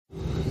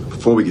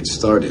Before we get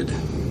started,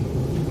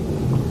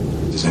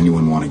 does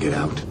anyone want to get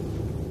out?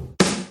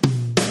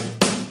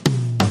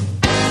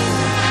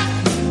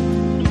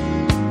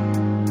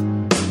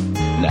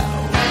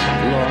 Now,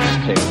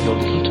 long take your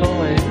little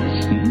toys.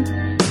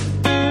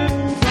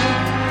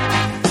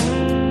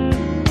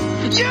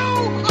 You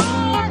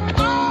are a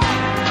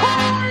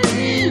toy!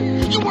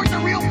 You weren't the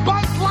real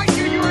Buzz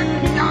Lightyear. You're an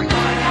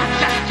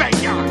action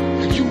figure.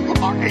 You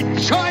are a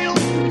child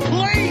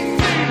plaything.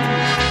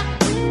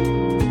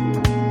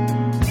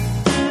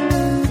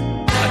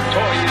 A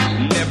toy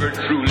is never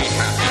truly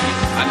happy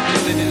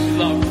until it is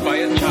loved by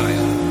a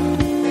child.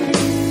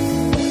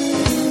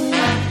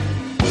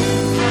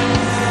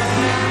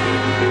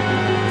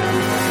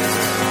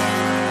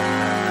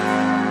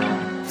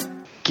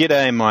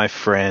 G'day my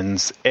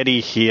friends, Eddie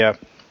here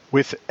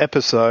with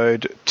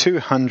episode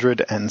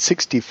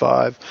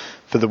 265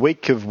 for the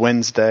week of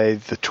Wednesday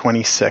the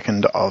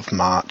 22nd of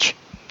March.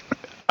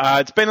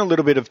 It's been a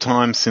little bit of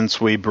time since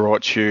we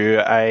brought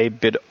you a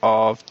bit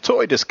of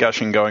toy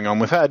discussion going on.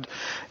 We've had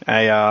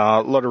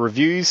a lot of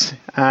reviews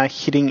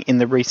hitting in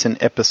the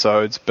recent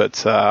episodes,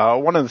 but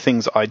one of the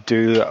things I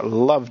do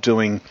love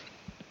doing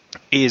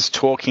is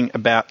talking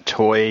about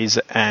toys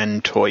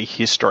and toy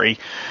history.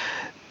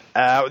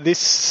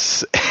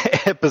 This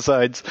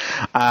episode's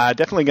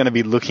definitely going to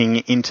be looking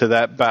into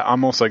that, but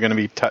I'm also going to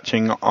be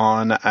touching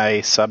on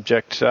a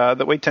subject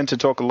that we tend to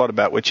talk a lot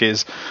about, which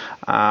is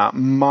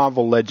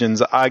Marvel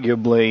Legends,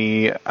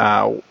 arguably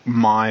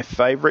my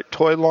favourite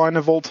toy line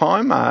of all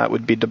time. It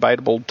would be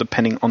debatable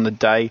depending on the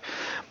day,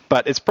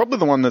 but it's probably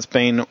the one that's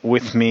been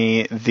with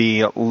me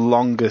the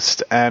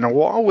longest. And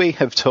while we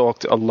have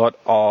talked a lot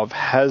of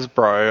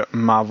Hasbro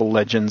Marvel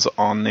Legends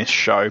on this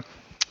show,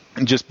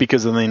 just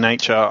because of the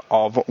nature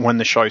of when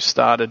the show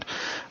started,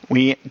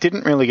 we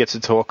didn't really get to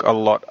talk a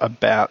lot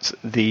about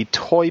the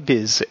Toy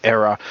Biz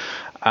era,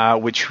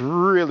 which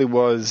really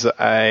was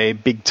a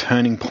big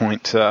turning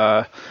point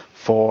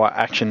for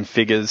action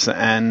figures,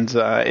 and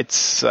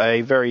it's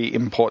a very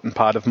important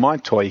part of my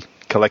toy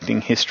collecting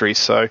history.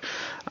 So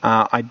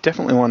I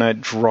definitely want to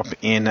drop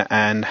in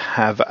and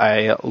have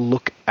a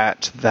look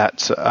at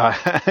that.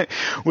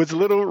 Was a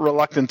little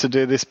reluctant to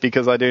do this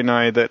because I do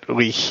know that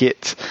we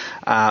hit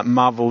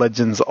Marvel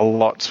Legends a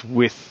lot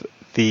with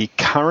the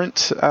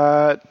current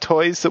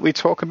toys that we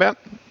talk about.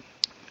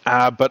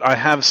 But I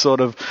have sort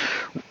of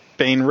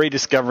been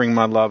rediscovering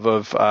my love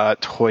of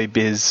Toy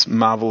Biz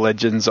Marvel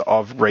Legends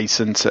of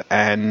recent,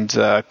 and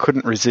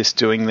couldn't resist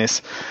doing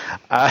this.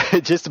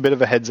 Just a bit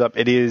of a heads up,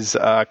 it is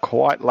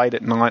quite late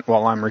at night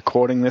while I'm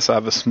recording this. I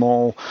have a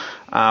small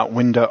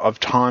window of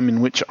time in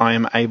which I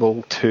am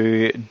able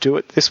to do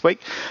it this week.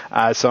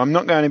 So I'm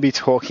not going to be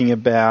talking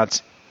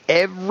about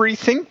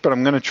everything, but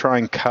I'm going to try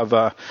and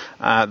cover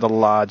the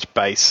large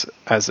base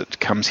as it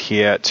comes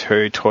here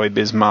to Toy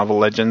Biz Marvel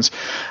Legends.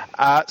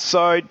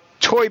 So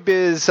Toy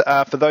Biz,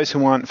 for those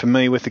who aren't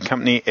familiar with the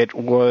company, it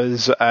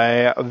was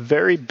a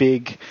very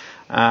big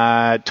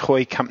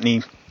toy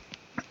company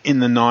in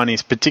the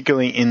 90s,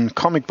 particularly in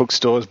comic book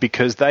stores,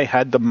 because they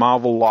had the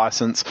Marvel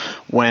license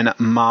when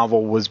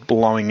Marvel was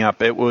blowing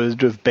up. It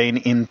would have been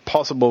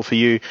impossible for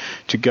you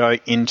to go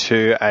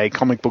into a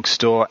comic book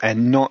store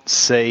and not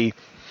see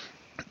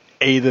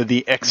either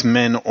the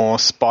X-Men or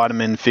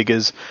Spider-Man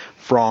figures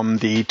from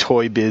the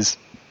Toy Biz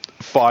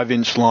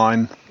 5-inch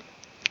line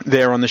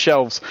there on the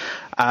shelves.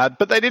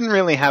 But they didn't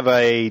really have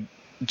a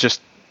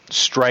just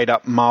straight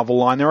up Marvel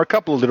line. There were a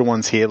couple of little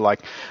ones here like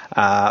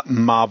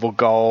Marvel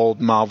Gold,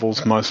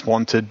 Marvel's Most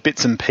Wanted,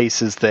 bits and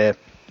pieces there.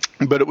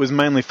 But it was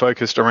mainly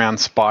focused around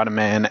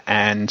Spider-Man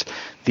and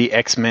the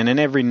X-Men, and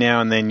every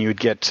now and then you would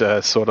get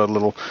a sort of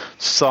little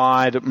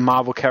side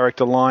Marvel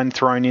character line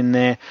thrown in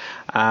there,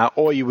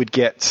 or you would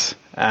get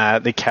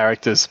the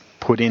characters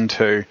put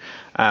into,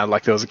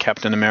 like there was a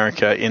Captain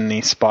America in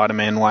the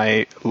Spider-Man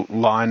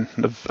line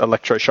of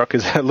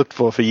electroshockers I looked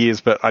for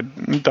years, but I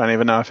don't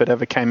even know if it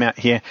ever came out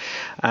here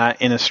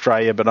in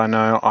Australia, but I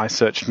know I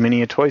searched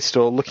many a toy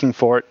store looking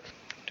for it.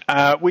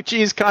 Which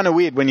is kind of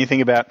weird when you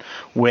think about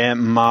where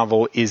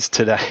Marvel is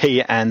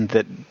today, and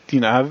that,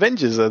 you know,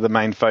 Avengers are the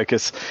main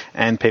focus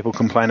and people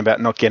complain about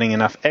not getting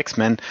enough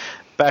X-Men.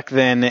 Back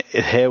then,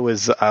 there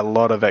was a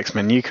lot of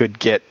X-Men. You could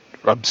get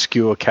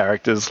obscure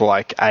characters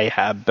like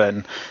Ahab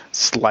and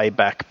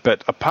Slayback,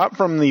 but apart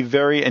from the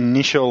very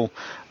initial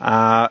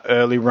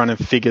early run of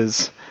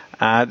figures,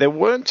 there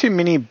weren't too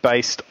many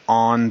based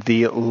on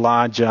the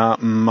larger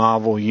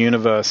Marvel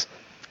universe.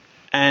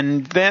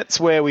 And that's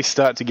where we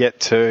start to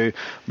get to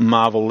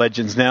Marvel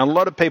Legends. Now, a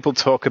lot of people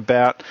talk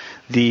about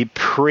the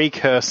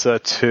precursor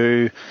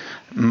to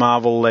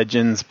Marvel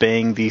Legends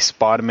being the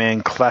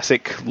Spider-Man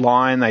Classic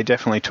line. They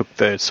definitely took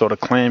the sort of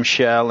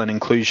clamshell and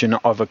inclusion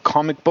of a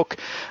comic book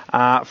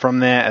from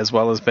there, as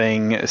well as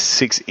being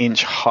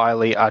 6-inch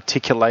highly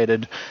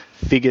articulated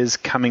figures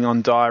coming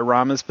on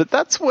dioramas. But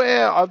that's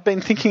where I've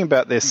been thinking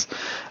about this.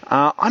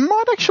 I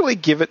might actually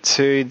give it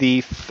to the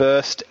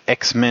first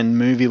X-Men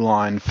movie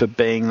line for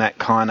being that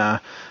kind of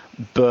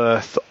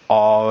birth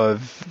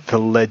of the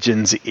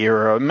Legends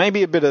era.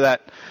 Maybe a bit of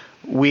that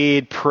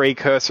weird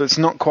precursor. It's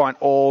not quite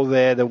all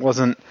there. There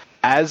wasn't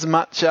as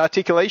much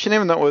articulation,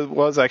 even though it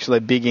was actually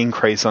a big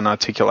increase on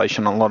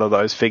articulation on a lot of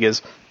those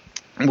figures.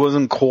 It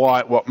wasn't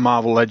quite what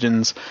Marvel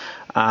Legends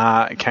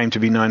came to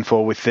be known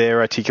for with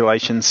their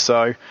articulations.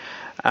 So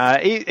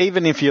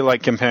even if you're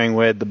like comparing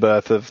where the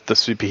birth of the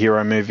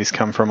superhero movies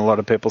come from, a lot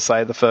of people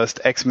say the first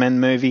X-Men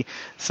movie.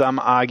 Some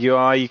argue,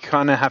 you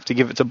kind of have to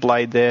give it to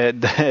Blade there.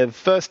 The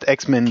first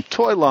X-Men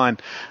toy line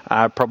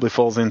probably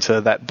falls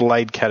into that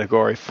Blade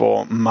category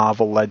for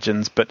Marvel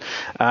Legends. But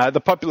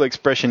the popular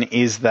expression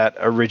is that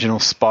original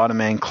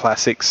Spider-Man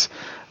classics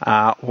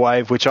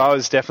wave, which I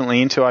was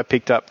definitely into. I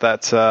picked up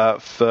that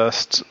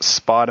first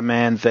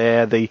Spider-Man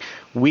there, the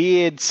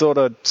weird sort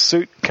of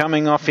suit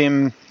coming off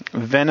him,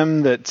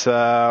 Venom, that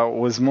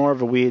was more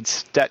of a weird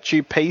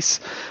statue piece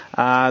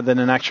than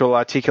an actual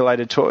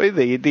articulated toy.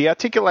 The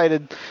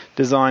articulated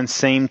design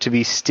seemed to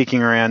be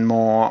sticking around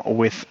more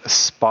with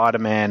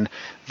Spider-Man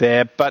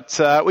there, but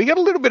we got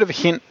a little bit of a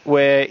hint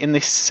where in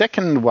the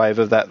second wave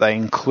of that they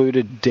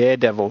included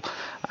Daredevil.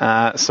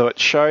 So it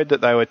showed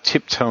that they were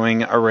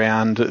tiptoeing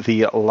around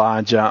the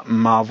larger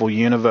Marvel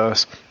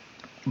universe.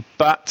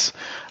 But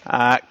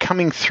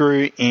coming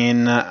through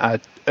in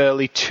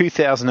early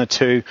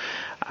 2002,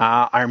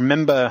 I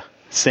remember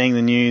seeing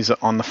the news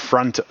on the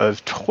front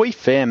of Toy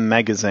Fair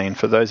magazine.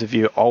 For those of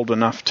you old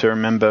enough to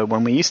remember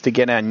when we used to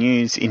get our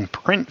news in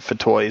print for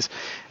toys,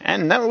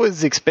 and that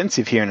was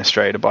expensive here in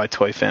Australia to buy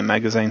Toy Fair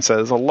magazine. So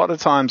there's a lot of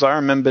times I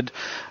remembered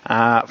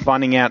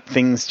finding out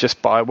things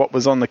just by what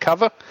was on the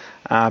cover,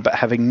 but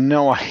having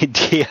no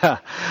idea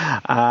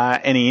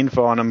any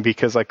info on them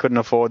because I couldn't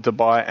afford to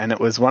buy it. And it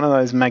was one of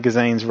those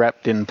magazines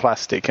wrapped in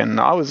plastic. And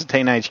I was a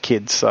teenage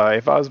kid, so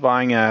if I was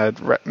buying a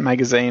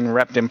magazine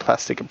wrapped in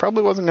plastic, it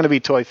probably wasn't going to be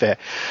Toy Fair.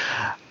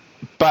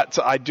 But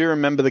I do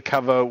remember the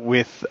cover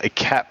with a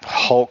Cap,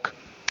 Hulk,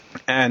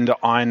 and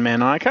Iron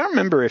Man. I can't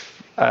remember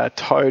if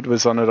Toad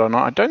was on it or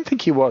not. I don't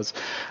think he was.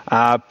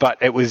 But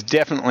it was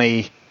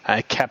definitely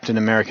Captain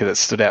America that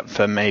stood out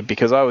for me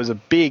because I was a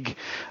big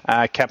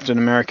Captain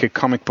America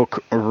comic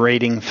book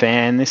reading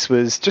fan. This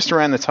was just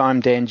around the time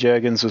Dan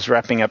Jurgens was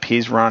wrapping up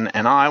his run,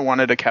 and I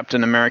wanted a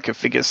Captain America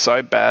figure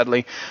so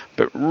badly,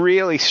 but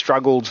really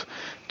struggled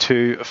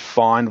to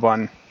find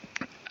one.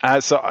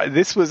 So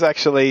this was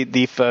actually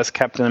the first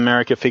Captain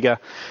America figure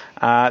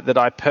that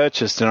I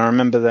purchased, and I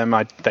remember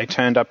they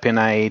turned up in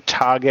a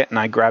Target, and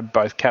I grabbed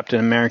both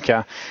Captain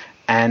America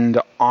and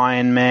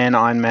Iron Man.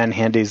 Iron Man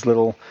had his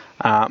little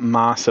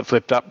mask that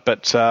flipped up,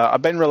 but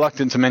I've been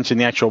reluctant to mention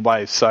the actual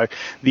wave. So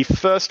the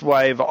first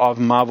wave of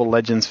Marvel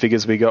Legends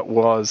figures we got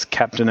was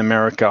Captain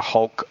America,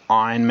 Hulk,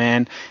 Iron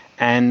Man,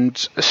 and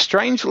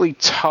strangely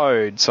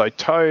Toad. So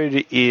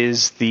Toad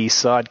is the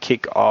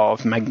sidekick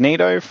of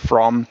Magneto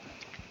from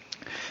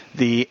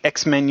the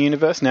X-Men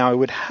universe. Now, I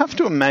would have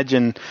to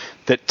imagine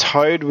that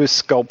Toad was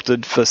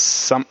sculpted for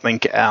something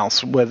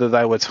else, whether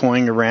they were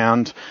toying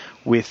around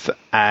with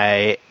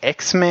a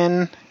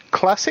X-Men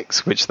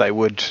classics, which they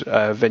would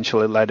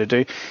eventually later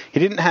do. He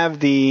didn't have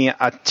the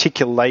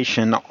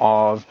articulation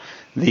of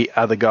the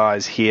other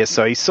guys here,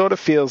 so he sort of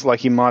feels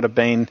like he might have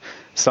been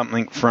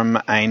something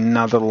from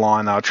another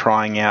line they were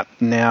trying out.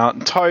 Now,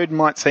 Toad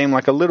might seem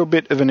like a little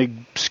bit of an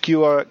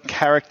obscure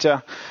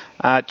character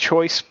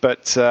choice,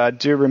 but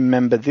do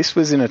remember this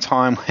was in a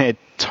time where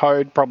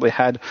Toad probably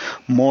had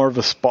more of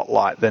a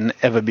spotlight than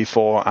ever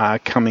before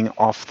coming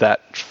off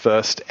that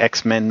first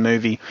X-Men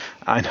movie.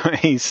 I know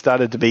he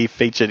started to be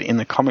featured in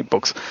the comic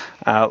books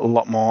a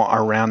lot more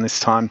around this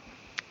time.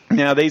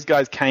 Now, these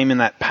guys came in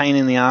that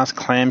pain-in-the-ass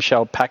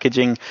clamshell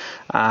packaging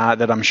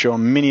that I'm sure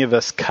many of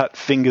us cut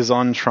fingers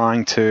on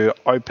trying to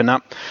open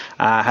up.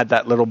 Had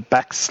that little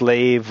back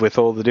sleeve with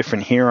all the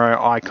different hero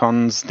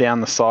icons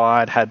down the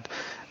side, had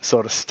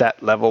sort of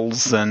stat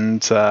levels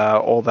and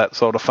all that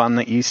sort of fun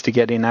that you used to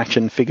get in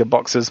action figure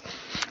boxes,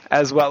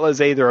 as well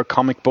as either a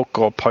comic book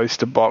or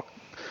poster book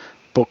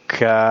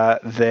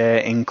there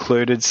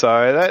included.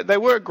 So they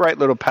were a great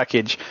little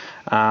package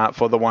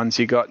for the ones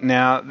you got.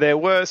 Now, there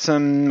were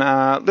some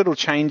little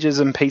changes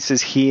and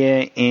pieces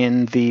here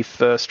in the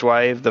first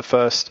wave. The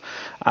first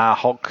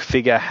Hulk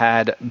figure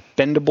had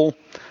bendable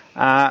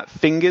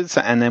fingers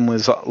and then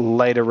was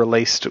later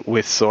released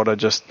with sort of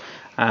just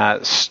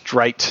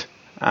straight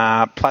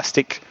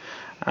plastic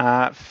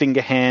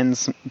finger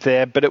hands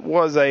there, but it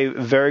was a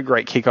very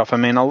great kickoff. I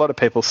mean, a lot of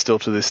people still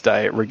to this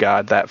day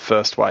regard that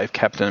first wave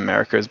Captain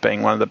America as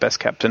being one of the best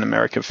Captain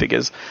America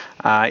figures,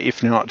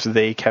 if not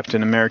the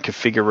Captain America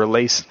figure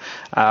released.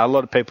 A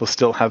lot of people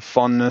still have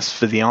fondness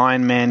for the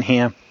Iron Man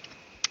here.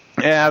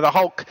 Yeah, the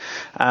Hulk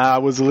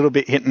was a little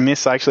bit hit and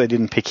miss. I actually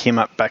didn't pick him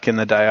up back in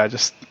the day. I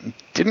just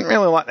didn't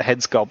really like the head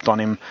sculpt on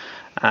him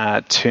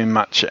too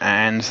much,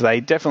 and they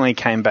definitely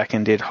came back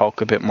and did Hulk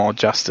a bit more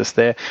justice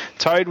there.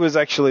 Toad was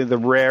actually the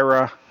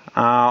rarer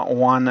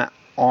one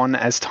on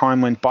as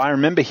time went by. I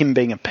remember him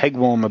being a peg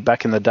warmer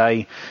back in the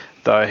day,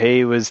 though.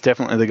 He was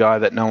definitely the guy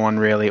that no one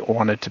really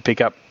wanted to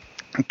pick up.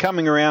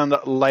 Coming around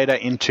later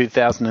in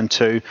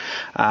 2002,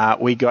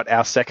 we got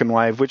our second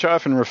wave, which I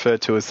often refer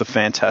to as the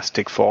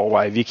Fantastic Four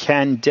wave. You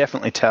can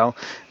definitely tell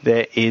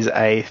there is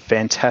a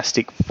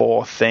Fantastic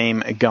Four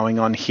theme going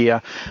on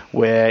here,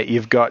 where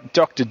you've got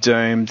Doctor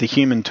Doom, the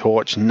Human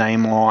Torch,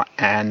 Namor,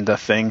 and the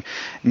Thing.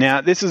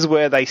 Now, this is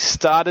where they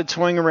started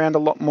toying around a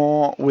lot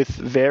more with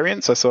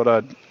variants. I sort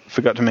of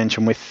forgot to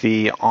mention with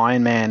the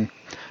Iron Man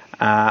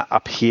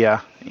up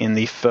here in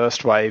the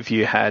first wave,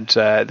 you had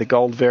the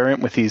gold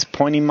variant with his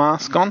pointy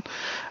mask on.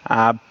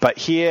 But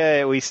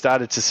here we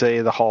started to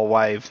see the whole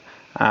wave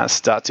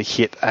start to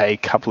hit a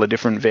couple of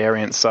different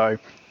variants. So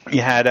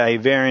you had a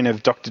variant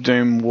of Doctor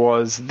Doom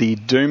was the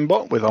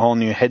Doombot with a whole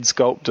new head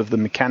sculpt of the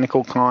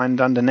mechanical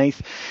kind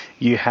underneath.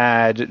 You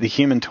had the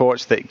Human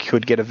Torch that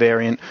could get a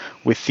variant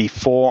with the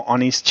 4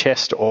 on his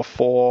chest or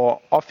 4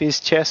 off his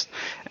chest.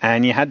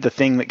 And you had the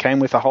Thing that came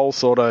with a whole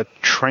sort of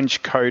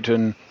trench coat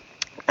and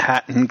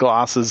hat and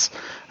glasses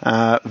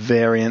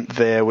variant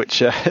there,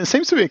 which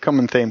seems to be a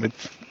common theme with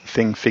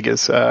Thing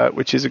figures,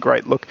 which is a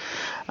great look.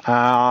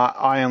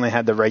 I only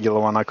had the regular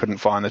one. I couldn't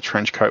find the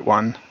trench coat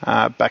one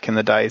back in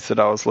the days that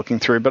I was looking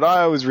through, but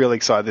I was really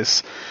excited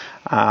this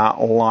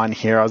line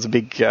here. I was a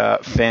big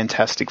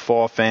Fantastic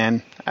Four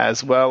fan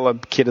as well. A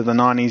kid of the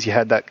 90s, you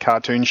had that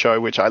cartoon show,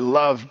 which I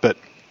loved, but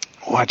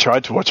I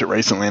tried to watch it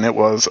recently and it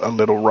was a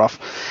little rough.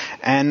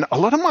 And a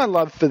lot of my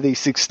love for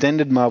this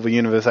extended Marvel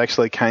Universe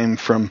actually came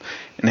from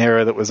an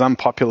era that was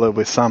unpopular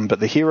with some, but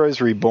the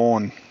Heroes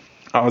Reborn,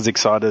 I was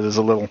excited as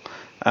a little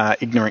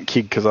ignorant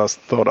kid because I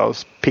thought I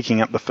was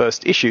picking up the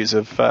first issues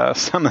of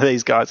some of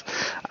these guys.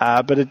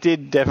 But it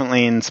did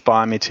definitely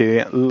inspire me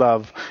to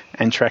love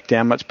and track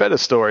down much better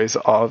stories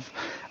of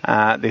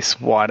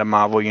this wider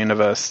Marvel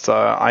Universe. So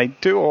I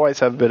do always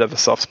have a bit of a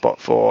soft spot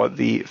for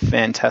the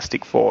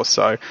Fantastic Four.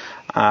 So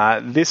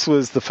this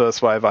was the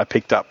first wave I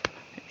picked up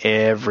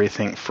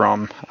everything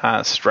from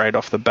straight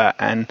off the bat.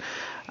 And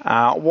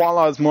while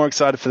I was more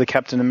excited for the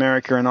Captain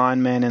America and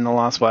Iron Man in the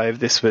last wave,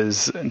 this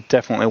was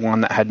definitely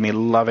one that had me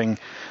loving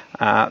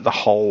the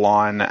whole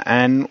line.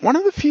 And one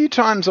of the few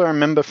times I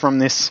remember from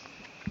this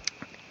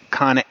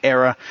kind of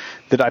era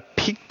that I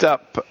picked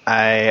up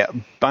a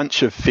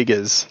bunch of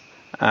figures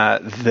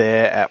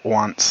there at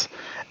once.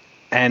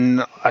 And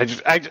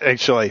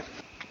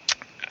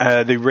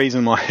the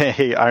reason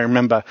why I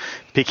remember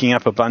picking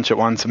up a bunch at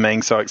once and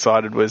being so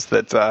excited was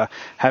that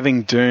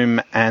having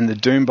Doom and the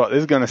Doombot, this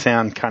is going to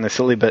sound kind of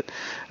silly, but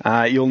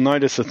you'll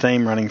notice a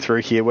theme running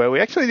through here where we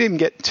actually didn't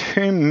get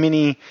too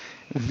many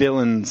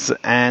villains,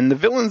 and the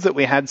villains that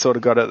we had sort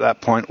of got at that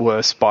point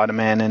were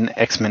Spider-Man and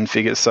X-Men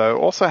figures. So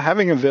also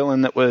having a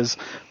villain that was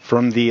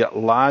from the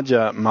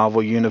larger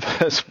Marvel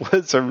Universe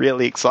was a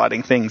really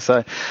exciting thing.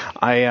 So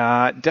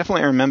I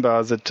definitely remember I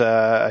was at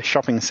a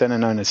shopping centre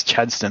known as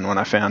Chadstone when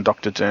I found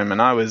Doctor Doom,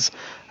 and I was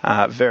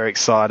very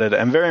excited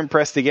and very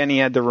impressed. Again, he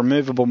had the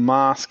removable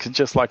mask,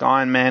 just like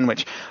Iron Man,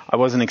 which I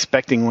wasn't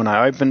expecting when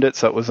I opened it,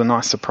 so it was a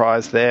nice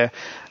surprise there.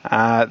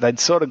 They'd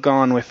sort of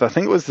gone with, I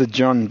think it was the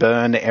John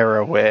Byrne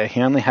era, where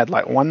he only had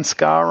like one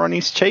scar on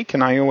his cheek,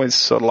 and I always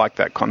sort of liked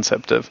that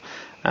concept of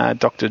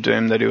Doctor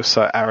Doom, that he was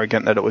so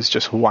arrogant that it was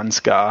just one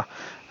scar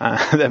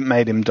that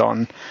made him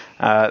don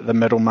the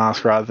metal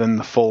mask rather than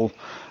the full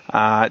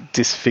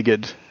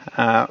disfigured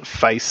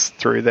face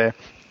through there.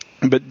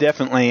 But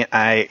definitely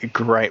a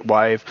great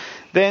wave.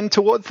 Then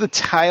towards the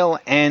tail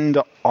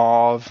end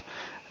of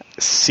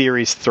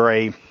Series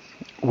 3,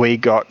 we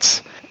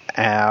got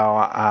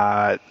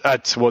our...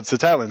 towards the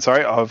tail end,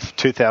 of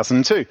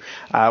 2002,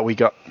 we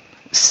got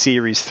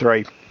Series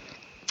 3.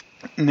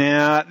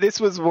 Now, this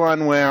was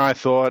one where I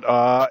thought,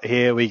 oh,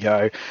 here we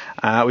go.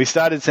 We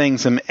started seeing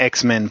some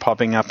X-Men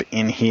popping up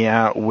in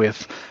here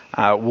with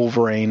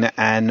Wolverine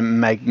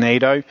and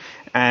Magneto,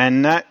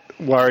 and that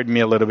worried me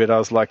a little bit. I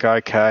was like,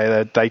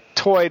 okay, they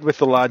toyed with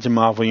the larger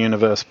Marvel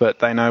Universe, but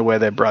they know where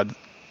their butter...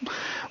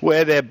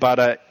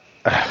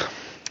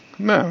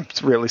 no,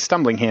 it's really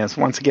stumbling here.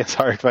 Once again,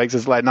 sorry folks,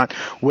 it's late night.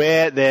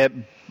 Where their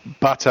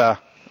butter...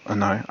 Oh,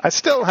 no, I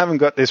still haven't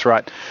got this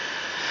right.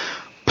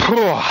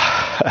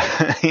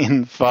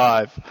 In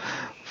 5,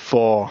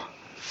 4,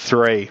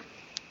 3.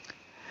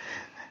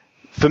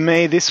 For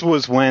me, this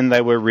was when they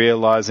were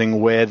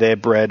realizing where their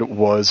bread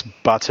was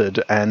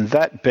buttered, and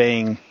that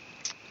being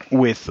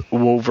with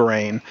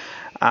Wolverine.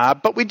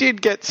 But we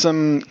did get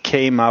some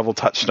key Marvel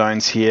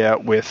touchstones here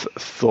with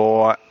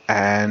Thor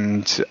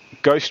and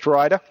Ghost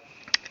Rider.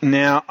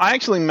 Now, I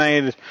actually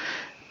made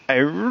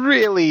a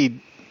really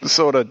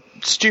sort of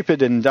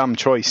stupid and dumb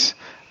choice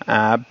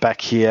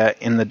back here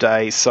in the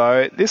day.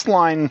 So this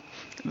line,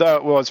 though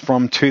it was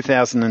from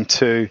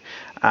 2002,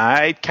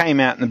 it came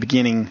out in the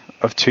beginning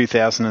of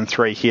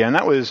 2003 here, and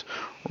that was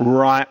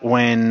right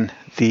when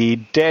the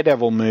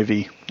Daredevil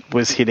movie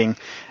was hitting.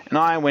 And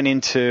I went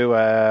into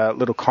a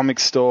little comic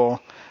store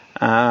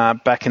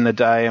back in the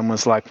day and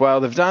was like,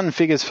 well, they've done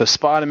figures for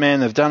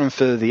Spider-Man, they've done them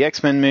for the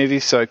X-Men movie,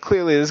 so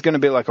clearly there's going to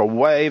be like a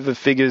wave of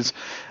figures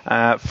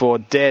for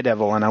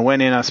Daredevil. And I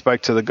went in, I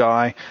spoke to the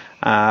guy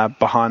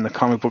behind the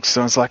comic book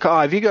store, and I was like, oh,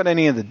 have you got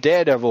any of the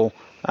Daredevil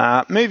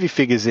movie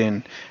figures in.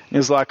 And he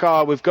was like,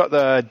 oh, we've got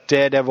the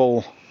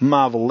Daredevil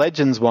Marvel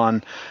Legends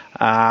one,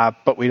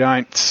 but we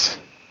don't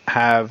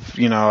have,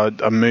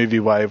 a movie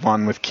wave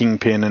one with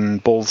Kingpin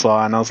and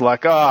Bullseye. And I was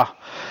like,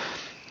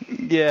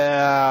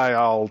 yeah,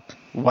 I'll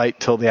wait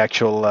till the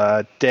actual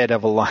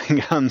Daredevil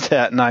line comes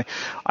out. And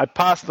I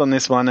passed on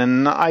this one,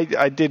 and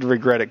I did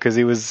regret it because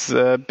he was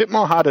a bit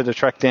more harder to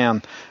track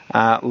down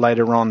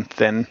later on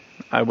than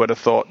I would have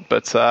thought.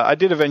 But I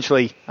did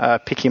eventually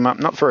pick him up,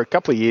 not for a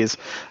couple of years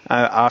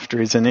after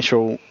his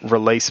initial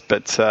release,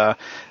 but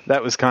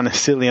that was kind of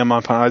silly on my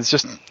part. I was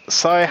just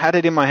so had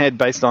it in my head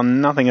based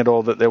on nothing at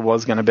all that there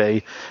was going to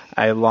be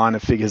a line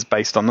of figures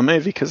based on the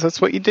movie, because that's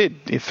what you did.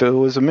 If it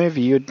was a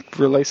movie, you'd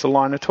release a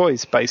line of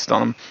toys based on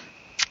them.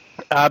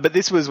 But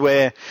this was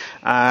where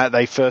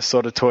they first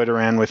sort of toyed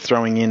around with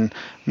throwing in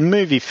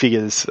movie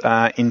figures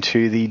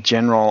into the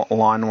general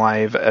line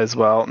wave as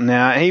well.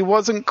 Now, he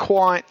wasn't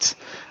quite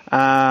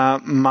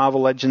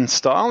Marvel Legends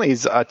style.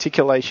 His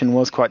articulation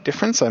was quite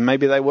different, so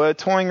maybe they were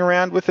toying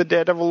around with the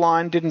Daredevil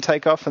line, didn't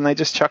take off, and they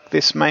just chucked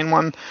this main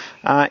one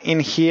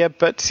in here.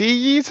 But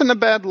he isn't a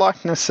bad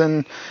likeness,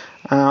 and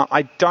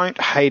I don't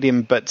hate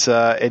him, but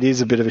it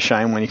is a bit of a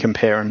shame when you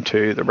compare him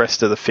to the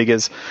rest of the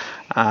figures.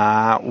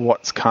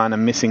 What's kind of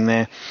missing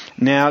there.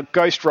 Now,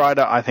 Ghost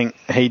Rider, I think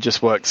he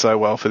just works so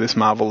well for this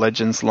Marvel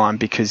Legends line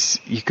because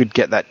you could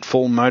get that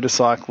full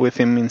motorcycle with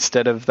him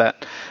instead of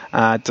that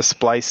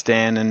display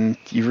stand, and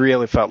you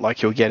really felt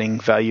like you were getting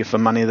value for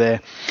money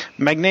there.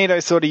 Magneto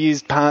sort of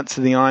used parts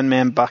of the Iron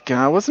Man buck.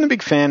 I wasn't a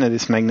big fan of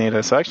this Magneto,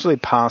 so I actually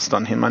passed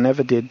on him. I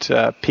never did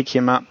pick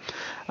him up.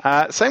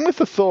 Same with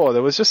the Thor.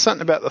 There was just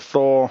something about the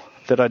Thor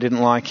that I didn't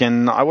like,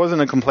 and I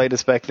wasn't a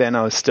completist back then.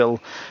 I was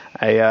still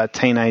a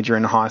teenager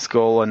in high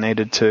school and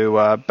needed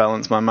to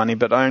balance my money,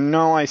 but I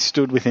know I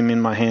stood with him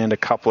in my hand a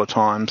couple of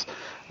times,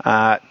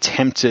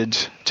 tempted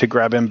to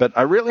grab him, but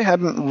I really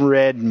hadn't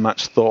read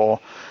much Thor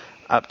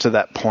up to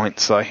that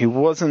point, so he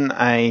wasn't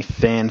a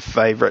fan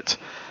favourite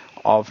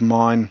of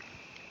mine.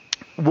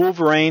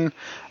 Wolverine,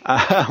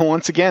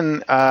 once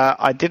again,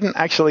 I didn't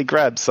actually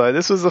grab, so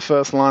this was the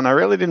first line I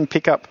really didn't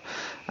pick up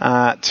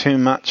too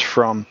much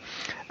from.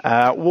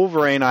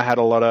 Wolverine, I had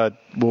a lot of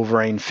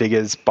Wolverine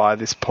figures by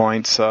this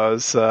point, so I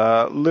was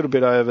a little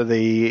bit over the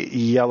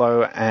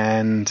yellow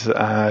and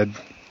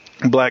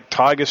black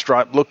tiger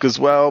stripe look as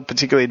well.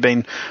 Particularly, he'd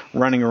been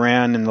running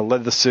around in the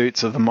leather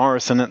suits of the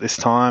Morrison at this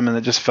time, and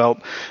it just felt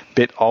a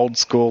bit old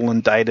school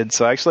and dated.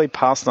 So I actually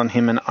passed on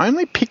him and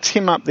only picked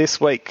him up this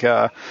week,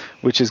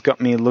 which has got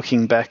me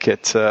looking back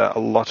at a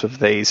lot of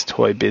these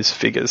Toy Biz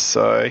figures.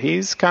 So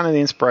he's kind of the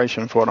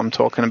inspiration for what I'm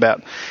talking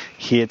about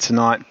here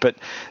tonight. But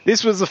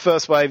this was the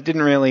first wave,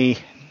 didn't really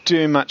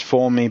do much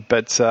for me,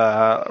 but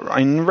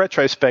in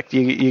retrospect,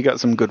 you got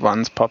some good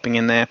ones popping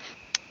in there.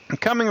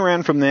 Coming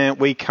around from there,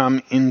 we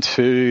come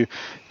into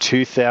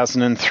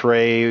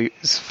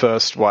 2003's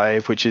first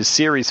wave, which is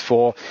Series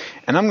 4,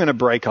 and I'm going to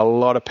break a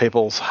lot of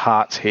people's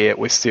hearts here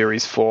with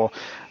Series 4.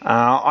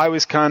 I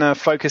was kind of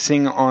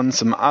focusing on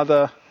some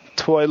other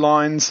toy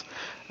lines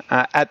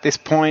at this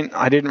point.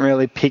 I didn't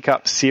really pick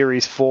up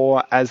Series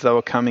 4 as they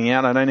were coming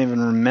out. I don't even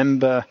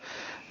remember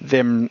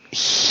them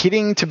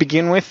hitting to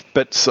begin with,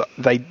 but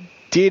they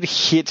did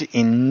hit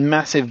in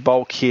massive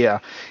bulk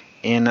here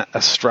in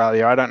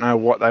Australia. I don't know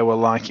what they were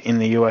like in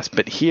the US,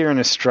 but here in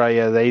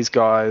Australia, these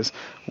guys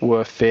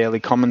were fairly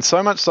common,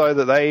 so much so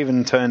that they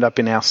even turned up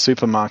in our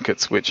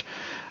supermarkets, which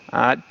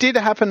did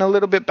happen a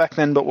little bit back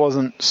then, but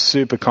wasn't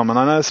super common.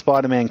 I know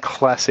Spider-Man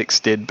Classics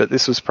did, but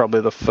this was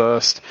probably the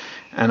first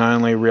and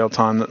only real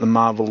time that the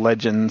Marvel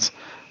Legends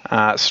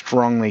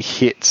strongly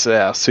hits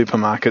our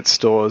supermarket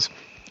stores.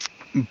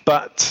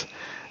 But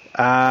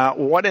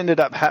what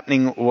ended up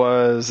happening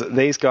was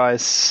these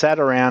guys sat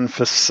around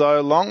for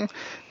so long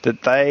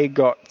that they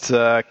got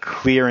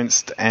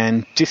clearanced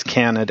and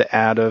discounted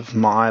out of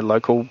my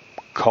local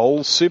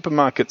Coles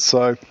supermarket.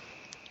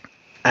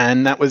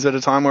 And that was at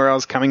a time where I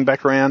was coming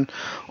back around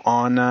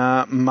on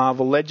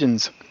Marvel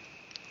Legends.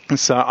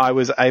 So I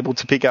was able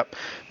to pick up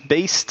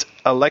Beast,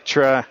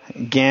 Elektra,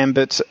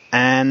 Gambit,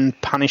 and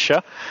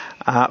Punisher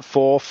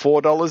for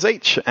 $4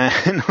 each,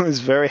 and I was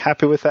very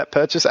happy with that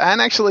purchase,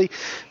 and actually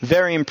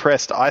very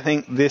impressed. I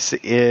think this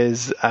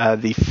is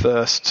the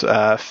first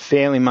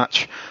fairly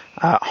much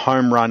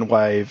home run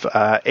wave.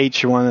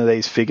 Each one of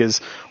these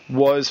figures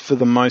was, for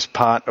the most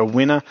part, a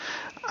winner.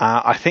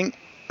 I think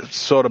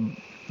sort of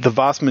the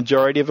vast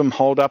majority of them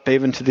hold up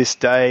even to this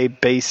day.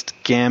 Beast,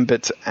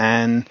 Gambit,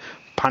 and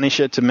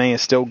Punisher to me are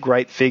still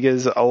great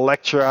figures.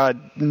 Elektra,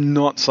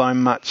 not so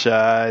much.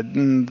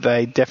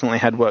 They definitely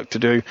had work to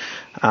do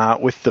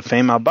with the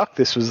female buck.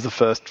 This was the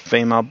first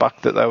female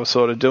buck that they were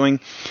sort of doing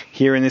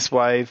here in this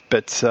wave,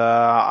 but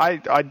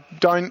I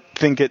don't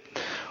think it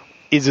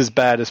is as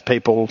bad as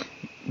people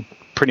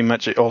pretty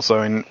much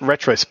also in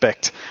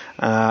retrospect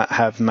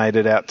have made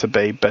it out to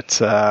be, but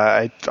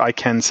I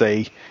can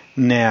see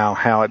now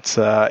how it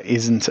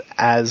isn't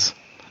as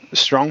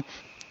strong.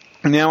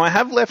 Now, I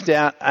have left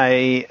out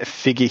a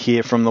figure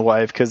here from the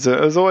wave because it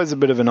was always a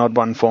bit of an odd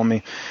one for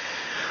me.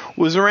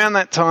 was around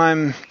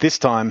this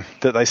time,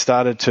 that they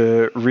started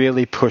to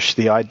really push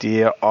the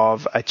idea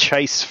of a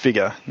chase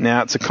figure.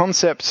 Now, it's a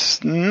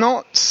concept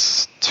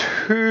not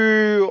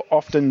too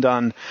often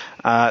done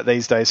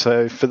these days.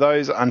 So for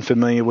those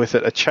unfamiliar with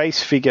it, a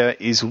chase figure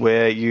is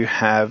where you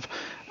have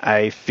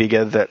a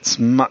figure that's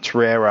much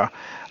rarer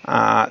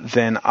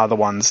than other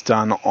ones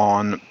done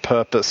on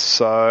purpose.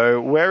 So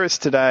whereas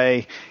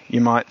today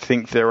you might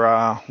think there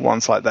are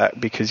ones like that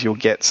because you'll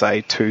get,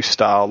 say, 2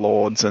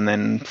 Star-Lords and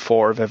then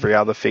 4 of every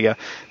other figure,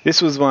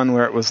 this was one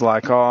where it was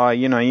like,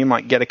 you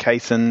might get a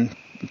case and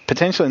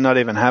potentially not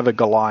even have a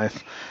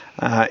Goliath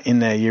in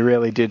there. You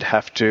really did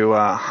have to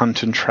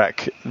hunt and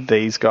track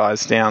these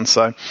guys down.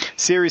 So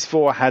Series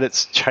 4 had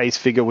its chase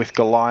figure with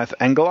Goliath,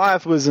 and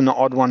Goliath was an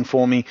odd one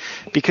for me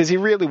because he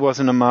really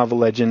wasn't a Marvel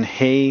Legend.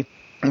 He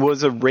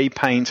was a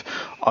repaint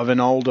of an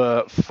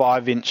older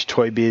 5-inch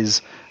Toy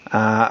Biz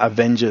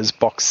Avengers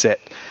box set.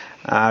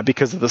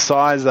 Because of the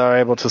size, they were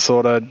able to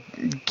sort of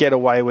get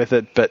away with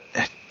it, but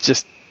it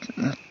just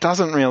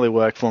doesn't really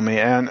work for me.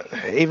 And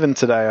even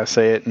today I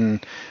see it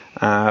in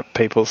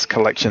people's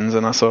collections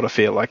and I sort of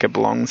feel like it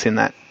belongs in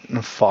that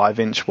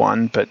 5-inch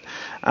one. But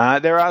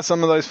there are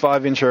some of those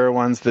 5-inch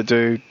ones that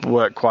do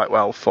work quite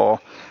well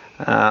for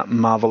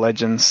Marvel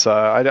Legends, so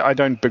I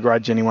don't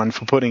begrudge anyone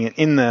for putting it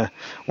in the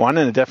one,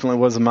 and it definitely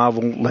was a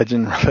Marvel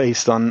Legend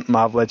released on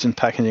Marvel Legend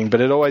packaging,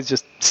 but it always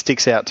just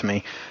sticks out to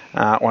me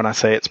when I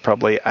say it's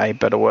probably a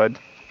better word.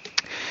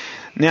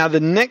 Now,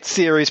 the next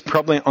series,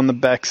 probably on the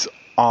backs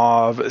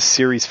of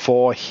Series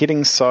 4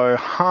 hitting so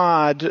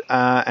hard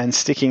and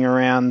sticking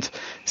around,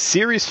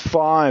 Series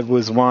 5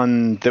 was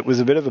one that was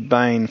a bit of a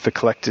bane for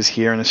collectors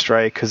here in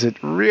Australia because it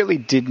really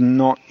did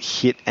not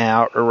hit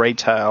our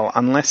retail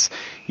unless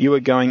you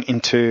were going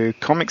into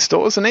comic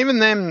stores, and even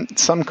then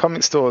some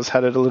comic stores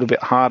had it a little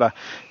bit harder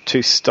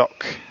to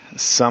stock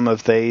some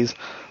of these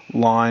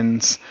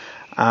lines.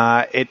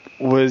 It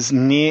was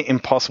near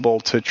impossible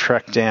to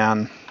track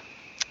down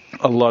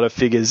a lot of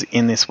figures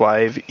in this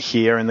wave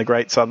here in the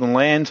Great Southern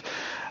Land.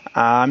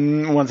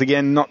 Once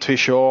again, not too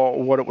sure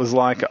what it was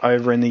like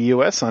over in the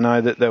US. I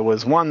know that there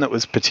was one that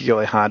was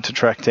particularly hard to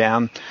track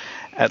down,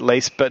 at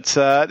least, but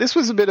this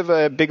was a bit of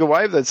a bigger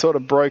wave. They'd sort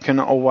of broken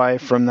away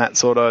from that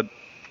sort of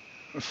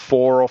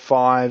 4 or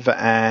 5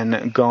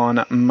 and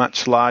gone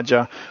much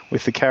larger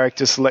with the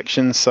character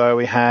selection. So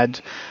we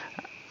had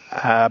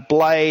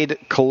Blade,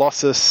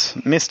 Colossus,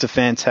 Mr.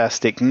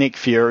 Fantastic, Nick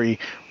Fury,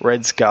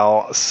 Red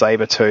Skull,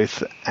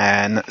 Sabretooth,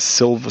 and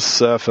Silver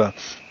Surfer.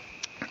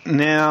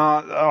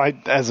 Now,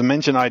 as I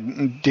mentioned, I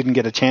didn't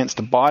get a chance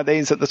to buy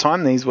these at the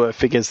time. These were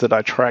figures that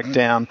I tracked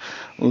down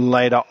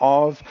later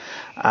of.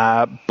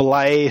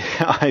 Blade,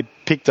 I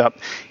picked up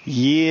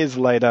years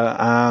later,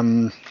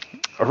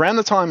 around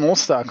the time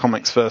All-Star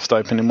Comics first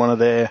opened in one of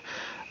their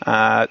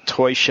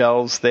toy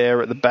shelves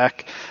there at the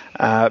back.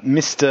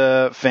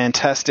 Mr.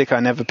 Fantastic, I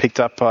never picked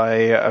up. I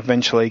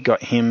eventually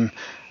got him,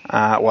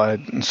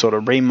 sort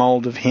of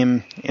remold of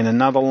him in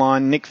another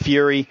line. Nick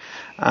Fury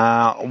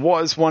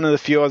was one of the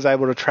few I was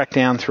able to track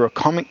down through a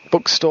comic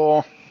book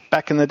store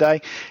back in the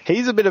day.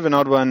 He's a bit of an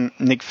odd one,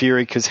 Nick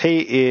Fury, because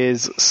he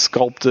is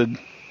sculpted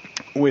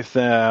with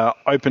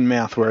open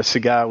mouth where a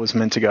cigar was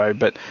meant to go,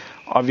 but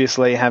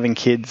obviously having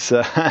kids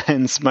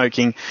and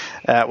smoking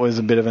was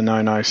a bit of a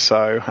no-no,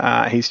 so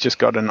he's just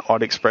got an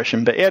odd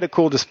expression. But he had a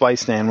cool display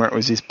stand where it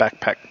was his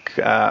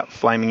backpack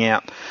flaming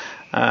out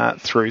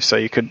through, so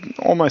you could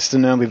almost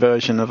an early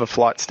version of a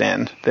flight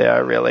stand there. I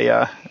really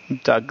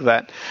dug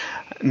that.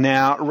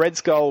 Now, Red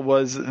Skull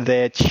was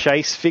their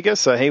chase figure,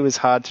 so he was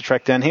hard to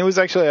track down. He was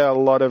actually a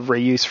lot of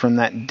reuse from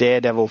that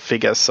Daredevil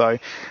figure, so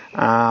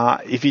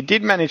if you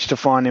did manage to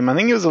find him, I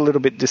think he was a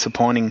little bit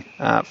disappointing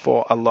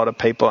for a lot of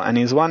people, and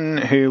he's one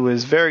who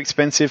was very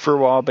expensive for a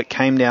while, but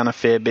came down a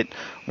fair bit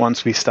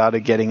once we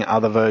started getting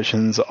other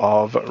versions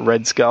of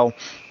Red Skull.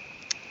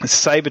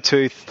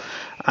 Sabretooth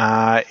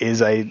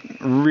is a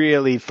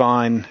really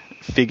fine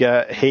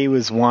figure. He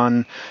was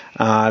one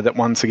that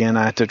once again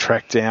I had to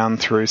track down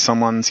through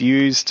someone's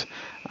used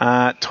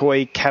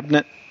toy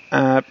cabinet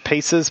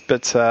pieces,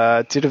 but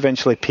did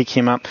eventually pick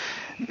him up.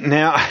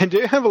 Now, I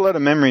do have a lot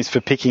of memories for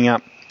picking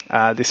up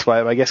this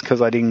wave, I guess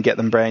because I didn't get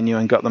them brand new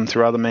and got them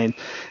through other means.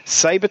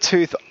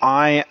 Sabretooth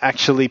I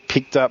actually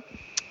picked up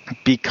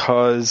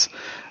because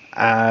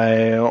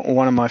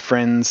one of my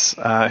friends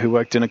who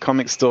worked in a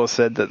comic store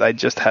said that they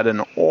just had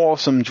an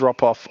awesome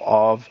drop-off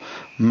of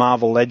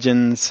Marvel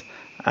Legends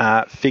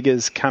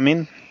figures come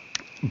in,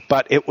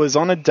 but it was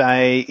on a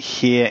day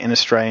here in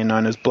Australia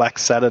known as Black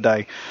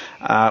Saturday,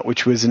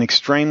 which was an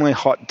extremely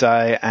hot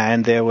day,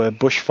 and there were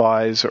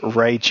bushfires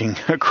raging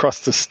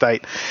across the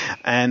state.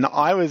 And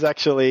I was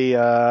actually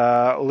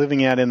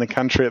living out in the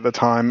country at the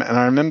time, and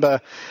I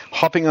remember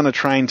hopping on a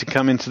train to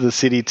come into the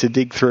city to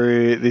dig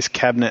through this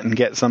cabinet and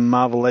get some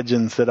Marvel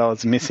Legends that I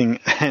was missing,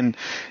 and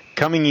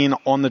coming in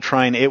on the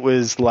train, it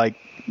was like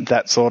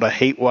that sort of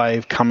heat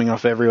wave coming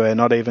off everywhere,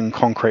 not even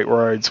concrete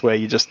roads where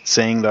you're just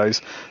seeing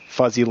those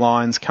fuzzy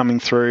lines coming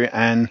through.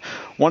 And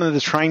one of the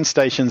train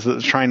stations that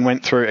the train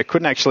went through, it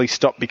couldn't actually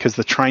stop because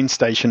the train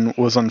station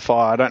was on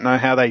fire. I don't know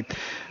how they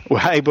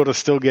were able to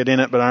still get in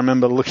it, but I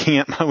remember looking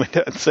at my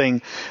window and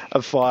seeing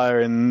a fire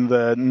in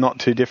the not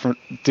too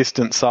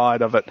distant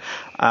side of it.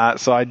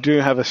 So I do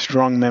have a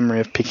strong memory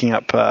of picking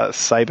up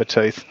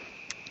Sabretooth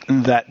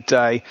that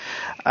day.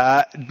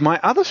 My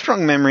other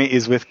strong memory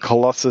is with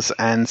Colossus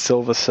and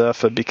Silver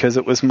Surfer, because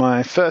it was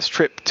my first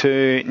trip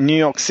to New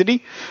York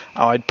City.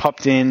 I'd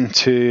popped in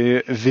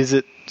to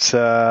visit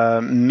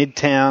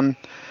Midtown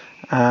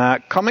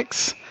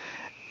Comics,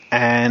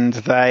 and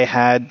they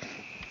had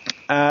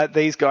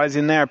these guys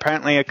in there.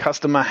 Apparently a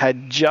customer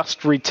had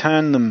just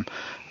returned them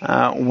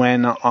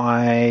when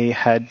I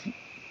had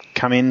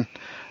come in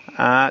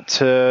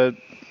to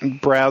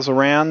browse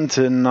around,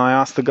 and I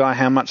asked the guy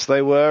how much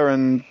they were,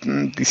 and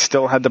he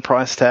still had the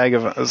price tag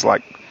of it. It was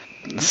like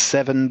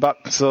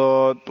 $7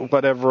 or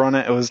whatever on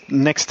it. It was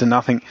next to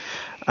nothing,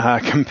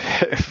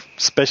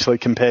 especially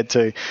compared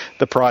to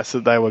the price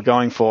that they were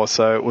going for,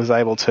 so it was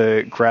able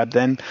to grab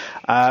them.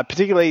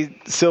 Particularly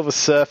Silver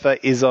Surfer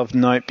is of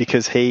note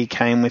because he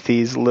came with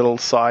his little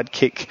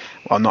sidekick,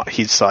 well, not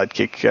his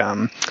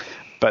sidekick,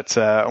 but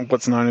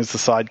what's known as the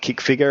sidekick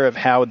figure of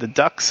Howard the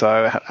Duck. So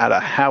I had a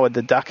Howard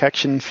the Duck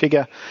action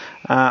figure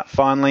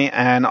finally.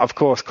 And, of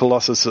course,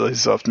 Colossus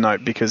is of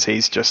note because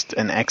he's just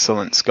an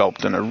excellent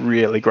sculpt and a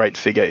really great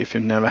figure. If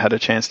you've never had a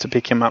chance to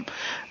pick him up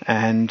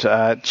and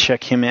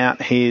check him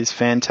out, he is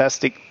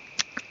fantastic.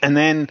 And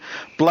then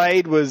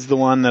Blade was the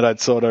one that I'd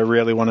sort of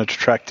really wanted to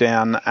track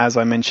down. As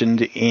I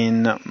mentioned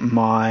in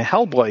my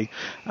Hellboy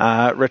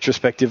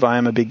retrospective, I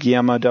am a big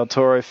Guillermo del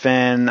Toro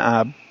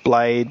fan.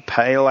 Blade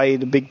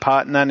played a big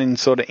part in that, in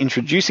sort of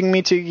introducing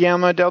me to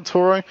Guillermo del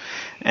Toro,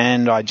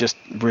 and I just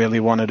really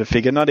wanted a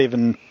figure, not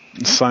even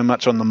so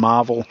much on the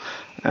Marvel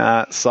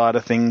side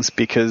of things,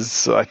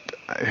 because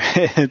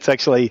it's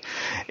actually,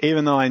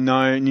 even though I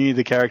knew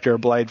the character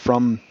of Blade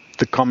from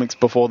the comics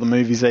before the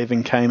movies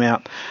even came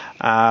out,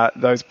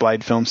 those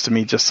Blade films to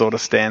me just sort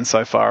of stand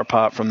so far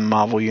apart from the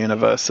Marvel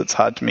universe, it's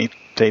hard to me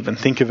to even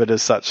think of it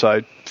as such.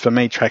 So for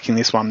me, tracking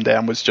this one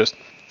down was just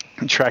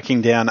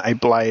tracking down a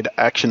Blade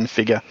action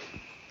figure.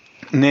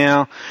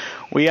 Now,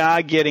 we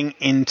are getting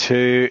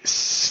into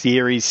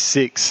Series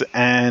 6,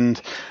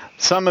 and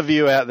some of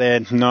you out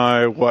there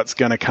know what's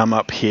going to come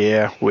up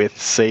here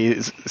with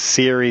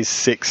Series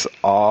 6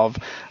 of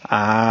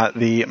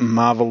the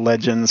Marvel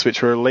Legends,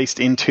 which were released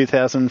in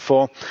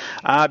 2004,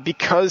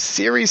 because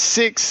Series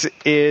 6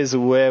 is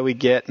where we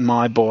get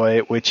my boy,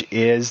 which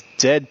is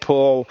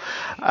Deadpool.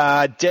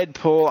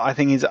 Deadpool, I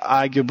think, is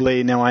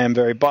arguably, now I am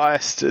very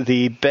biased,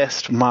 the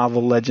best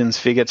Marvel Legends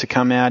figure to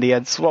come out. He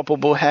had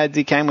swappable heads,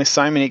 he came with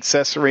so many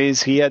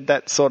accessories, he had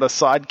that sort of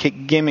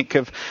sidekick gimmick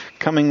of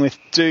coming with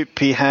dupe,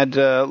 he had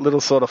a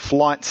little sort of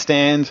flight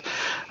stand,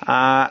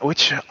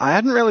 which I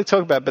hadn't really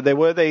talked about, but there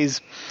were these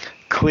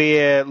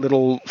clear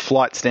little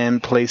flight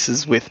stand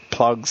pieces with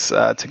plugs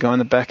to go in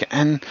the back.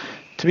 And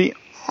to be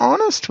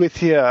honest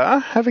with you,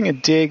 having a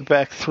dig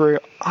back through,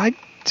 I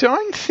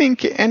don't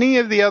think any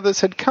of the others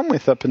had come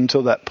with up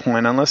until that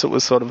point, unless it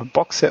was sort of a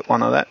box set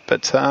one or that.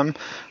 But I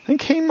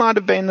think he might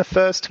have been the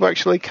first to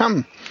actually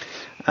come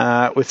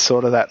with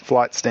sort of that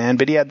flight stand.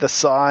 But he had the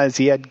size,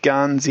 he had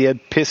guns, he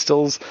had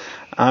pistols.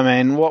 I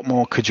mean, what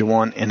more could you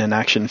want in an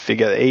action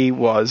figure? He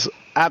was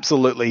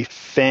absolutely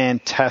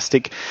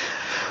fantastic.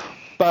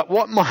 But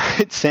what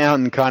might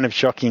sound kind of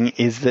shocking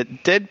is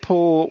that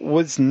Deadpool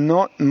was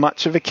not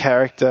much of a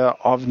character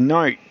of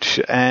note.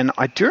 And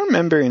I do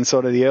remember in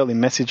sort of the early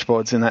message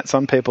boards in that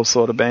some people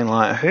sort of being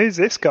like, who's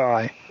this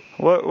guy?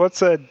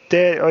 What's a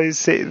dead? Or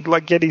is he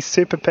like get his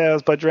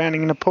superpowers by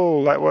drowning in a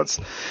pool? Like what's?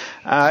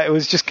 It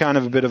was just kind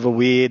of a bit of a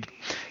weird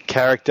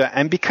character,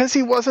 and because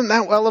he wasn't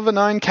that well of a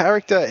known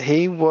character,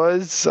 he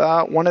was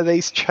one of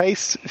these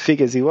chase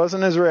figures. He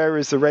wasn't as rare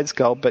as the Red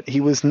Skull, but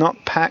he was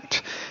not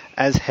packed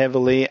as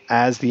heavily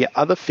as the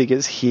other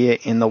figures here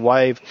in the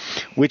wave,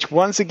 which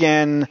once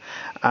again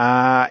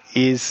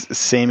is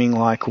seeming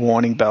like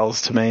warning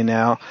bells to me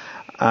now.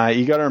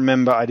 You got to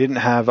remember, I didn't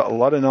have a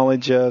lot of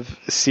knowledge of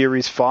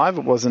Series 5.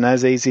 It wasn't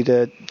as easy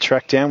to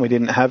track down. We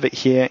didn't have it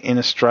here in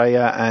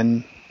Australia,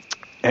 and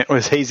it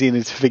was easy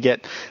to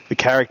forget the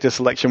character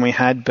selection we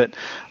had. But,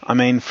 I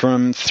mean,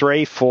 from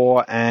 3,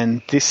 4,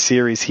 and this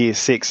series here,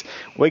 6,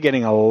 we're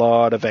getting a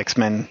lot of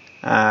X-Men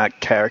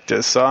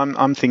characters. So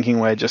I'm thinking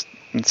we're just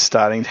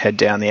starting to head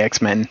down the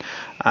X-Men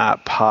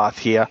path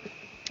here.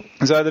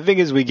 So the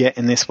figures we get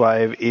in this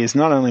wave is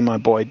not only my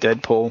boy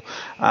Deadpool,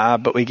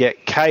 but we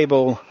get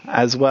Cable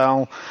as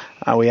well.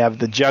 We have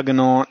the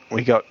Juggernaut,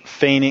 we got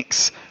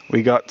Phoenix,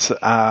 we got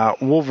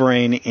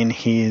Wolverine in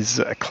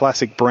his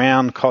classic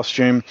brown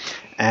costume,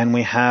 and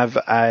we have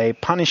a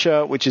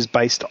Punisher, which is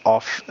based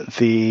off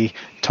the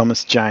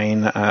Thomas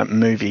Jane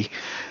movie.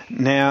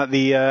 Now,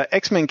 the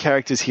X-Men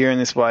characters here in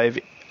this wave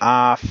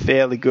are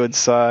fairly good.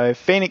 So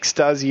Phoenix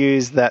does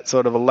use that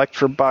sort of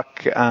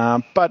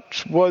Electrobuck,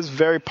 but was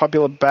very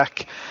popular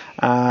back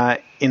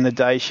in the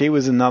day. She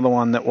was another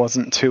one that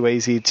wasn't too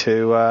easy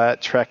to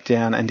track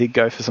down and did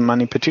go for some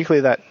money,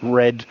 particularly that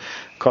red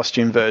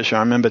costume version.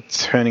 I remember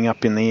turning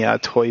up in the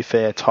Toy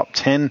Fair top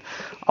 10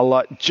 a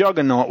lot.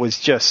 Juggernaut was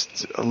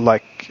just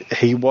like,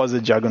 he was a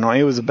juggernaut.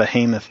 He was a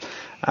behemoth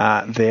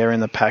there in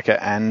the packet,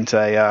 and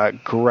a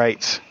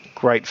great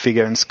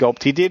figure and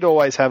sculpt. He did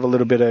always have a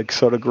little bit of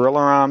sort of gorilla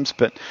arms,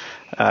 but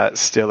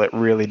still it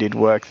really did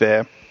work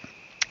there.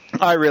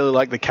 I really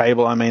like the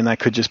Cable. I mean, that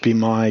could just be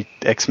my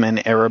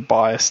X-Men era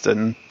biased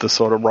and the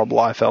sort of Rob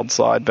Liefeld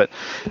side, but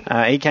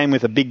he came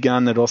with a big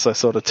gun that also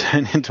sort of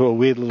turned into a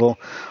weird little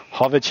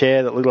hover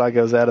chair that looked like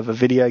it was out of a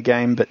video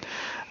game, but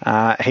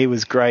he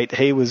was great.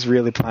 He was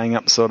really playing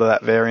up sort of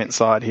that variant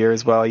side here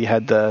as well. You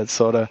had the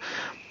sort of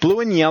blue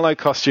and yellow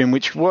costume,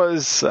 which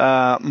was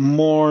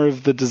more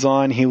of the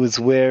design he was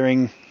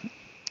wearing.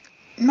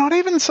 Not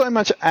even so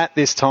much at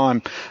this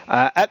time.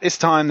 At this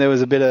time, there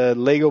was a bit of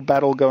legal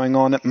battle going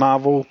on at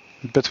Marvel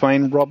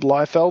between Rob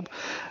Liefeld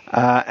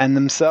and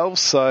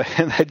themselves. So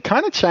they'd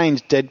kind of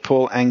changed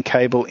Deadpool and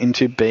Cable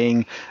into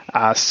being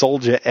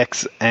Soldier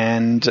X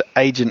and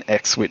Agent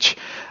X, which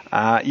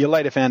you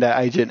later found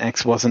out Agent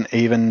X wasn't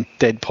even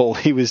Deadpool.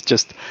 He was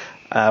just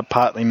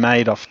partly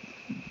made off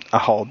a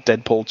whole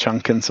Deadpool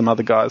chunk and some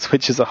other guys,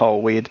 which is a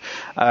whole weird,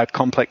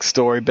 complex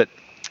story. But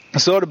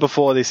sort of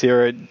before this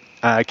era,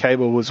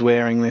 Cable was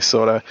wearing this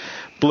sort of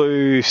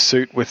blue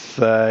suit with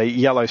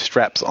yellow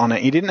straps on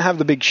it. He didn't have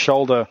the big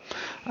shoulder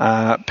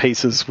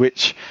pieces,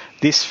 which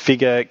this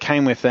figure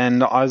came with,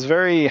 and I was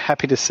very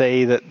happy to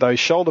see that those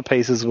shoulder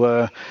pieces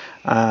were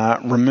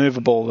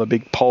removable, the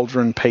big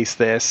pauldron piece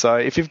there. So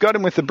if you've got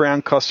him with the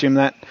brown costume,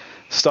 that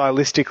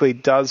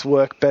stylistically does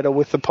work better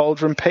with the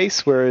pauldron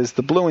piece, whereas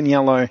the blue and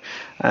yellow,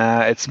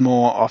 it's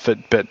more off it,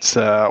 but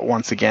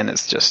once again,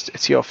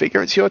 it's your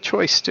figure, it's your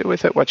choice, do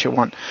with it what you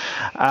want.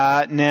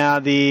 Now,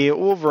 the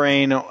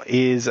Wolverine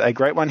is a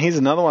great one. Here's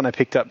another one I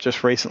picked up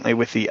just recently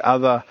with the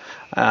other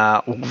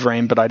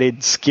Wolverine, but I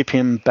did skip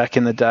him back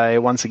in the day,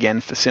 once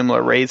again, for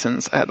similar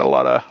reasons. I had a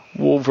lot of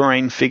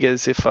Wolverine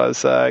figures. If I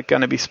was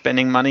going to be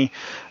spending money,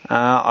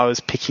 I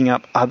was picking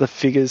up other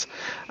figures.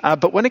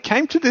 But when it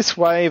came to this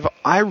wave,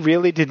 I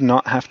really did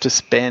not have to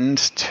spend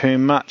too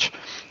much.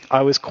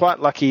 I was quite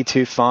lucky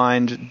to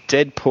find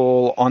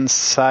Deadpool on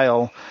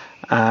sale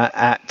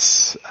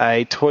at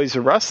a Toys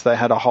R Us. They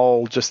had a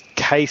whole just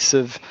case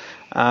of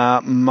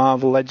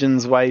Marvel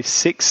Legends Wave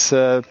 6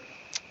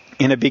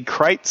 in a big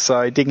crate.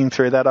 So digging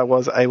through that, I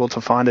was able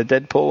to find a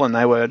Deadpool, and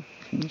they were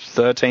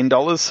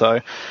 $13, so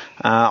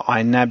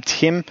I nabbed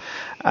him.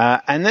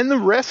 And then the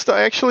rest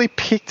I actually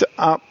picked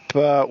up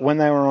when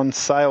they were on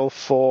sale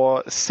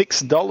for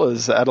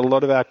 $6 at a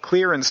lot of our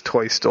clearance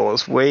toy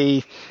stores.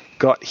 We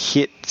got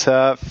hit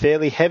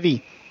fairly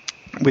heavy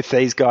with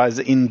these guys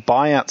in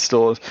buyout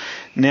stores.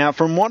 Now,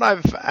 from what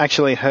I've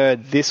actually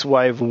heard, this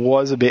wave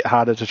was a bit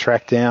harder to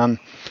track down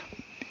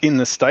in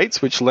the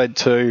States, which led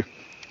to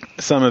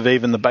some of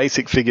even the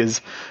basic figures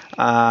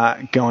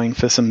going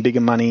for some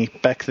bigger money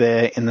back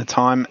there in the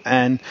time.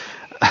 And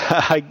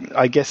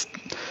I guess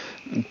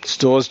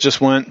stores just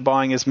weren't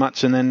buying as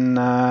much, and then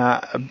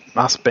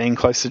us being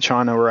close to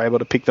China were able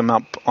to pick them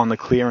up on the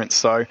clearance.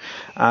 So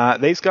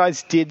these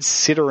guys did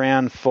sit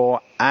around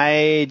for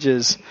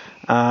ages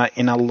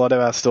in a lot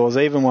of our stores.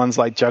 Even ones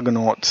like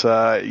Juggernaut,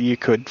 you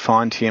could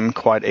find him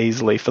quite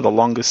easily for the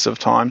longest of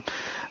time.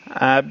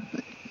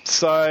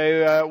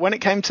 So when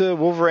it came to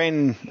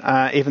Wolverine,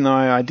 even though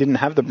I didn't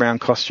have the brown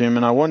costume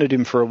and I wanted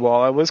him for a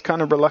while, I was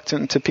kind of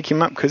reluctant to pick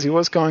him up because he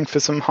was going for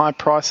some high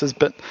prices,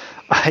 but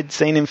I'd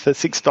seen him for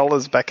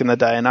 $6 back in the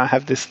day, and I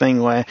have this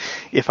thing where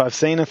if I've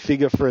seen a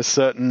figure for a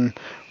certain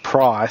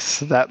price,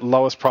 that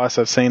lowest price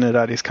I've seen it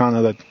at is kind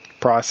of the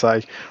price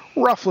I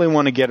roughly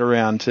want to get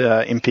around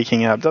in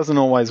picking up. Doesn't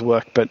always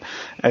work, but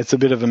it's a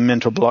bit of a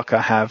mental block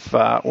I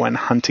have when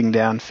hunting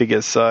down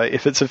figures. So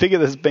if it's a figure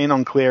that's been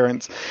on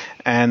clearance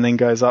and then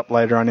goes up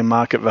later on in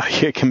market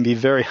value, it can be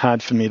very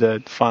hard for me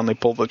to finally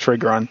pull the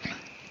trigger on.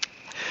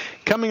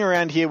 Coming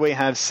around here, we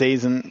have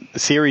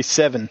Series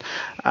 7.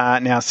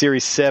 Now,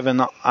 Series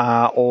 7,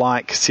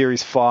 like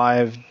Series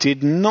 5,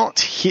 did not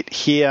hit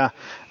here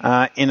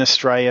in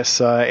Australia,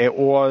 so it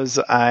was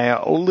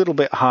a little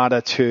bit harder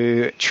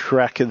to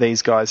track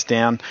these guys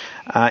down.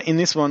 In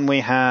this one, we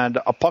had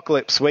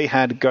Apocalypse, we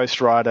had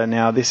Ghost Rider.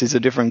 Now, this is a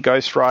different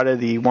Ghost Rider.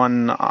 The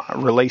one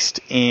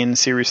released in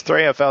Series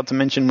 3, I failed to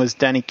mention, was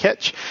Danny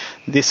Ketch.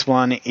 This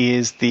one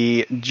is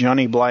the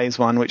Johnny Blaze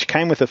one, which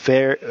came with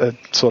a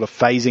sort of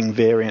phasing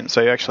variant,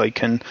 so you actually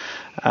can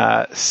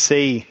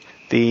see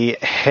the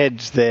head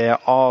there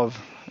of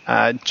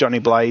Johnny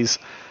Blaze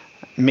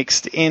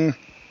mixed in.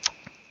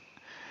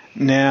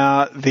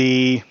 Now,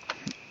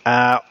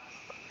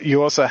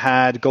 you also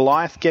had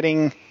Goliath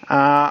getting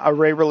a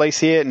re-release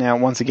here. Now,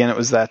 once again, it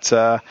was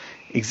that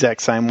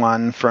exact same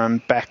one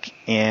from back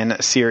in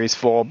Series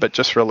 4, but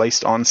just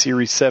released on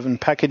Series 7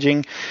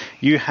 packaging.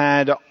 You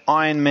had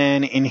Iron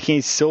Man in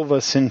his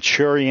Silver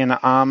Centurion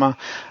armor.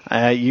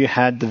 You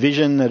had the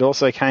Vision that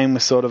also came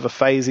with sort of a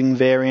phasing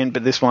variant,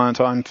 but this one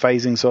time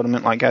phasing sort of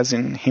meant like as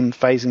in him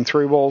phasing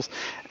through walls.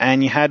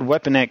 And you had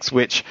Weapon X,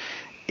 which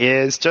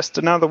is just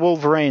another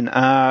Wolverine.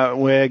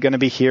 We're going to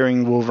be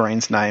hearing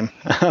Wolverine's name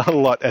a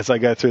lot as I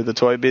go through the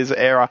Toy Biz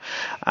era.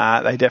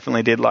 They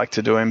definitely did like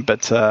to do him,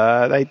 but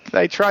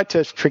they tried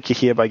to trick you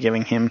here by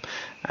giving him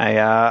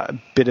a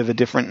bit of a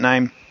different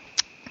name.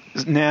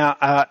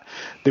 Now,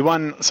 the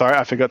one, sorry,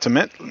 I forgot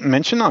to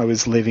mention, I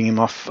was leaving him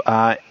off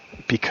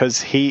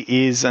because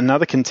he is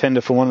another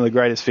contender for one of the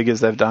greatest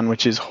figures they've done,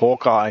 which is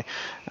Hawkeye,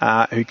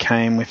 who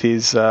came with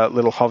his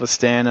little hover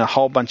stand, a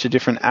whole bunch of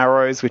different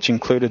arrows, which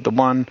included the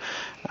one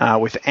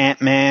with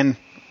Ant-Man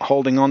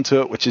holding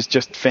onto it, which is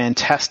just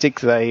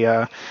fantastic.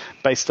 They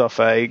based off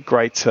a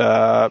great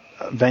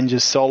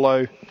Avengers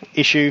Solo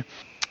issue,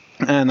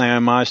 and they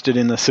homaged it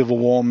in the Civil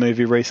War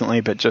movie recently,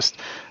 but just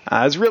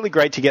it was really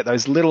great to get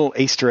those little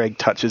Easter egg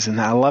touches in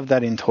there. I love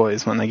that in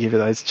toys when they give you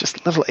those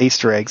just little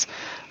Easter eggs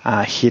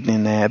hidden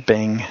in there,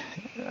 being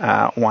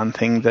one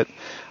thing that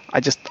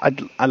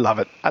I love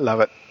it. I love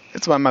it.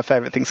 It's one of my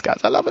favorite things, guys.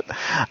 I love it.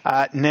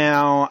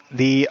 Now,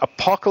 the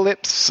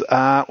Apocalypse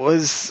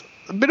was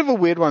a bit of a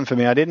weird one for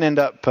me. I didn't end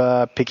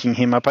up picking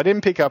him up. I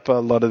didn't pick up a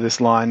lot of this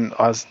line.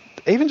 I was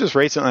even just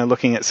recently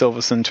looking at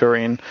Silver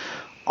Centurion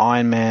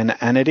Iron Man,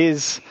 and it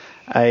is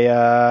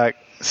a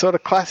sort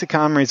of classic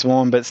armor he's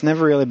worn, but it's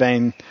never really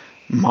been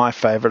my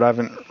favorite. I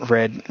haven't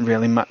read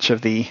really much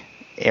of the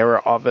era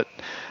of it.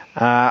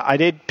 I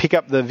did pick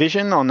up the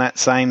Vision on that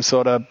same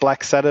sort of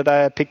Black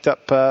Saturday. I picked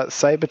up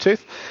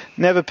Sabretooth.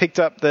 Never picked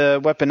up the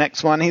Weapon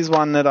X one. He's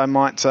one that I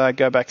might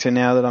go back to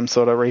now that I'm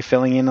sort of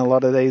refilling in a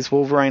lot of these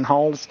Wolverine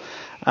holes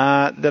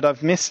that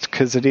I've missed,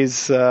 because it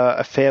is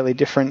a fairly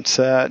different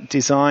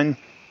design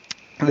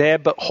there.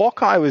 But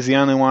Hawkeye was the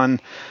only one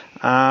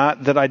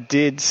that I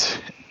did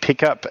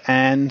pick up,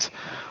 and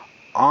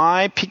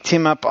I picked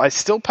him up. I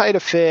still paid a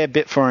fair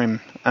bit for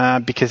him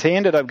because he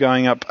ended up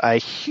going up a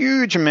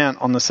huge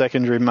amount on the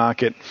secondary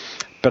market,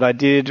 but I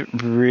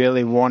did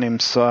really want him.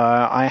 So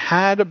I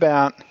had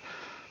about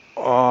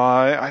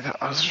I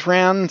was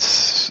around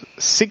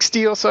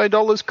 $60 or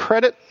so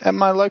credit at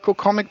my local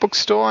comic book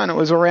store, and it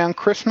was around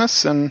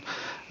Christmas, and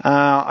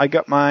I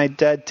got my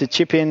dad to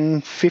chip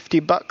in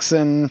 $50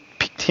 and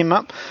picked him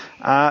up.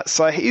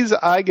 So he's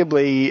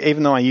arguably,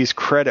 even though I use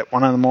credit,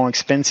 one of the more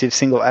expensive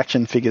single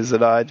action figures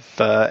that I've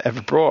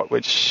ever brought,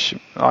 which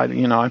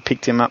I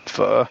picked him up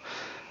for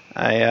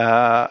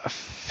a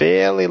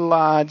fairly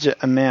large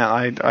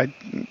amount. I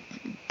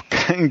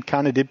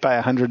kind of did pay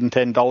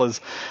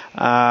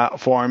 $110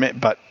 for him,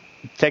 but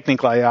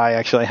technically I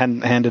actually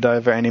hadn't handed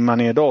over any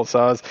money at all. So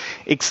I was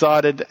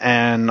excited,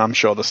 and I'm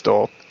sure the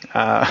store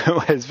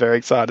was very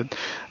excited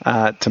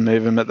to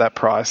move him at that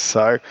price.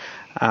 So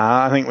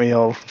I think we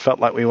all felt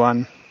like we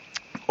won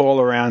all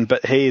around,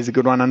 but he is a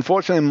good one.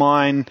 Unfortunately,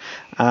 mine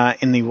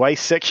in the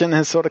waist section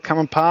has sort of come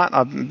apart.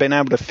 I've been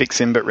able to fix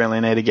him, but really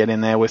need to get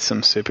in there with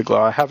some super glue.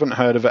 I haven't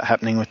heard of it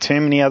happening with too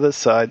many others,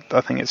 so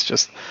I think it's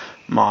just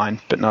mine,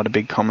 but not a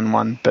big common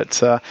one.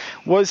 But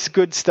was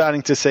good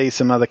starting to see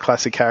some other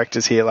classic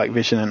characters here like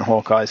Vision and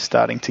Hawkeye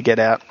starting to get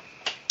out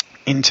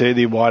into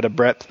the wider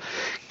breadth.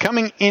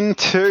 Coming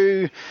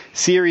into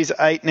Series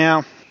 8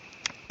 now,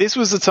 this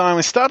was the time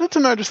we started to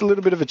notice a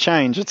little bit of a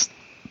change. It's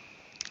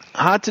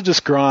hard to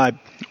describe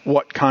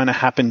what kind of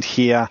happened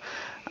here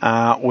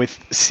with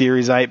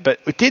Series 8, but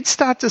we did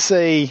start to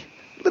see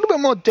a little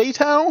bit more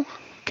detail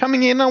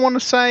coming in, I want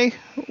to say,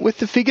 with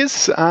the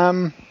figures.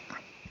 A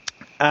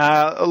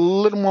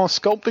little more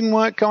sculpting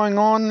work going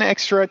on,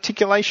 extra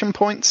articulation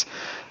points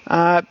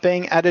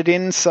being added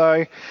in,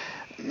 so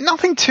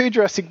nothing too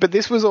drastic, but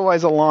this was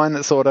always a line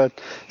that sort of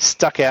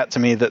stuck out to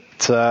me,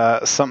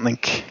 that something...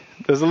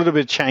 There's a little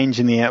bit of change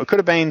in the air. It could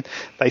have been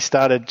they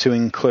started to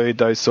include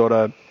those sort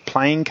of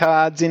playing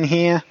cards in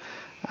here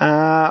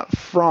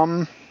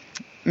from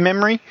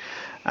memory.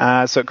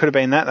 So it could have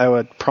been that. They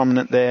were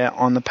prominent there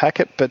on the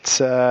packet. But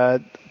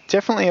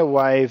definitely a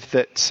wave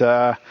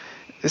that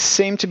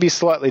seemed to be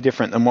slightly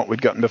different than what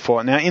we'd gotten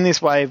before. Now, in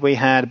this wave, we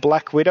had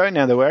Black Widow.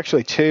 Now, there were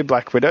actually two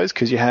Black Widows,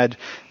 because you had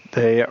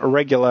the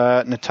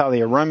regular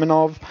Natalia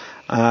Romanov,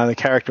 the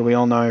character we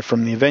all know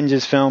from the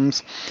Avengers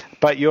films.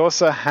 But you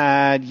also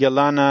had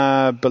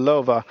Yelena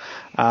Belova,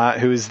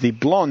 who is the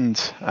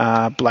blonde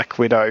Black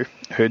Widow,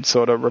 who'd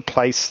sort of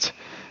replaced...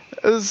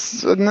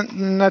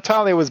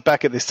 Natalia was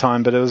back at this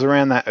time, but it was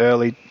around that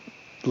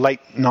late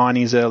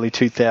 90s, early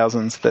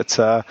 2000s that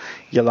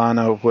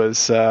Yelena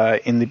was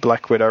in the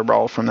Black Widow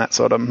role from that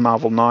sort of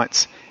Marvel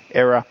Knights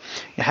era.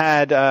 You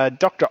had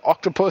Dr.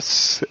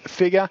 Octopus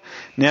figure.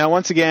 Now,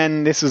 once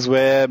again, this is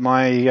where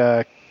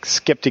my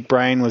skeptic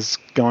brain was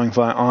going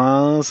for,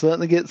 I'll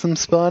certainly get some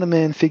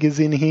Spider-Man figures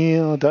in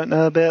here. I don't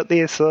know about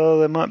this,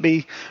 so they might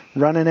be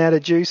running out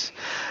of juice.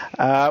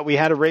 We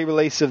had a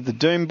re-release of the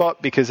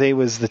Doombot, because he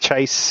was the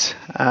Chase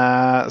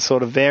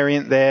sort of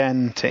variant there,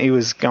 and he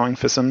was going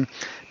for some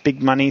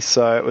big money,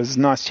 so it was a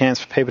nice chance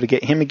for people to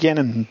get him again,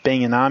 and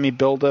being an army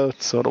builder,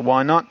 sort of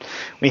why not.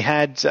 We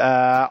had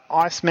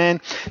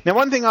Iceman. Now,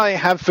 one thing I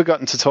have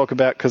forgotten to talk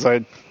about, because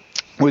I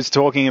was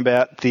talking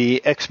about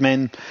the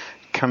X-Men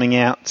coming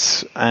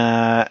out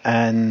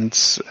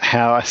and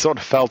how I sort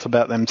of felt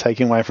about them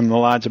taking away from the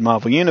larger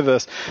Marvel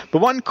Universe.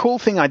 But one cool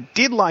thing I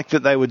did like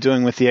that they were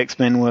doing with the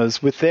X-Men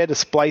was with their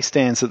display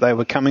stands that they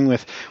were coming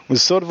with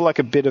was sort of like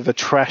a bit of a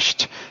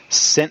trashed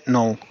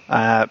Sentinel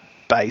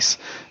base.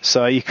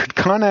 So you could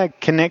kind of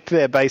connect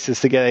their bases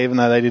together, even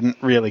though they didn't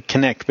really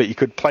connect, but you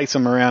could place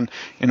them around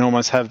and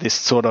almost have this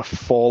sort of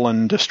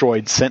fallen,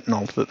 destroyed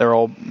Sentinel that they're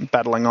all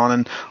battling on.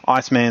 And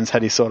Iceman's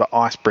had his sort of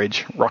ice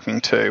bridge rocking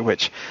too,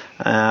 which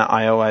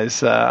I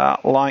always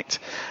liked.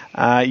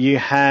 You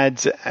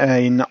had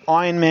an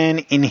Iron Man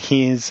in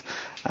his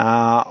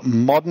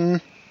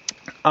modern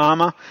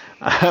armor,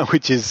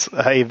 which is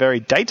a very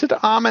dated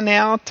armor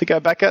now to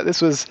go back at.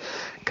 This was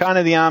kind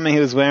of the armor he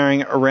was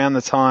wearing around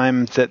the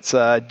time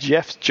that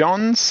Jeff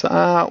Johns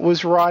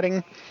was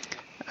writing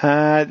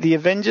the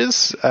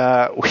Avengers,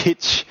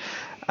 which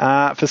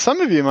for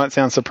some of you might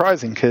sound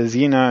surprising, because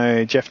you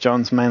know Jeff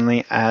Johns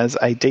mainly as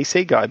a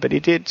DC guy, but he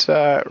did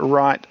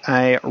write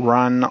a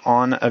run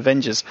on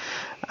Avengers,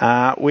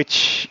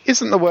 which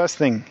isn't the worst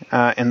thing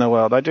in the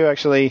world. I do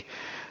actually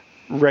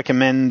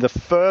recommend the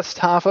first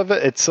half of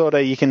it. It's sort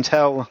of, you can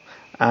tell,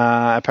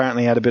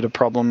 apparently had a bit of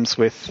problems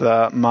with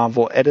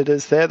Marvel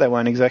editors there. They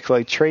weren't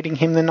exactly treating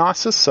him the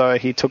nicest, so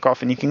he took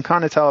off, and you can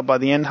kind of tell it by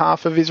the end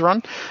half of his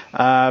run.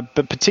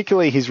 But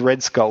particularly his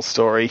Red Skull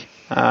story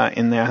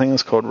in there, I think it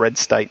was called Red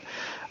State.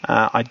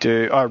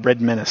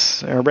 Red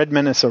Menace or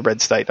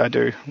Red State, I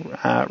do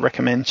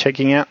recommend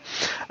checking out.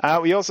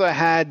 We also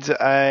had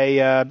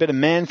a bit of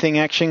Man-Thing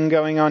action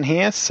going on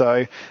here,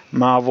 so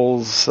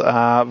Marvel's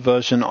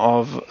version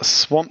of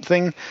Swamp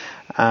Thing,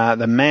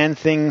 the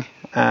Man-Thing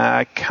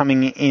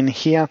coming in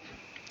here.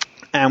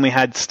 And we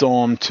had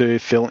Storm to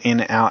fill in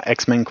our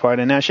X-Men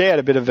quota. Now, she had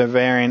a bit of a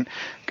variant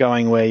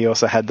going where you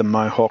also had the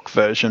Mohawk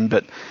version,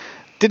 but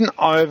didn't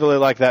overly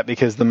like that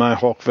because the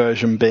Mohawk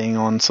version being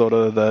on sort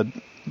of the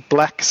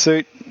black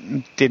suit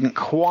didn't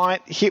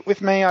quite hit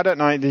with me. I don't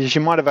know, she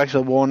might have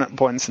actually worn it at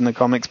points in the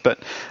comics, but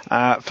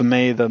for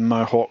me the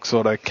Mohawk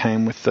sort of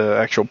came with the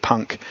actual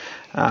punk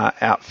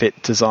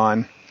outfit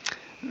design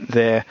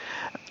there.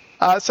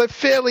 So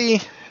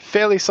fairly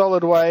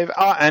solid wave.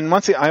 And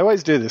once again, I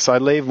always do this. I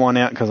leave one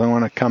out because I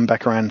want to come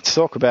back around and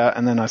talk about,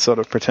 and then I sort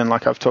of pretend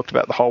like I've talked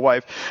about the whole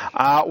wave.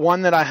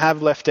 One that I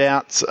have left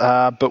out,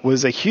 but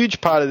was a huge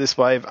part of this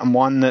wave, and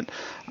one that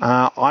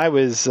I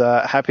was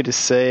happy to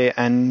see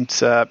and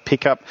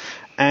pick up,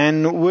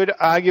 and would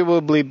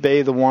arguably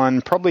be the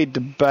one probably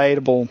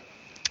debatable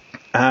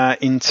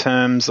in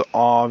terms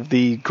of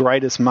the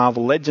greatest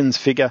Marvel Legends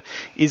figure,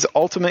 is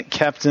Ultimate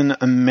Captain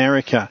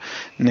America.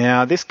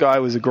 Now, this guy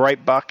was a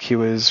great buck. He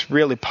was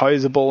really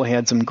poseable. He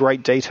had some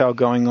great detail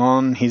going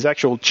on. His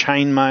actual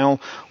chainmail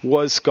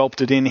was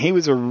sculpted in. He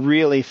was a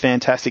really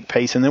fantastic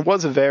piece, and there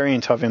was a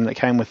variant of him that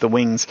came with the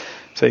wings,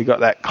 so you got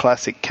that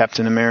classic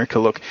Captain America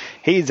look.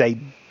 He's a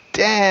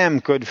damn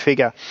good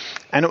figure,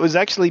 and it was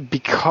actually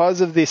because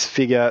of this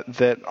figure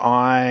that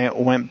I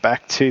went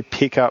back to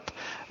pick up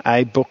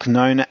a book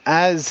known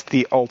as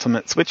The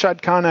Ultimates, which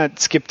I'd kind of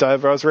skipped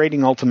over. I was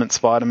reading Ultimate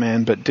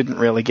Spider-Man, but didn't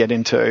really get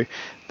into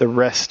the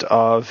rest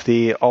of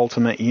the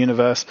Ultimate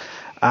Universe.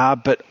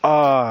 But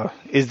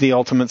is The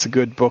Ultimates a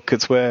good book?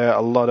 It's where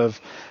a lot of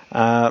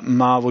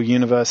Marvel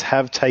Universe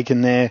have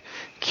taken their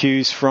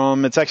cues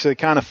from. It's actually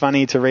kind of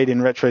funny to read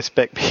in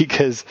retrospect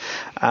because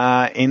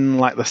in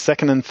like the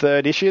second and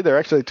third issue, they're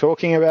actually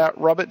talking about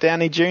Robert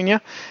Downey Jr.,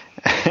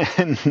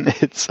 and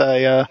it's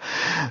a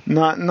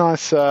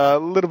nice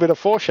little bit of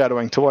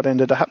foreshadowing to what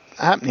ended up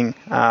happening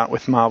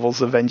with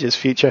Marvel's Avengers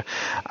future.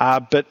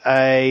 But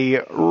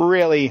a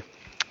really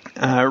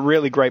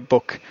great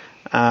book,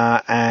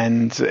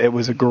 and it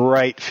was a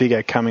great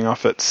figure coming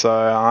off it. So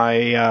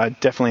I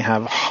definitely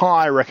have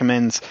high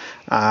recommends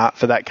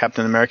for that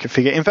Captain America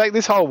figure. In fact,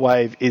 this whole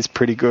wave is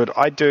pretty good.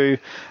 I do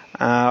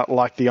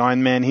like the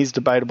Iron Man. He's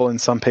debatable in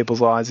some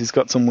people's eyes. He's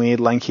got some weird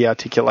lanky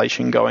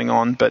articulation going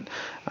on, but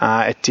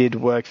it did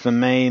work for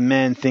me.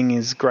 Man-Thing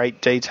is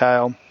great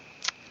detail.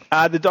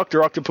 The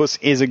Dr. Octopus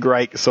is a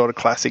great sort of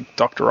classic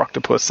Dr.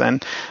 Octopus,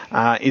 and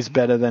is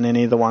better than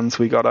any of the ones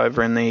we got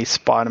over in the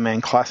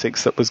Spider-Man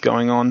classics that was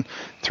going on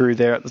through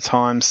there at the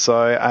time.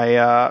 So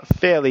a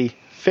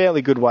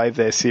fairly good wave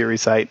there,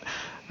 Series 8.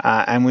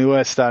 And we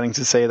were starting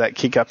to see that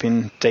kick up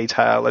in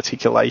detail,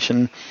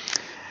 articulation.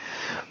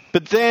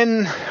 But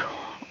then,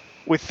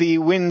 with the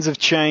winds of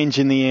change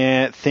in the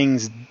air,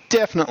 things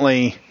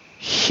definitely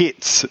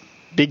hit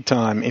big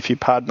time, if you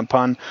pardon the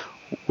pun,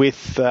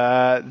 with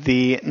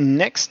the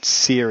next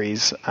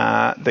series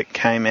that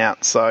came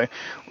out. So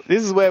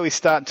this is where we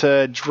start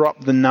to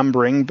drop the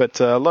numbering, but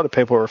a lot of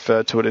people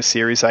refer to it as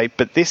Series 8.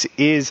 But this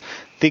is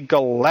the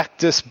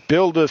Galactus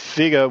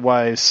Build-A-Figure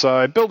wave.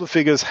 So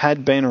Build-A-Figures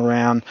had been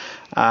around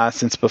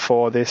since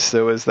before this.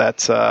 There was that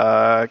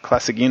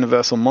classic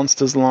Universal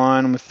Monsters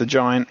line with the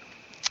giant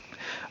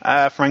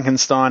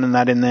Frankenstein and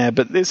that in there,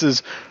 but this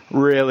is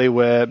really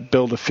where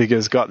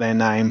Build-A-Figures got their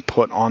name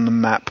put on the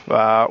map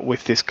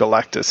with this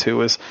Galactus, who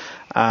was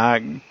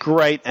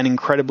great and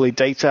incredibly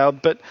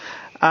detailed, but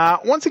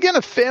once again,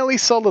 a fairly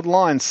solid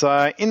line.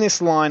 So in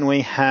this line,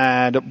 we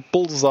had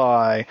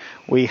Bullseye,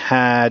 we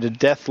had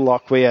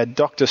Deathlock, we had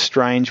Doctor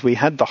Strange, we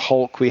had the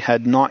Hulk, we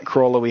had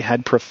Nightcrawler, we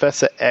had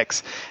Professor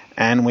X,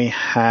 and we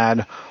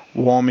had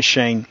War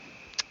Machine.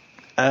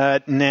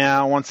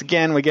 Now, once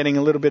again, we're getting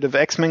a little bit of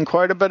X-Men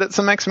quota, but it's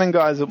some X-Men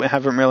guys that we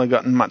haven't really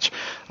gotten much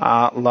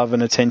love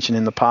and attention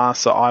in the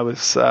past, so I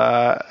was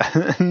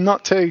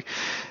not too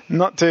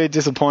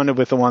disappointed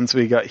with the ones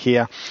we got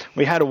here.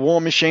 We had a War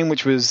Machine,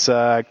 which was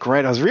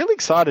great. I was really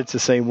excited to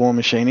see War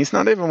Machine. He's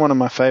not even one of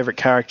my favourite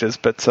characters,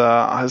 but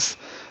I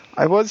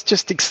was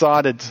just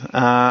excited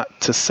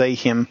to see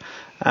him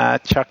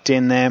chucked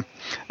in there.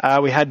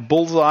 We had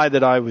Bullseye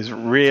that I was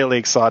really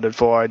excited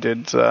for.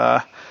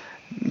 I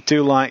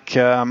do like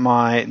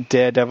my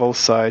Daredevil,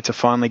 so to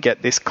finally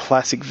get this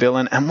classic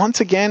villain. And once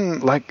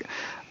again, like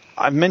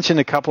I've mentioned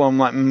a couple, I'm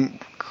like,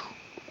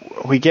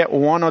 we get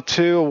one or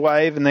two a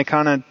wave, and they're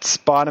kind of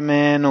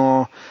Spider-Man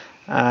or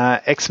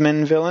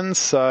X-Men villains.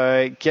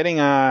 So getting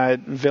a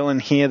villain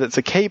here that's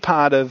a key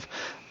part of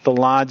the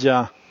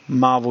larger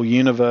Marvel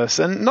universe,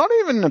 and not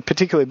even a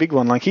particularly big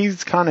one. Like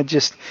he's kind of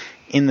just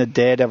in the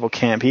Daredevil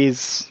camp.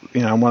 He's,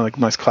 one of the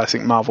most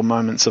classic Marvel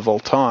moments of all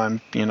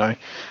time.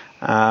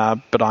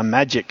 But I'm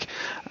Magic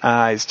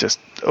is just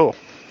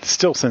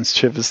still sends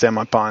shivers down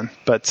my spine.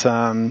 But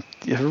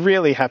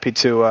really happy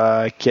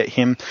to get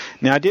him.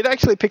 Now I did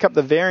actually pick up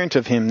the variant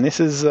of him. This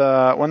is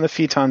one of the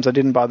few times I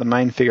didn't buy the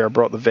main figure. I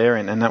brought the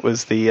variant, and that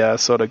was the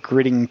sort of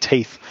gritting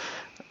teeth,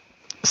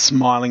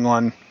 smiling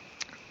one,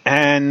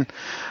 and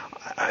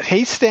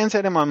he stands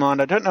out in my mind.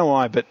 I don't know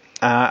why, but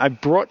I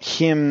brought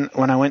him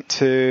when I went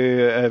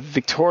to a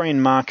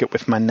Victorian market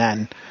with my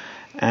nan.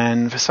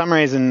 And for some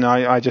reason,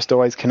 I just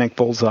always connect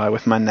Bullseye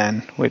with my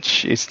nan,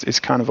 which is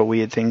kind of a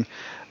weird thing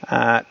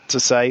to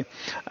say.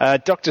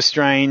 Doctor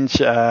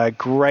Strange,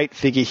 great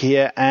figure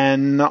here.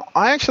 And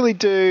I actually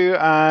do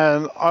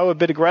owe a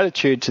bit of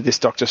gratitude to this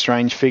Doctor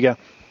Strange figure.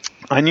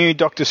 I knew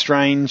Doctor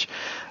Strange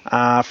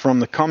from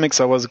the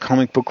comics. I was a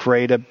comic book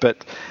reader,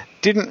 but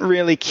didn't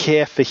really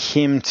care for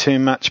him too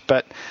much.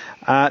 But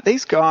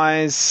these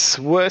guys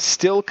were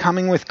still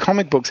coming with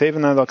comic books,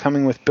 even though they're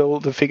coming with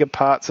Build-A-Figure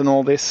parts and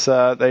all this.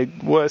 They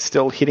were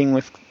still hitting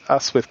with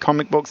us with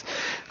comic books.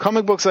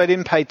 Comic books I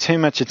didn't pay too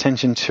much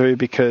attention to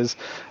because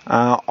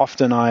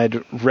often I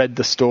had read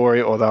the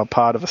story or they were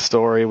part of a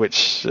story,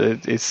 which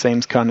it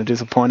seems kind of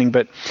disappointing.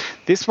 But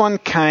this one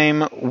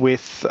came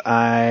with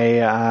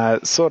a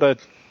sort of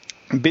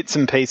bits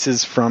and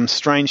pieces from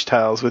Strange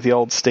Tales with the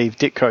old Steve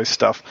Ditko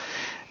stuff.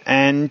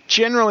 And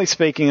generally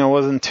speaking, I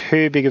wasn't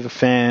too big of a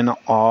fan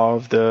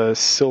of the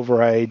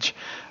Silver Age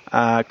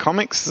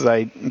comics.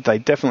 They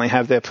definitely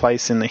have their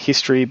place in the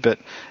history, but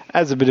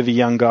as a bit of a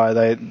young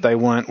guy, they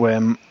weren't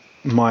where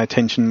my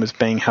attention was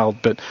being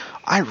held. But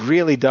I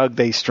really dug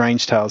these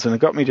Strange Tales, and it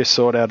got me to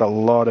sort out a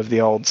lot of the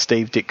old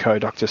Steve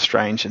Ditko Doctor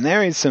Strange. And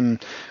there is some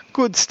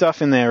good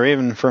stuff in there,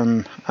 even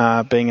from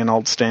being an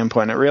old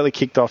standpoint. It really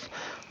kicked off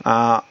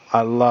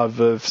a love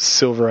of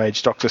Silver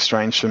Age Doctor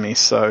Strange for me,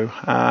 so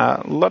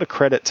a lot of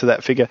credit to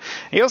that figure.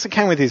 He also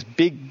came with his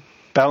big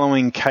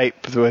bellowing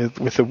cape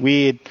with a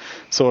weird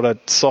sort of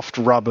soft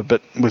rubber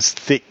but was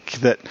thick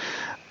that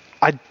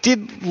I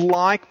did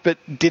like but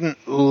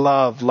didn't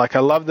love. Like, I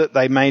love that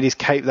they made his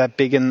cape that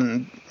big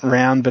and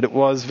round, but it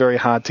was very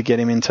hard to get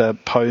him into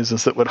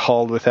poses that would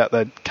hold without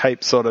that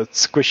cape sort of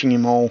squishing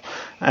him all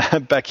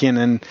back in,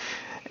 and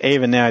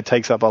even now it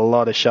takes up a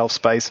lot of shelf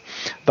space.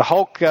 The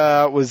Hulk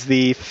was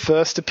the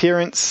first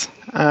appearance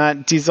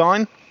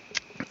design.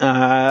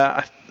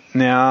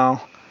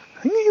 Now,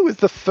 I think it was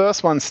the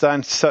first one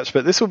starting to touch,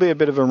 but this will be a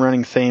bit of a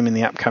running theme in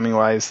the upcoming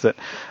waves,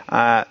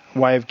 that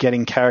way of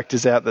getting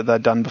characters out that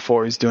they've done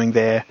before is doing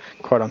their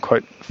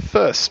quote-unquote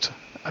first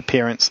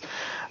appearance.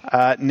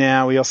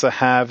 Now we also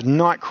have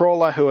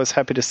Nightcrawler, who I was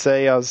happy to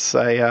see. I was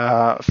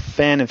a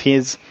fan of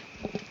his.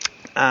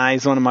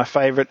 He's one of my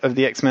favourite of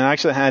the X-Men. I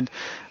actually had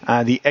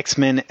the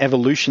X-Men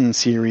Evolution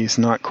series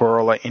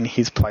Nightcrawler in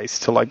his place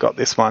till I got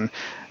this one.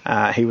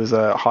 He was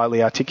a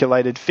highly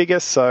articulated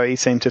figure, so he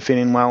seemed to fit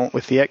in well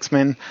with the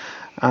X-Men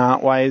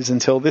waves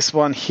until this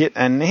one hit,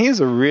 and he's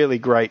a really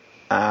great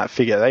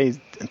figure. There's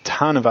a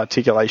ton of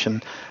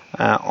articulation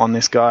on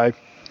this guy.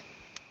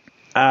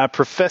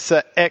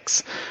 Professor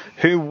X,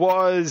 who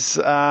was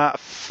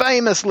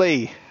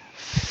famously,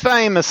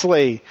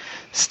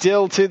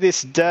 still to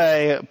this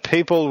day,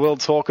 people will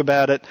talk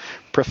about it.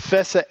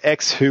 Professor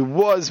X, who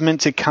was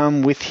meant to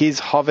come with his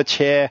hover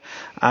chair,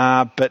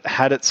 but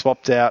had it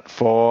swapped out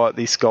for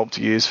the sculpt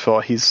used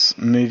for his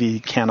movie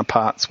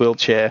counterpart's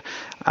wheelchair,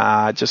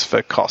 just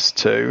for cost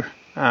to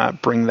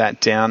bring that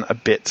down a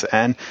bit.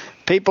 And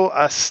people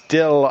are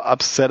still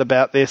upset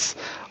about this.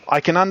 I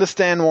can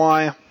understand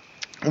why.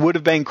 Would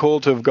have been cool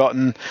to have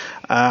gotten.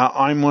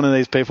 I'm one of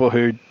these people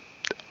who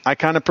I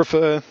kind of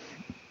prefer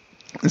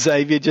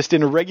Xavier just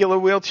in a regular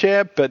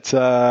wheelchair, but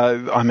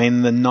I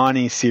mean, the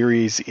 90s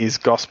series is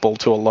gospel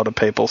to a lot of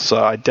people,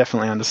 so I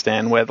definitely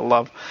understand where the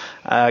love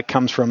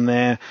comes from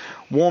there.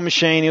 War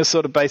Machine, he was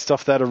sort of based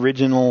off that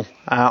original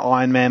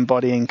Iron Man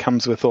body and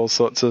comes with all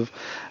sorts of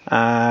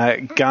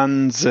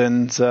guns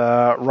and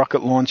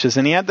rocket launchers,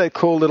 and he had the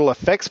cool little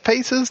effects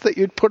pieces that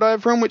you'd put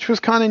over him, which was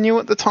kind of new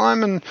at the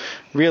time, and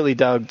really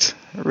dug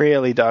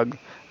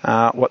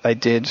what they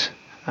did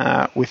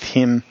with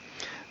him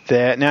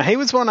there. Now, he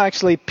was one I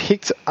actually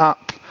picked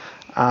up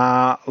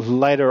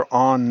later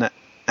on,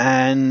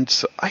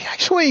 and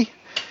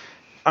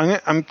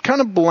I'm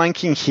kind of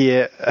blanking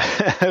here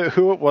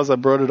who it was I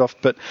brought it off,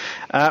 but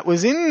it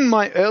was in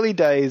my early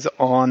days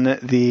on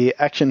the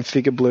Action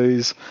Figure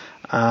Blues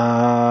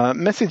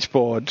message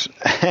board,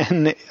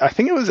 and I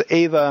think it was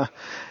either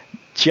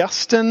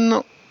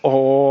Justin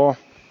or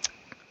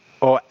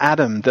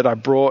Adam that I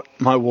brought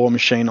my War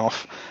Machine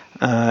off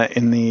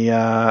in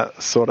the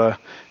sort of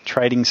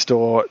trading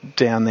store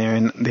down there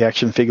in the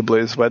Action Figure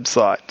Blues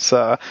website.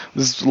 So it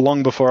was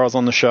long before I was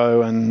on the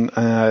show, and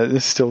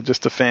this is still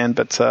just a fan,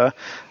 but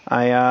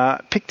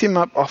I picked him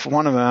up off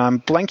one of them. I'm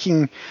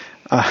blanking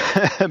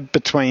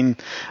between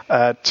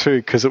two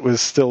because it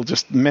was still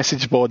just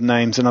message board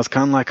names, and I was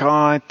kind of like,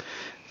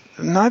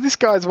 no, this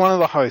guy's one of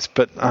the hosts,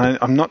 but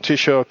I'm not too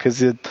sure because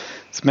his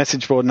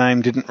message board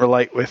name didn't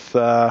relate with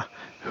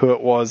who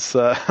it was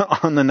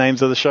on the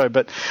names of the show.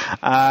 But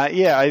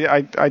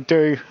I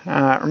do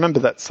remember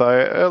that. So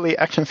early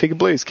Action Figure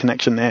Blues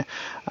connection there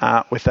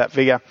with that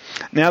figure.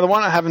 Now, the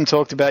one I haven't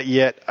talked about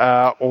yet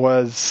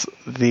was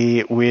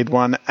the weird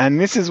one, and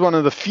this is one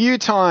of the few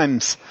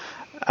times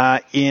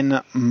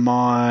in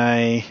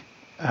my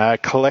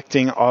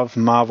collecting of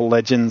Marvel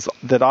Legends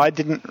that I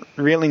didn't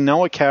really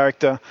know a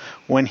character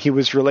when he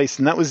was released,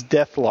 and that was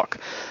Deathlock.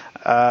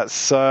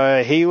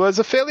 So he was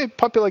a fairly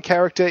popular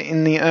character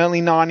in the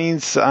early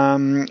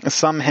 90s.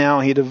 Somehow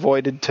he'd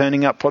avoided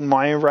turning up on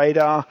my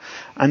radar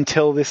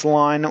until this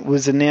line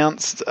was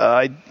announced.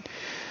 I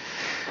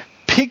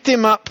picked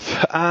him up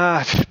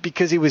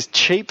because he was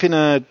cheap in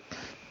a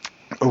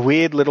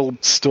weird little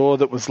store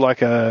that was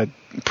like a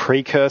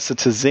precursor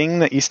to Zing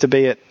that used to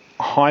be at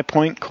High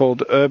Point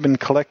called Urban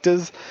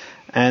Collectors,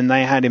 and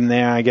they had him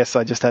there. I guess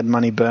I just had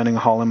money burning a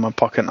hole in my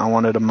pocket and I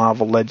wanted a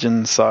Marvel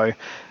Legend, so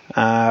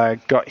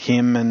got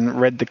him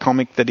and read the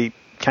comic that he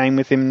came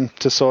with him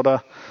to sort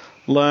of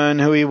learn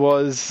who he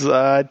was.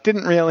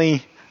 Didn't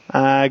really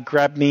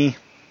grab me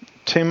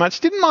too much.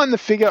 Didn't mind the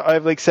figure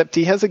overly, except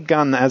he has a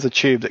gun that has a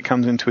tube that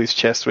comes into his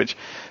chest, which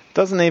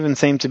doesn't even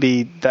seem to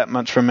be that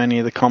much from any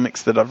of the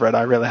comics that I've read.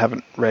 I really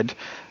haven't read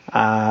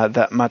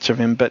that much of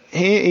him, but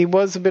he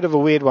was a bit of a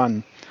weird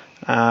one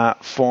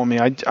for me.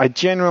 I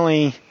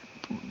generally,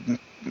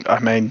 I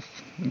mean,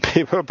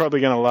 people are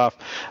probably going to laugh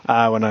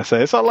when I say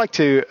this. I like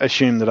to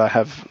assume that I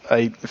have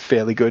a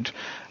fairly good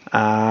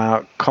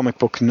comic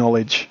book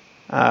knowledge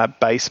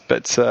base,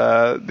 but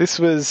this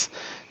was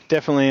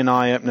definitely an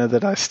eye-opener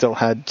that I still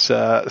had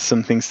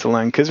some things to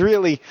learn, because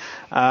really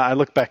I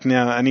look back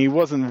now and he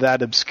wasn't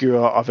that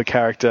obscure of a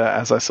character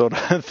as I sort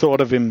of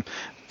thought of him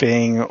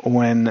being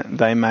when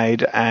they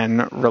made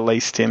and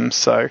released him.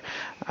 So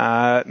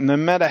no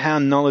matter how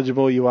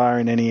knowledgeable you are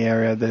in any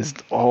area, there's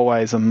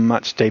always a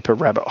much deeper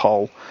rabbit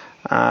hole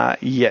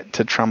yet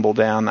to trundle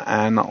down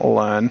and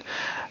learn.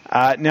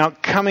 Now,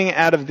 coming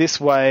out of this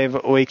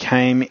wave, we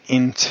came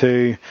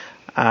into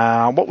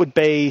what would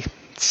be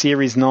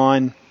Series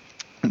 9,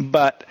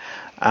 but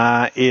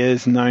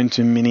is known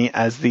to many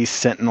as the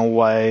Sentinel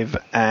Wave,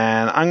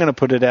 and I'm going to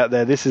put it out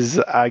there, this is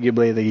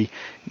arguably the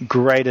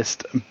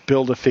greatest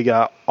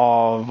Build-A-Figure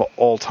of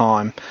all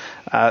time.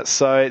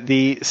 So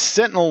the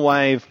Sentinel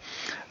Wave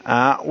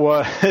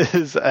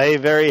was a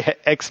very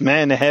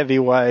X-Men heavy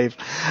wave.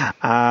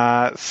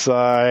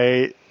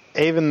 So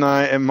even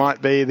though it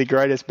might be the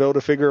greatest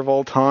Build-A-Figure of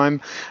all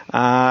time,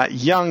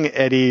 young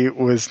Eddie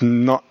was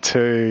not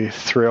too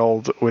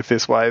thrilled with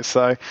this wave.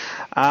 So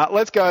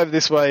let's go over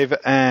this wave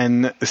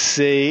and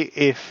see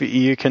if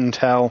you can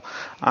tell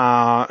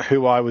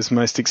who I was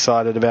most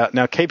excited about.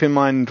 Now, keep in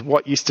mind,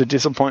 what used to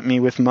disappoint me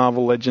with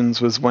Marvel Legends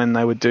was when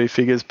they would do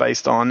figures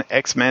based on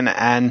X-Men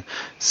and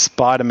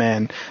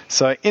Spider-Man.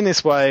 So in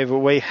this wave,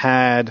 we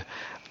had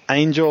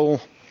Angel,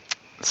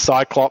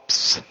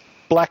 Cyclops,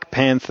 Black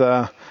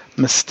Panther,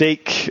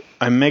 Mystique,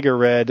 Omega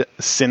Red,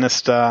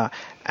 Sinister,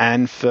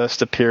 and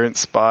first appearance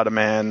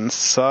Spider-Man.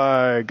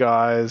 So,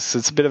 guys,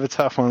 it's a bit of a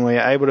tough one. We were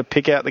able to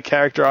pick out the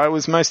character I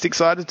was most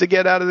excited to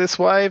get out of this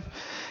wave.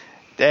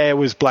 There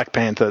was Black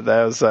Panther.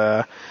 There was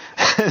no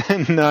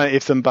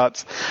ifs and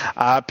buts.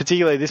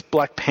 Particularly, this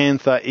Black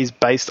Panther is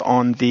based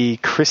on the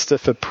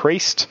Christopher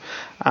Priest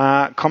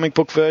comic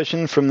book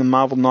version from the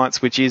Marvel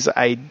Knights, which is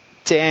a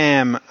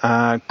damn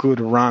good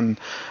run.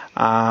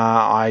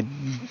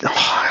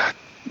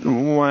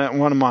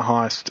 One of my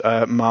highest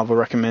Marvel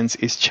recommends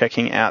is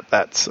checking out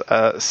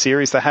that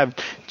series. They have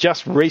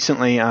just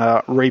recently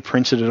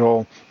reprinted it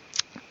all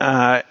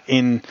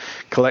in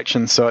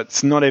collections, so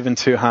it's not even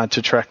too hard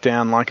to track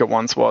down like it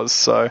once was.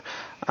 So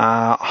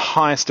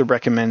highest of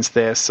recommends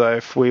there. So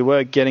if we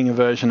were getting a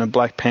version of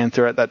Black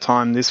Panther at that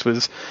time, this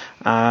was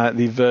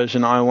the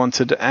version I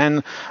wanted.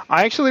 And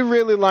I actually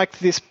really liked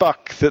this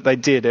buck that they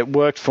did. It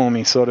worked for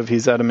me, sort of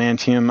his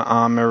adamantium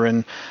armor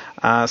and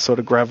sort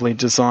of gravelly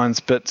designs.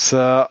 But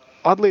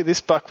oddly,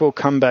 this buck will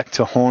come back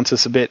to haunt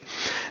us a bit.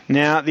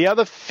 Now, the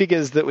other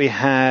figures that we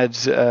had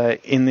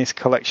in this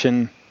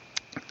collection,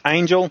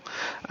 Angel.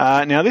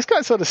 Now, this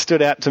guy sort of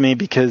stood out to me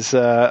because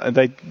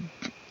they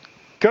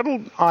got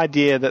an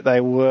idea that they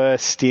were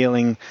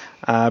stealing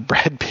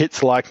Brad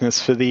Pitt's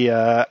likeness for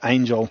the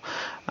Angel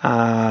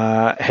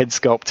head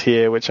sculpt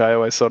here, which I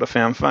always sort of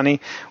found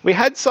funny. We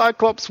had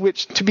Cyclops,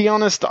 which, to be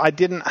honest, I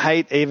didn't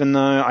hate, even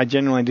though I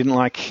generally didn't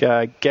like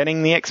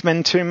getting the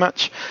X-Men too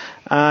much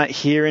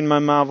here in my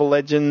Marvel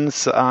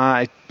Legends.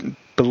 I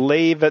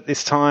believe at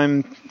this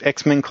time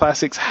X-Men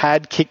Classics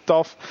had kicked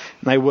off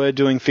and they were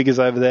doing figures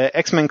over there.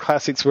 X-Men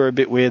Classics were a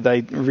bit weird.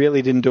 They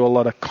really didn't do a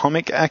lot of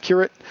comic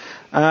accurate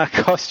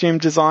costume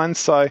designs.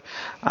 So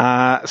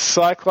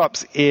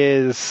Cyclops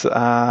is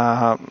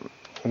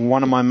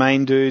one of my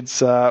main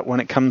dudes when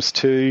it comes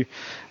to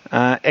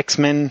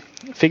X-Men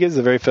figures.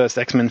 The very first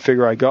X-Men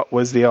figure I got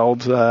was the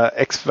old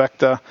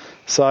X-Factor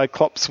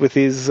Cyclops with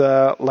his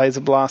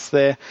laser blast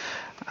there,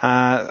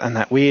 and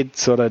that weird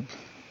sort of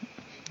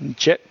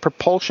jet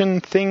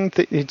propulsion thing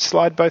that you'd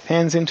slide both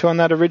hands into on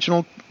that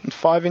original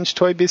 5-inch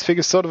Toy Biz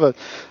figure. Sort of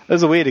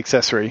a weird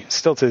accessory.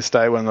 Still to this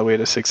day one of the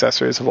weirdest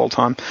accessories of all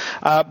time.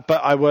 But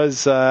I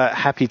was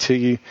happy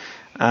to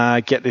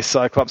get this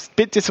Cyclops.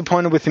 Bit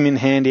disappointed with him in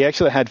hand. He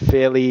actually had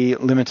fairly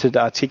limited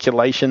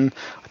articulation.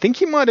 I think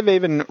he might have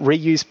even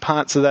reused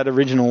parts of that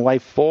original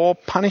Wave 4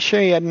 Punisher.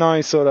 He had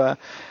no sort of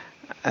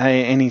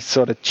any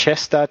sort of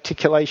chest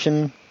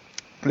articulation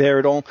there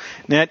at all.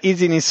 Now, it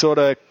is in his sort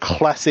of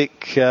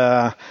classic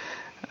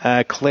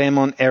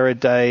Claremont era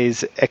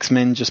days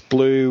X-Men just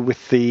blue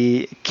with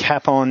the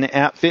cap-on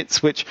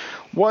outfits, which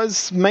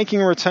was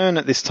making a return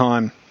at this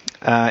time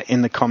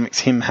in the comics,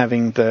 him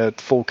having the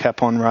full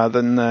cap on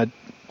rather than the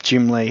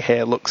Jim Lee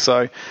hair look.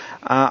 So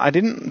I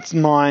didn't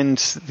mind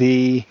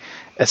the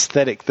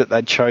aesthetic that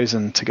they'd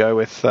chosen to go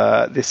with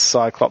this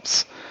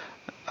Cyclops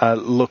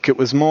look. It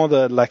was more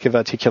the lack of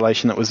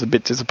articulation that was a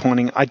bit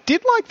disappointing. I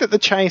did like that the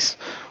chase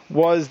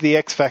was the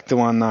X-Factor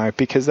one, though,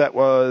 because that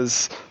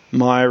was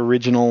my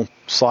original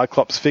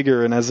Cyclops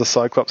figure, and as a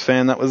Cyclops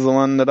fan, that was the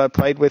one that I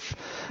played with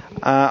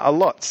a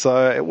lot.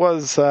 So it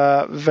was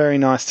very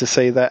nice to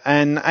see that.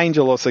 And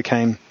Angel also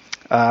came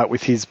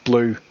with his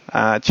blue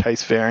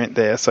chase variant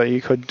there, so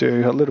you could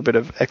do a little bit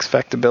of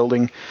X-Factor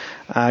building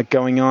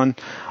going on.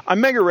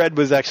 Omega Red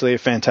was actually a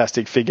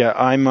fantastic figure.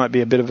 I might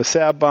be a bit of a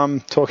sour bum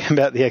talking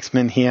about the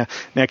X-Men here.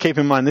 Now, keep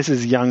in mind, this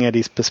is young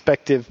Eddie's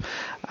perspective.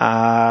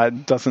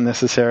 Doesn't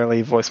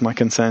necessarily voice my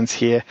concerns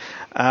here.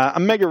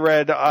 Omega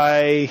Red,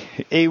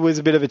 he was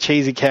a bit of a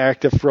cheesy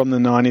character from the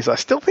 90s. I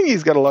still think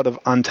he's got a lot of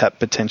untapped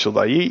potential,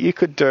 though. You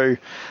could do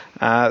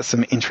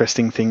some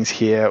interesting things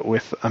here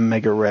with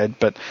Omega Red,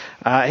 but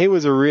he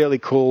was a really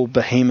cool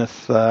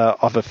behemoth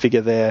of a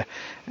figure there,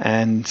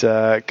 and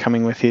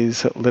coming with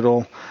his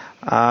little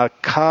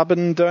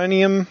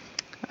carbondonium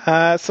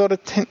sort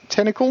of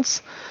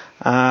tentacles.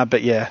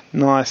 But yeah,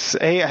 nice.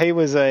 He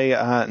was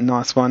a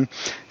nice one.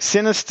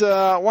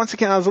 Sinister, once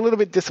again, I was a little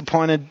bit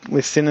disappointed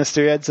with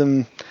Sinister. He had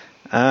some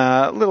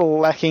little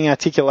lacking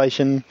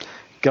articulation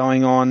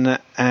going on,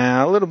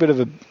 a little bit of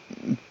a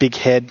big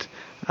head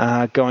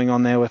going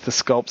on there with the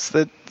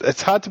sculpts.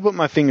 It's hard to put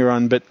my finger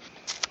on, but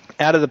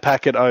out of the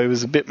packet, I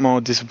was a bit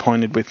more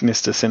disappointed with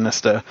Mr.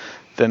 Sinister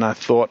than I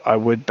thought I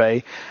would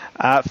be.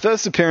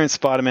 First appearance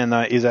Spider-Man,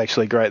 though, is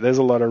actually great. There's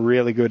a lot of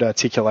really good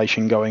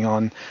articulation going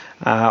on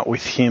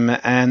with him.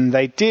 And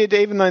they did,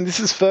 even though this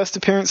is first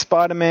appearance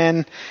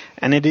Spider-Man,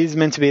 and it is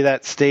meant to be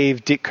that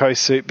Steve Ditko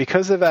suit,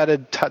 because they've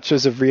added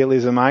touches of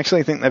realism, I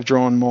actually think they've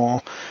drawn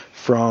more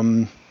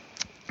from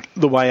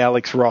the way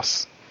Alex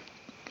Ross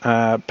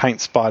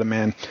paints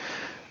Spider-Man.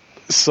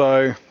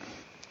 So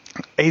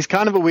he's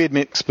kind of a weird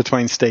mix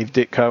between Steve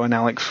Ditko and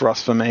Alex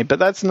Ross for me, but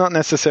that's not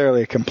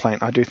necessarily a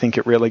complaint. I do think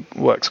it really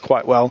works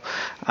quite well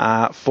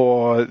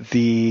for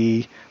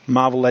the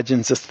Marvel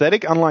Legends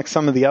aesthetic. Unlike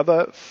some of the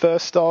other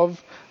first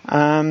of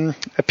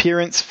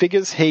appearance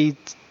figures, he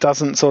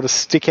doesn't sort of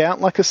stick out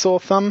like a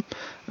sore thumb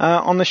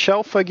on the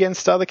shelf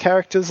against other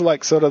characters,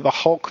 like sort of the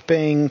Hulk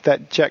being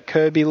that Jack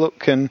Kirby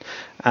look, and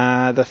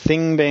the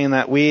Thing being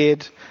that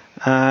weird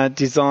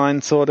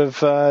design sort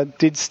of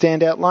did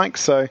stand out like.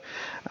 So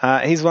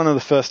he's one of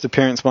the first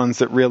appearance ones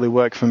that really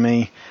work for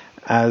me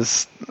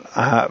as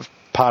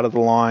part of the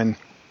line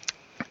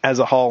as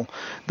a whole.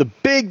 The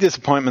big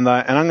disappointment, though,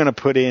 and I'm going to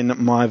put in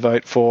my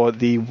vote for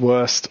the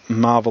worst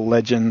Marvel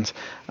Legend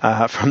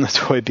from the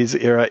Toy Biz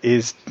era,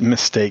 is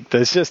Mystique.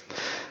 There's just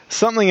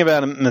something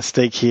about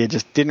Mystique here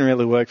just didn't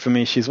really work for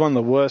me. She's one of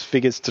the worst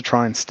figures to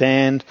try and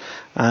stand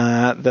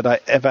that I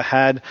ever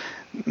had.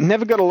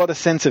 Never got a lot of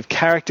sense of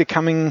character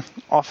coming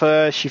off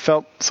her. She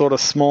felt sort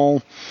of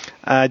small.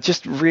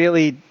 Just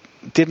really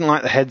Didn't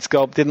like the head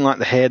sculpt, didn't like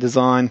the hair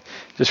design,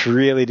 just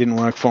really didn't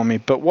work for me.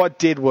 But what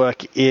did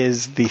work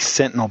is the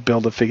Sentinel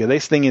Build-A-Figure.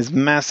 This thing is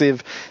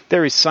massive.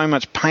 There is so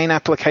much paint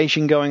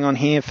application going on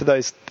here for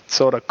those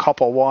sort of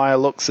copper wire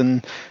looks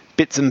and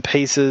bits and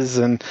pieces,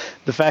 and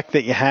the fact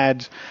that you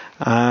had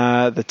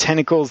the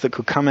tentacles that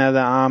could come out of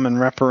the arm and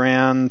wrap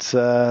around,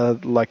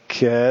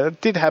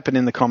 it did happen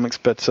in the comics,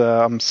 but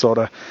sort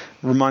of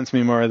reminds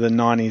me more of the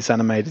 90s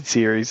animated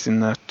series in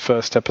the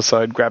first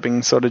episode,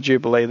 grabbing sort of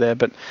Jubilee there.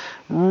 But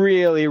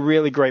really,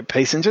 really great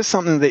piece, and just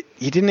something that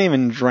you didn't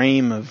even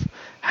dream of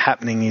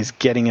happening is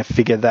getting a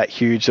figure that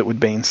huge that would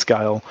be in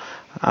scale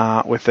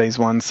with these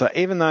ones. So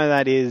even though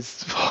that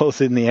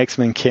falls in the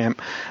X-Men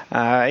camp,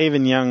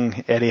 even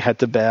young Eddie had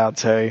to bow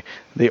to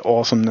the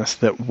awesomeness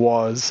that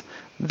was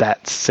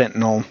that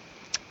Sentinel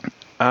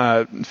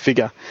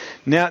figure.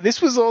 Now,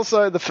 this was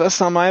also the first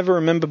time I ever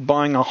remember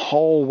buying a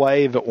whole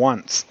wave at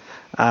once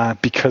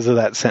because of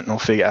that Sentinel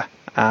figure.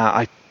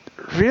 I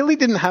really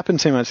didn't happen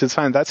too much. It's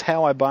funny, that's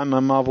how I buy my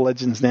Marvel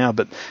Legends now,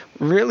 but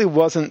really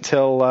wasn't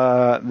till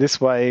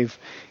this wave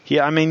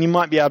here. I mean, you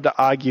might be able to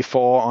argue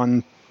for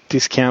on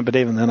discount, but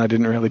even then I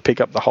didn't really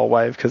pick up the whole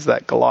wave because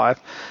that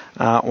Goliath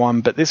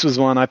one. But this was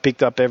one I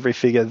picked up every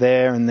figure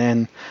there and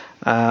then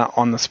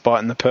on the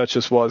spot, and the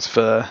purchase was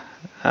for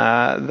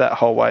that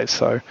whole wave.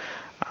 So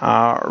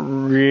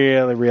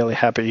really, really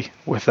happy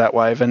with that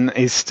wave, and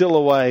is still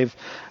a wave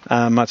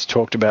much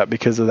talked about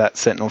because of that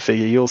Sentinel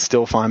figure. You'll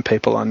still find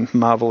people on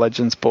Marvel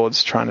Legends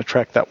boards trying to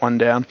track that one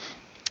down.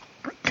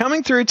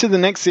 Coming through to the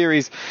next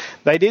series,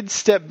 they did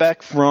step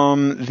back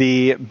from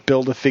the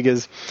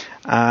Build-A-Figures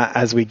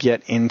as we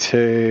get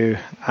into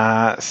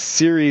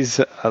Series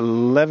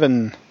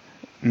 11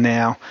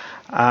 now,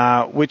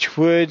 which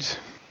would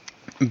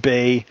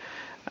be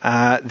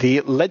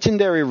the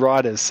Legendary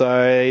Riders.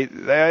 So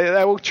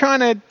they were trying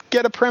to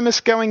get a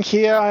premise going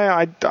here.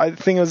 I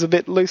think it was a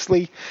bit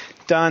loosely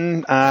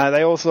done.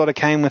 They all sort of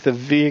came with a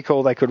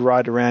vehicle they could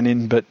ride around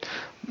in, but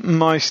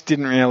most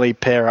didn't really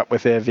pair up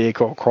with their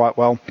vehicle quite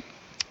well.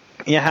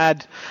 You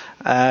had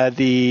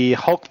the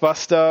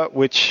Hulkbuster,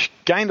 which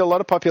gained a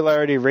lot of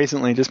popularity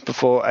recently just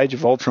before Age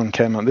of Ultron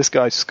came out. This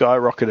guy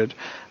skyrocketed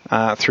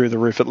through the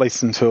roof, at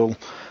least until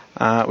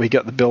we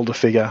got the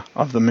Build-A-Figure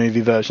of the movie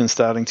version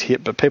starting to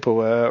hit, but people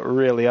were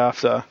really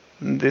after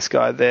this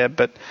guy there.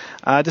 But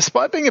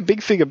despite being a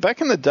big figure, back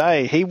in the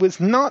day, he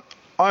was not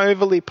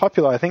overly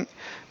popular. I think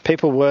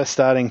people were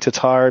starting to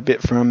tire a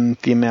bit from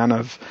the amount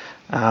of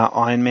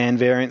Iron Man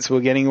variants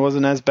we're getting. It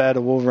wasn't as bad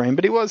a Wolverine,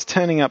 but he was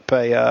turning up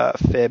a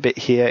fair bit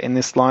here in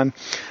this line.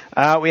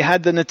 We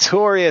had the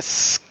notorious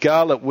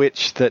Scarlet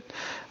Witch that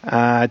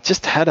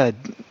just had a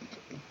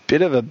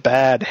bit of a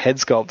bad head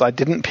sculpt. I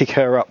didn't pick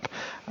her up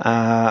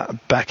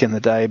back in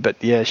the day,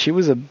 but yeah, she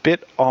was a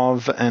bit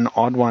of an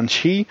odd one.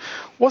 She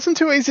wasn't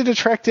too easy to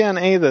track down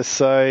either,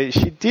 so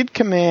she did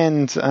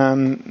command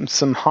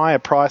some higher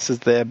prices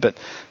there, but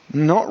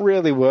not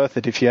really worth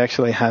it if you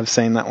actually have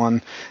seen that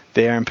one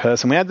there in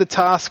person. We had the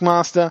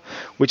Taskmaster,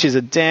 which is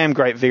a damn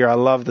great figure. I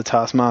love the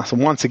Taskmaster.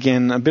 Once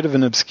again, a bit of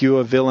an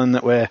obscure villain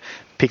that we're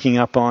picking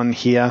up on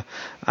here.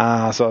 So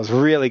I was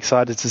really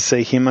excited to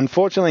see him.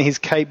 Unfortunately, his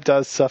cape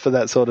does suffer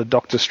that sort of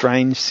Doctor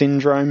Strange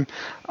syndrome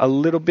a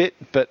little bit,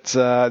 but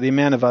the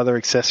amount of other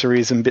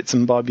accessories and bits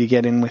and bob you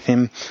get in with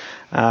him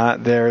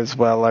there as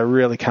well, I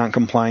really can't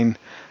complain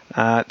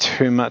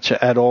too much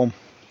at all.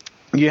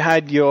 You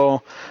had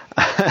your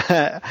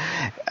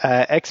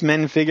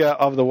X-Men figure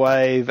of the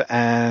wave,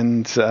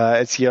 and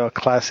it's your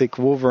classic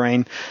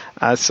Wolverine.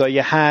 So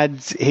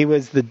he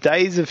was the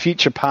Days of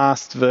Future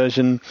Past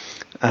version,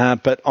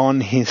 but on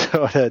his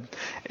sort of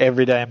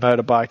everyday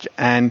motorbike.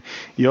 And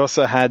you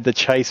also had the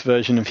chase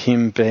version of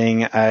him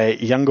being a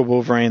younger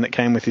Wolverine that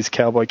came with his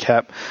cowboy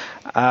cap,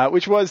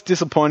 which was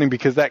disappointing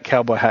because that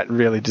cowboy hat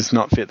really does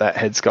not fit that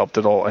head sculpt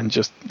at all and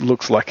just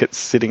looks like it's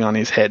sitting on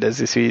his head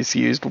as if he's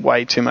used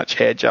way too much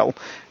hair gel,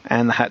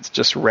 and the hat's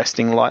just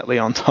resting lightly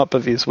on top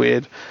of his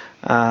weird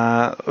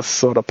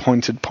sort of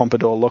pointed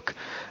pompadour look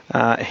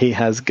he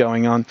has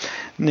going on.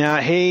 Now,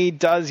 he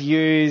does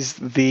use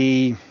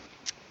the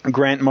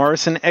Grant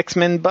Morrison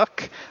X-Men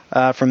buck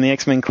from the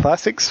X-Men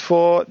Classics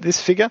for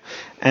this figure,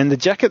 and the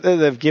jacket that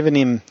they've given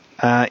him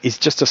is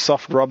just a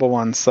soft rubber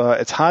one, so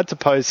it's hard to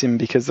pose him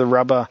because the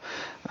rubber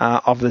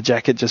of the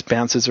jacket just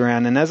bounces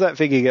around, and as that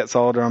figure gets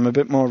older, I'm a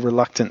bit more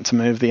reluctant to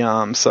move the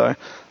arms, so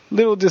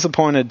little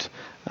disappointed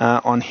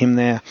on him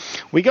there.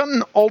 We got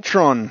an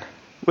Ultron,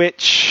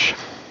 which...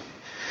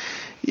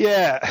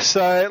 yeah,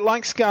 so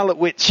like Scarlet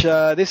Witch,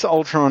 this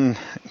Ultron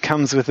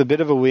comes with a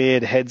bit of a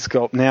weird head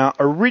sculpt. Now,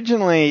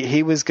 originally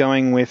he was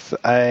going with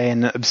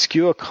an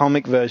obscure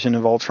comic version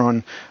of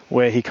Ultron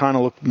where he kind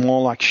of looked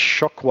more like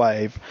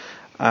Shockwave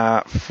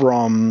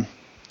from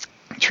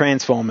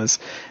Transformers.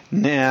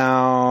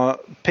 Now,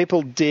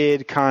 people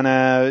did kind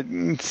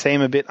of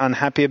seem a bit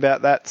unhappy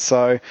about that,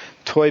 so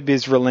Toy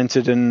Biz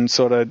relented and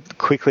sort of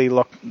quickly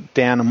locked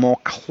down a more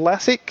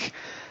classic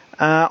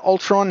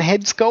Ultron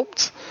head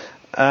sculpt.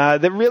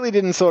 That really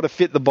didn't sort of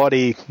fit the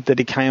body that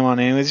he came on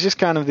in. It was just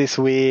kind of this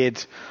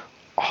weird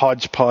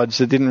hodgepodge.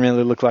 It didn't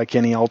really look like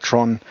any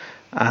Ultron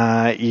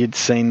you'd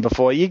seen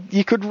before.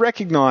 You could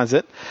recognise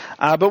it,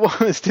 but what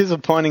was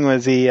disappointing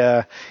was he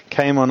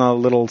came on a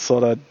little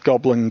sort of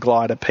goblin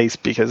glider piece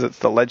because it's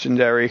the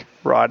legendary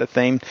rider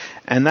theme,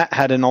 and that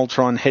had an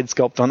Ultron head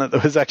sculpt on it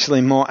that was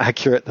actually more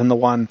accurate than the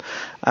one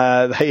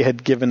they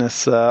had given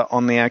us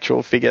on the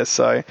actual figure.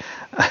 So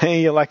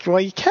you're like, well,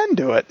 you can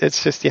do it.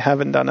 It's just you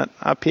haven't done it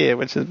up here,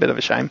 which is a bit of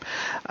a shame.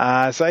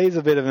 So he's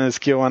a bit of an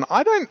obscure one.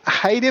 I don't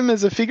hate him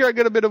as a figure. I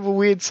got a bit of a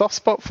weird soft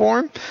spot for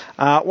him.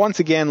 Once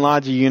again,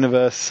 larger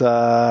universe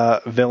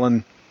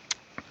villain,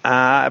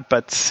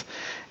 but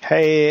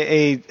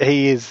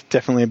he is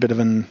definitely a bit of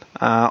an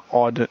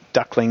odd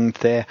duckling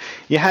there.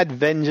 You had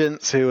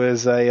Vengeance, who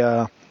is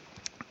a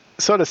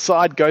sort of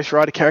side Ghost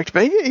Rider character,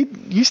 but he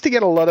used to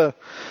get a lot of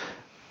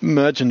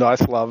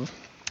merchandise love.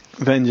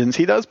 Vengeance.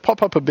 He does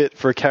pop up a bit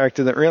for a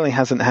character that really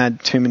hasn't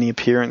had too many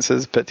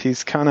appearances, but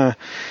he's kind of...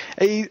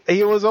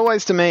 He was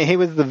always, to me, he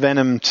was the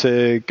Venom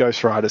to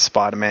Ghost Rider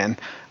Spider-Man.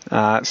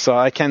 So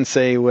I can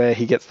see where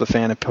he gets the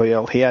fan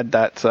appeal. He had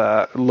that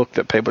look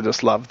that people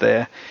just loved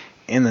there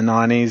in the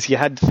 90s. You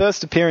had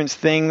first appearance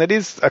Thing. That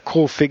is a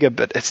cool figure,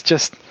 but it's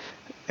just...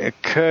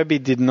 Kirby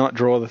did not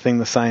draw the Thing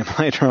the same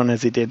later on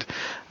as he did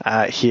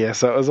here,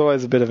 so it was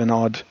always a bit of an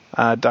odd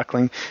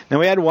duckling. Now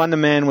we had Wonder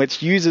Man,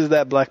 which uses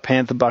that Black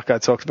Panther buck I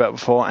talked about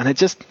before, and it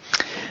just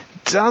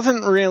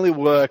doesn't really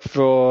work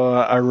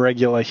for a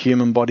regular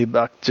human body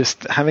buck.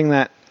 Just having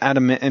that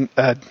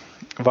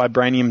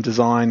vibranium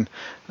design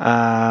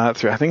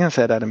through. I think I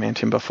said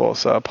adamantium before,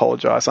 so I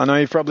apologise. I know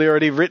you've probably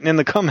already written in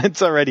the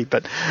comments already,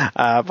 but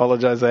I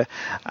apologise there.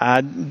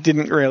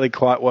 Didn't really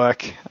quite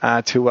work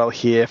too well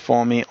here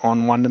for me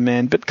on Wonder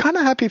Man, but kind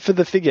of happy for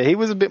the figure. He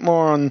was a bit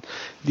more on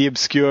the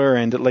obscure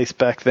end, at least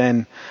back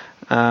then,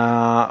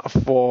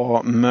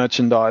 for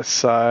merchandise,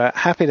 so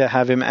happy to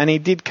have him. And he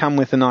did come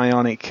with an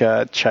ionic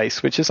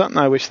chase, which is something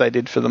I wish they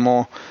did for the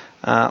more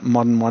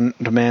modern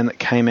Wonder Man that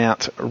came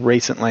out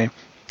recently.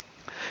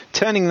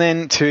 Turning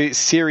then to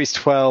Series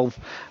 12,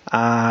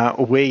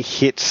 we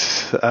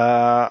hit...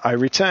 I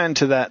returned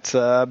to that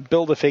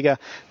Builder figure,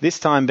 this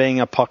time being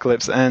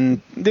Apocalypse,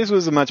 and this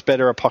was a much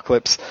better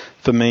Apocalypse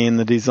for me in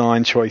the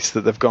design choice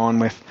that they've gone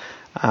with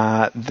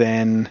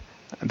than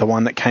the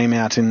one that came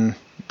out in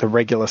the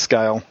regular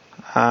scale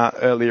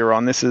earlier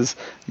on. This is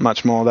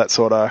much more that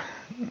sort of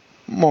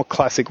more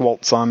classic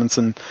Walt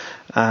Simonson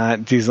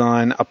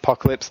design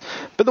Apocalypse.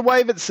 But the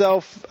wave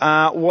itself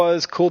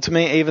was cool to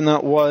me, even though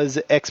it was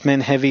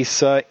X-Men heavy.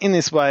 So in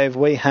this wave,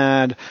 we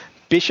had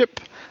Bishop,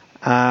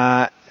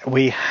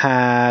 we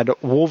had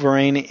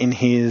Wolverine in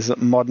his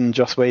modern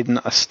Joss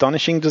Whedon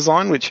Astonishing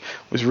design, which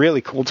was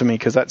really cool to me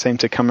because that seemed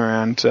to come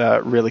around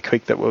really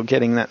quick that we were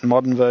getting that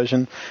modern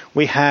version.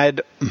 We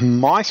had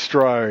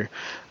Maestro,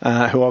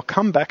 who I'll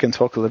come back and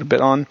talk a little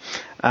bit on.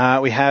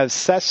 We have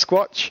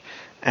Sasquatch,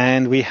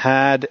 and we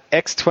had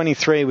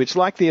X-23, which,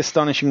 like the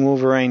Astonishing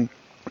Wolverine,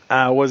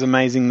 was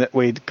amazing that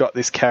we'd got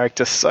this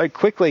character so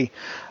quickly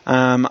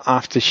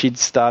after she'd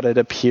started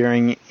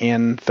appearing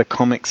in the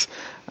comics.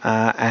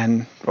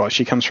 And, well,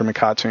 she comes from a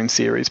cartoon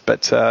series,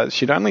 but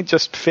she'd only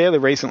just fairly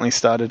recently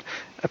started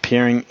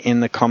appearing in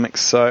the comics,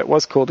 so it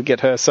was cool to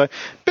get her. So,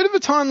 bit of a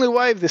timely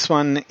wave, this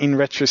one, in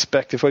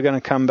retrospect, if we're going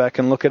to come back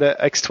and look at it.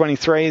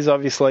 X-23 is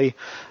obviously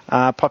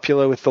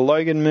popular with the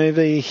Logan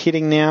movie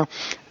hitting now,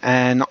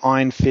 and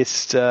Iron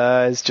Fist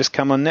has just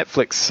come on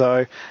Netflix,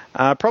 so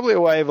probably a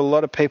wave a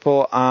lot of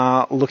people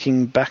are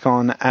looking back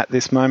on at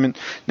this moment.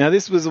 Now,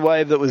 this was a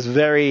wave that was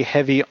very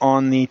heavy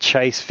on the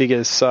chase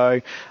figures, so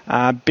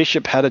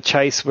Bishop had a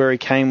chase where he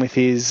came with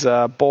his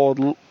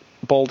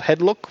bald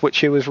head look, which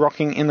he was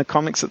rocking in the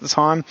comics at the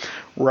time,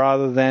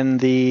 rather than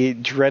the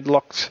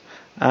dreadlocked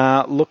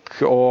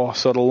look or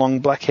sort of long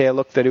black hair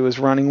look that he was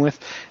running with.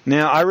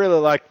 Now, I really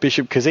liked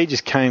Bishop because he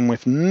just came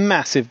with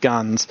massive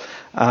guns,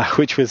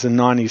 which was a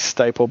 90s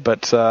staple,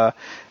 but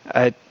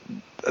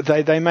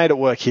they made it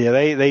work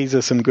here. These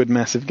are some good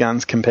massive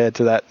guns compared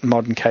to that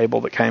modern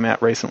Cable that came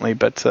out recently,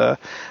 but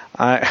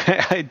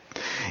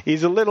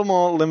he's a little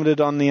more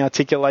limited on the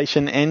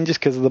articulation end just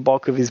because of the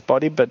bulk of his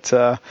body,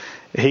 but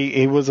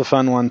he was a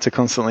fun one to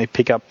constantly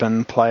pick up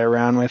and play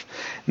around with.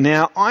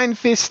 Now, Iron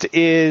Fist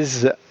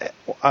is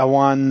a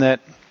one that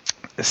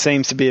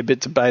seems to be a bit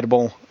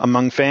debatable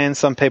among fans.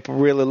 Some people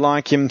really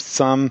like him,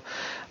 some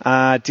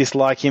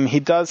dislike him. He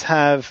does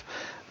have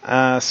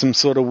some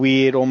sort of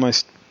weird,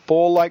 almost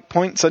ball-like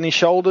points on his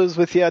shoulders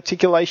with the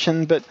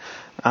articulation, but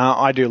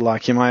I do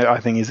like him. I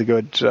think he's a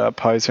good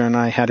poser, and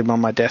I had him on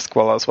my desk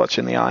while I was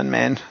watching the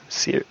Iron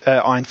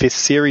Fist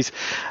series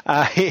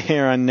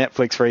here on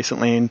Netflix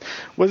recently, and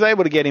was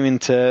able to get him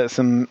into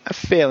some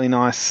fairly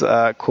nice,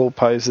 cool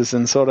poses,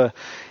 and sort of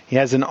he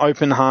has an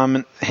open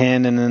hand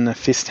and then a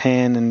fist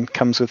hand, and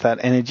comes with that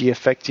energy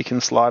effect you can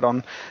slide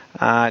on.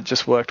 It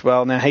just worked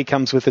well. Now, he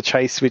comes with a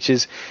chase, which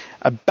is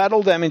a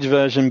battle damage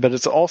version, but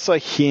it's also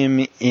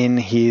him in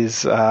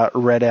his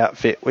red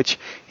outfit, which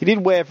he did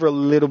wear for a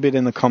little bit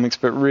in the comics,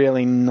 but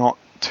really not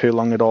too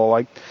long at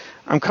all.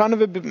 I'm kind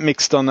of a bit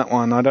mixed on that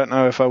one. I don't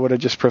know if I would have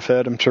just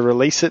preferred him to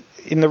release it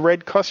in the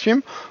red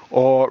costume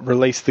or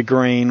release the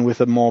green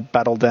with a more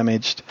battle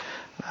damaged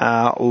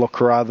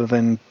look rather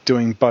than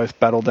doing both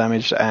battle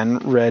damaged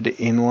and red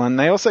in one.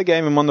 They also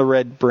gave him on the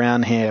red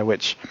brown hair,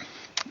 which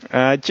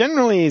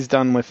generally is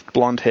done with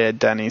blonde haired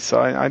Danny, so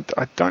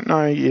I don't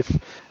know if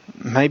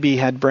maybe he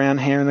had brown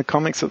hair in the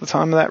comics at the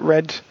time of that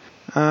red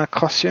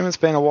costume. It's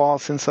been a while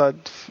since I'd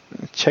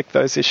checked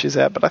those issues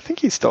out, but I think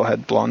he still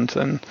had blonde,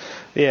 and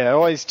yeah, it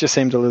always just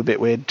seemed a little bit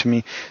weird to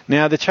me.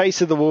 Now, the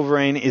Chase of the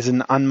Wolverine is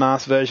an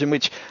unmasked version,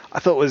 which I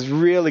thought was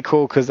really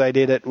cool because they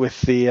did it with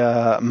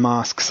the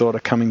mask sort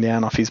of coming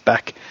down off his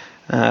back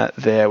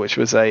there, which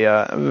was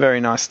a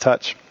very nice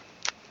touch.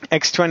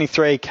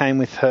 X-23 came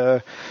with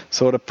her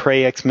sort of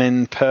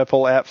pre-X-Men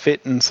purple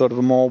outfit and sort of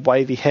a more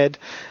wavy head.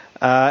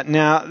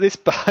 Now, this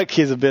buck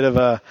is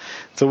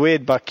it's a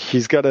weird buck.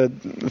 She's got a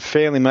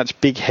fairly much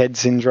big head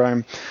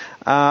syndrome.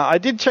 I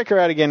did check her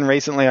out again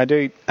recently. I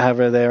do have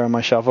her there on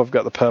my shelf. I've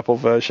got the purple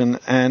version,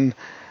 and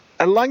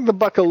I like the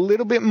buck a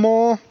little bit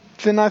more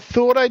than I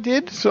thought I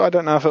did. So I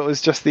don't know if it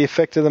was just the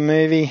effect of the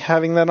movie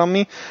having that on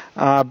me,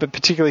 but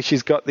particularly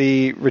she's got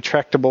the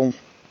retractable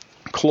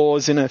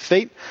claws in her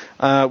feet,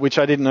 which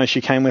I didn't know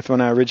she came with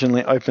when I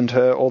originally opened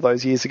her all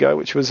those years ago,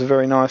 which was a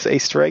very nice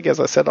Easter egg.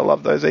 As I said, I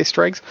love those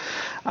Easter eggs.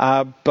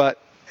 But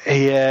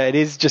yeah, it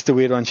is just a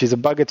weird one. She's a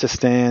bugger to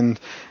stand,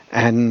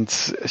 and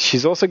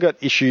she's also got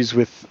issues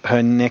with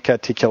her neck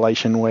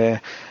articulation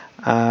where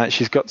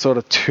she's got sort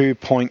of 2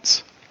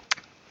 points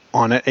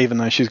on it, even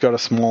though she's got a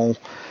small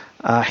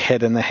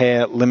head, and the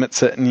hair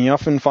limits it, and you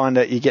often find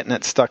that you're getting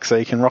it stuck, so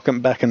you can rock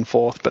it back and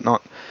forth, but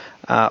not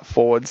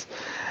forwards.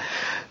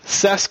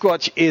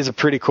 Sasquatch is a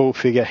pretty cool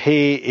figure.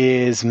 He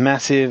is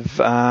massive,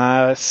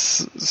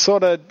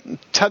 sort of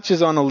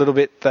touches on a little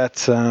bit that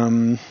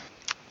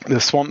the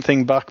Swamp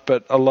Thing buck,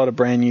 but a lot of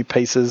brand new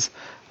pieces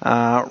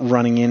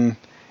running in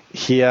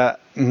here.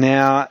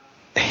 Now,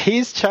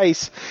 his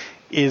chase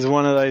is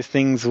one of those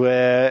things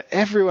where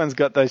everyone's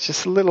got those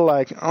just little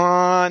like,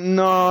 oh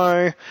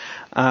no,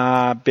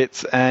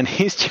 bits, and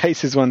his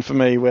chase is one for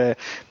me where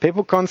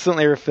people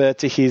constantly refer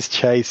to his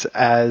chase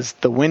as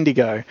the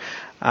Wendigo.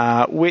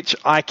 Which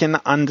I can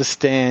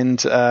understand.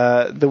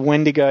 The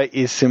Wendigo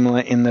is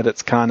similar in that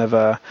it's kind of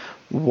a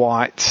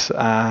white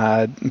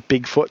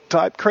Bigfoot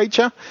type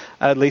creature,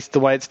 at least the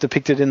way it's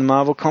depicted in the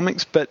Marvel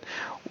comics. But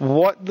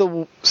what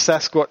the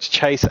Sasquatch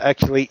chase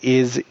actually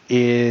is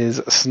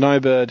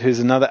Snowbird, who's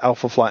another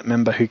Alpha Flight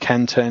member who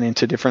can turn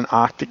into different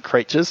Arctic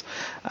creatures,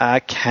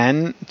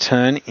 can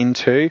turn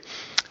into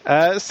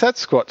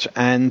Sasquatch,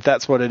 and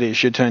that's what it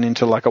is. You turn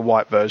into like a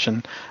white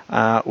version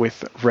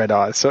with red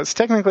eyes. So it's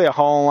technically a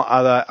whole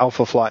other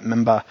Alpha Flight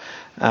member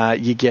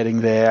you're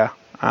getting there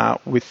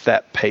with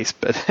that piece.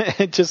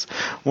 But just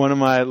one of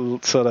my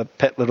sort of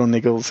pet little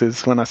niggles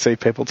is when I see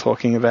people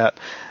talking about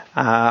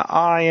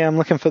I am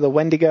looking for the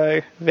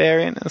Wendigo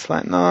variant. It's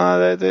like,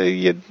 no,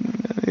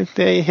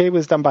 he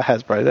was done by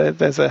Hasbro.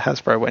 There's a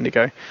Hasbro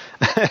Wendigo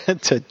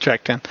to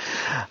track down.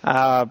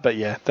 But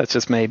yeah, that's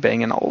just me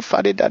being an old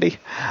fuddy-duddy.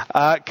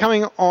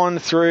 Coming on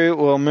through,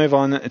 we'll move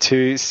on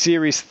to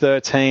Series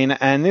 13,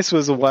 and this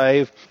was a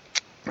wave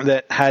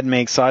that had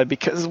me excited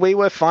because we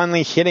were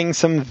finally hitting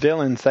some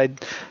villains.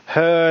 They'd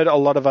heard a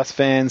lot of us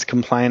fans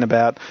complain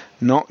about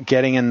not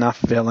getting enough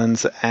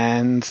villains,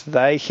 and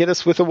they hit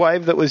us with a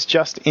wave that was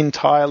just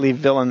entirely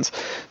villains.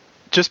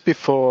 Just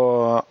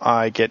before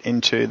I get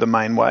into the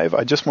main wave,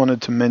 I just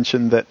wanted to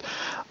mention that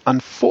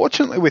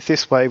unfortunately with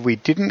this wave we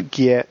didn't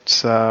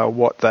get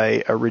what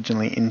they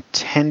originally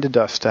intended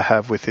us to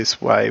have with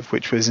this wave,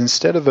 which was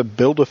instead of a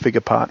Builder-Figure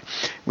part,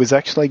 it was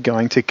actually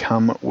going to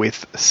come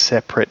with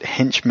separate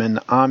Henchman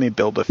army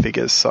Builder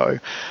figures. So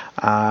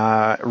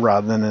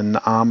rather than an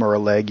arm or a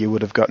leg, you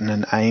would have gotten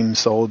an AIM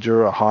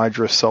soldier, a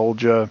Hydra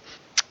soldier,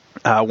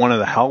 one of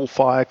the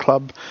Hellfire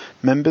Club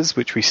members,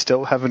 which we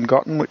still haven't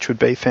gotten, which would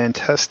be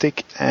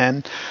fantastic,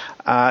 and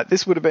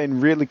this would have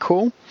been really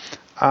cool.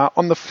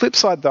 On the flip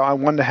side, though, I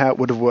wonder how it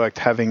would have worked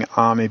having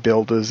army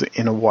builders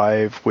in a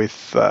wave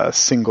with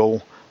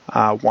single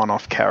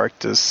one-off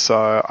characters.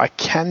 So I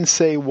can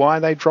see why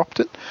they dropped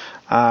it.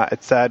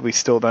 It's sad we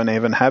still don't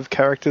even have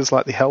characters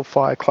like the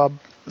Hellfire Club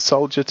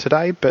soldier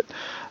today, but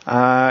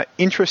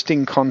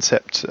interesting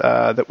concept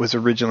that was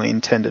originally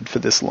intended for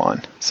this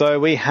line.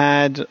 So we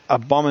had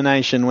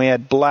Abomination, we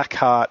had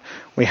Blackheart,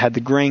 we had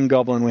the Green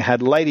Goblin, we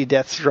had Lady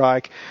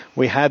Deathstrike,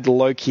 we had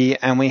Loki,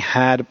 and we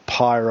had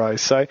Pyro.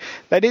 So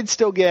they did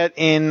still get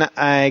in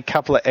a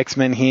couple of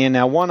X-Men here.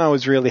 Now, one I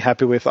was really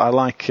happy with. I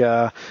like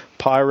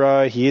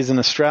Pyro. He is an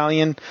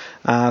Australian,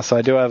 so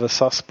I do have a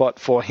soft spot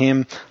for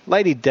him.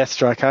 Lady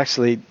Deathstrike I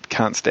actually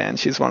can't stand.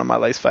 She's one of my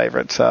least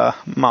favourite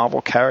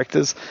Marvel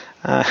characters.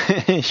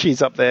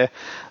 She's up there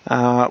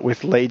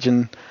with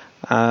Legion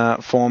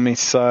for me,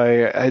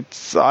 so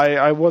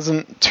I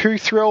wasn't too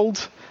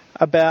thrilled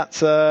about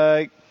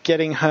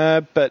getting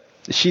her, but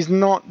she's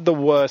not the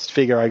worst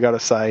figure, I gotta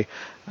say,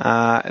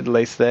 at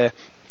least there.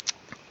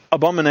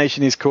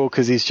 Abomination is cool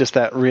because he's just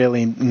that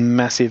really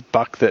massive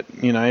buck that,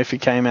 if he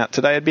came out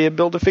today, it'd be a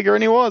Build-A-Figure,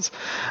 and he was.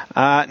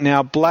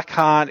 Now,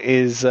 Blackheart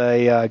is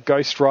a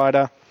Ghost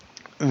Rider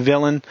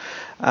villain,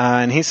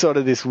 and he's sort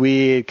of this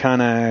weird,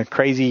 kind of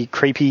crazy,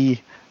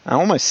 creepy,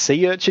 almost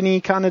sea urchin-y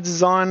kind of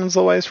design has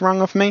always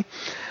rung off me.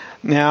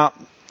 Now,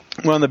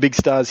 one of the big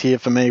stars here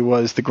for me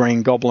was the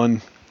Green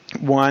Goblin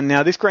one.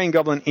 Now, this Green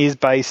Goblin is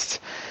based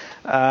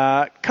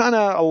kind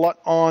of a lot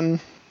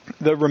on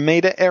the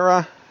Romita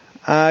era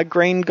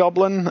Green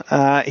Goblin.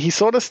 He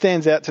sort of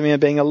stands out to me as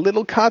being a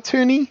little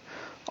cartoony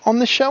on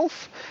the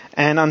shelf,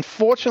 and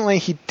unfortunately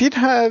he did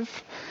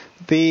have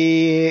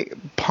the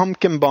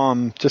pumpkin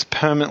bomb just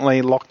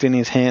permanently locked in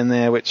his hand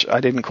there, which I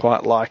didn't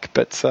quite like,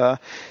 but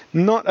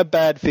not a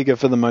bad figure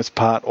for the most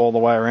part all the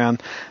way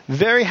around.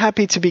 Very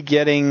happy to be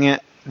getting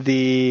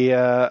the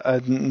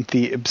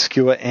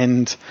obscure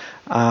end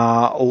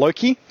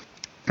Loki.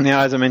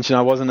 Now, as I mentioned,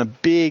 I wasn't a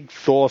big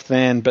Thor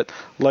fan, but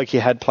Loki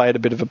had played a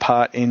bit of a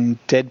part in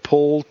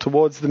Deadpool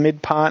towards the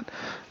mid part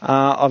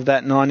of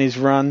that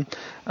 90s run.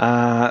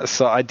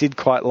 So I did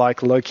quite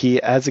like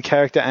Loki as a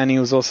character, and he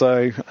was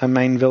also a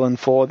main villain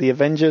for the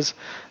Avengers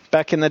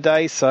back in the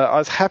day. So I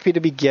was happy to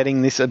be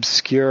getting this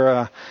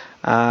obscure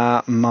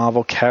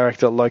Marvel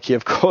character, Loki,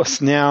 of course.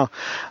 Now,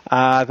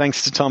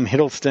 thanks to Tom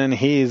Hiddleston,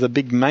 he is a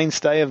big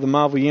mainstay of the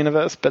Marvel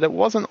Universe, but it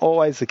wasn't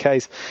always the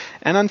case.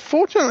 And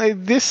unfortunately,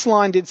 this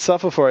line did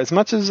suffer for it. As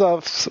much as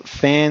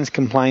fans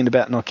complained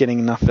about not getting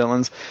enough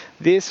villains,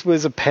 this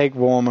was a peg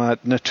warmer,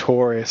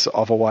 notorious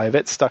of a wave.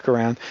 It stuck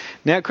around.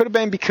 Now, it could have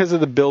been because of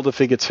the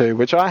Build-A-Figure 2,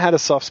 which I had a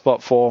soft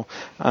spot for,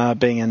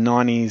 being a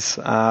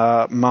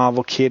 90s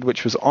Marvel kid,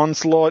 which was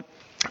Onslaught.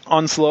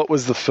 Onslaught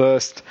was the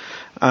first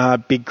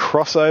big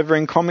crossover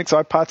in comics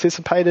I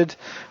participated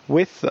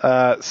with,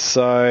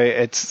 so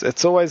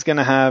it's always going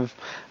to have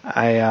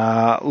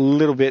a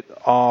little bit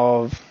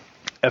of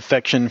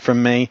affection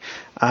from me.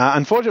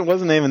 Unfortunately, it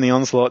wasn't even the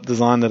Onslaught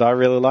design that I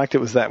really liked.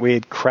 It was that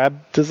weird crab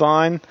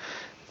design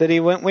that he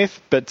went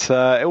with, but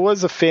it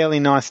was a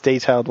fairly nice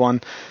detailed one.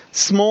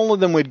 Smaller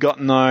than we'd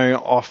gotten, though,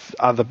 off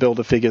other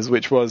Build-A-Figures,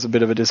 which was a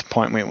bit of a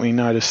disappointment. We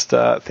noticed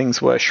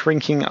things were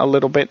shrinking a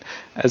little bit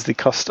as the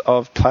cost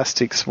of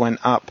plastics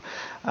went up.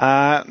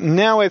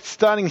 Now it's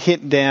starting to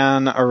hit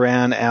down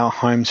around our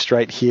home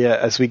straight here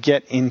as we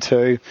get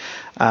into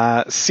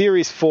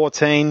Series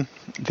 14,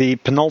 the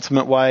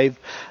penultimate wave,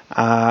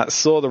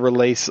 saw the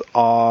release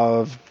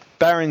of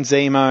Baron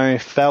Zemo,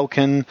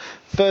 Falcon,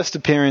 first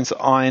appearance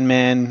Iron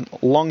Man,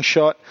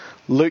 Longshot,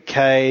 Luke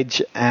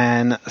Cage,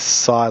 and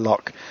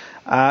Psylocke.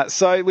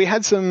 So we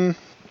had some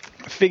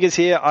figures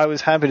here I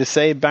was happy to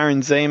see.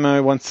 Baron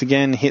Zemo once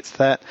again hits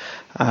that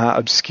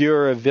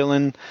obscure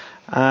villain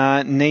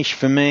niche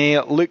for me.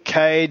 Luke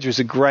Cage was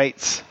a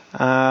great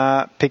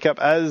pickup,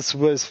 as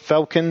was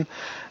Falcon.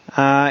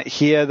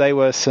 Here they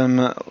were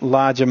some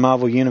larger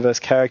Marvel Universe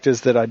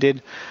characters that I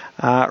did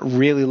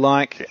really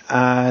like.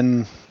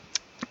 And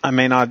I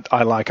mean,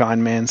 I like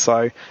Iron Man,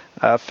 so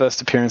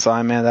first appearance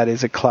Iron Man, that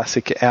is a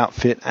classic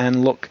outfit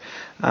and look.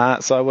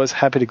 So I was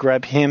happy to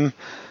grab him.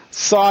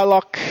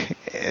 Psylocke,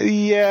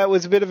 yeah, it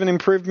was a bit of an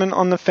improvement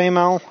on the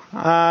female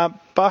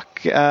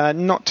buck.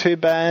 Not too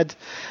bad.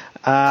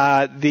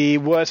 The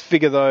worst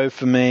figure, though,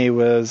 for me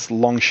was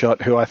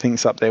Longshot, who I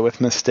think's up there with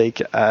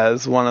Mystique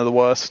as one of the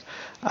worst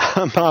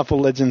Marvel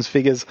Legends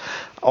figures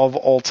of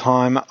all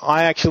time.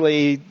 I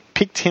actually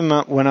picked him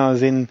up when I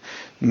was in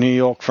New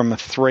York from a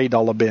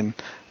 $3 bin.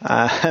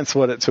 That's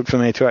what it took for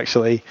me to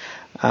actually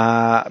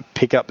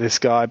pick up this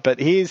guy. But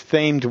he is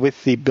themed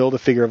with the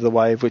Build-A-Figure of the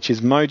wave, which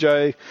is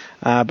Mojo.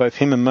 Both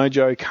him and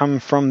Mojo come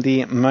from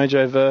the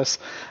Mojoverse,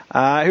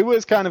 who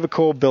was kind of a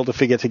cool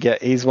Build-A-Figure to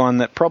get. He's one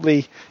that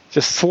probably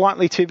just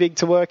slightly too big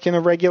to work in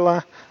a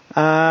regular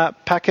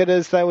packet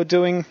as they were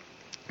doing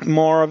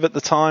more of at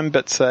the time,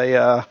 but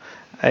a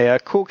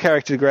cool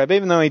character to grab.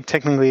 Even though he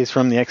technically is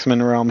from the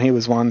X-Men realm, he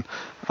was one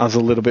I was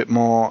a little bit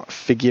more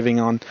forgiving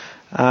on.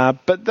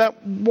 But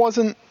that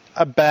wasn't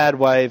a bad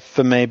wave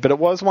for me, but it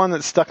was one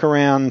that stuck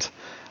around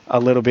a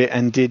little bit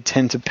and did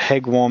tend to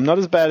peg warm. Not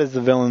as bad as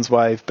the Villains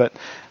wave, but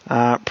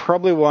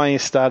probably why you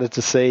started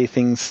to see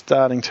things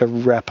starting to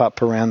wrap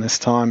up around this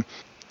time.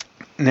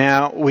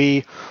 Now,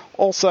 we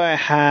also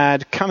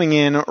had coming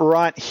in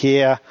right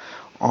here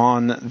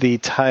on the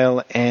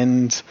tail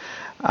end,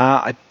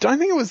 I don't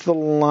think it was the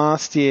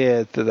last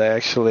year that they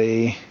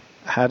actually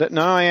had it.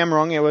 No, I am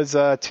wrong. It was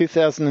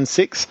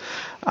 2006,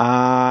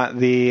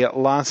 the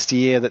last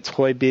year that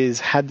Toy Biz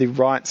had the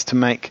rights to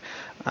make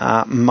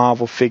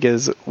Marvel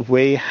figures.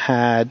 We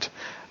had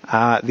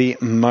the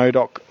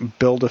MODOK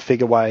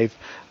Build-A-Figure wave,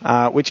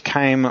 which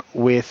came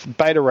with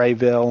Beta Ray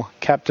Bill,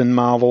 Captain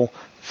Marvel,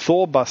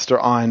 Thor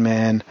Buster Iron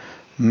Man,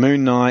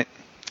 Moon Knight,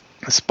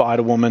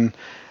 Spider-Woman,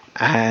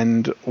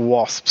 and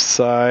Wasps.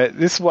 So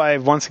this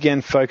wave once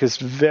again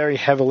focused very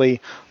heavily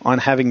on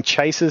having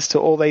chases to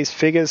all these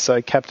figures.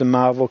 So Captain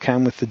Marvel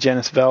came with the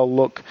Janice Vell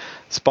look,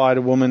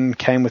 Spider-Woman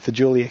came with the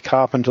Julia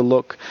Carpenter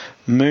look,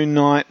 Moon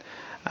Knight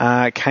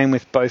came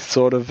with both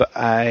sort of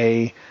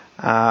a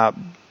so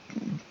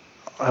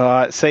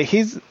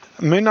his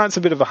Moon Knight's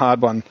a bit of a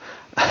hard one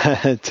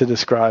to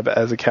describe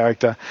as a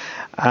character.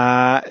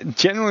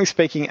 Generally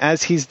speaking,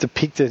 as he's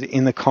depicted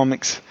in the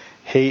comics,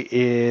 he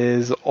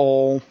is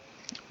all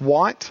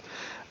white.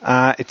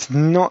 It's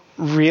not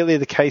really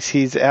the case.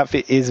 His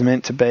outfit is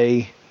meant to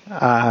be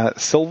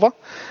silver.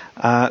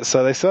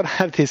 So they sort of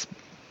have this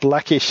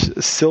blackish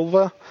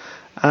silver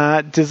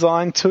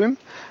design to him.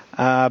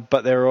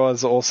 But there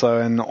was also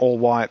an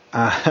all-white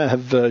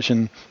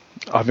version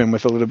of him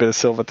with a little bit of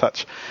silver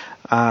touch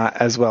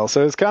as well.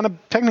 So it's kind of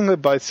technically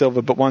both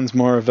silver, but one's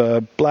more of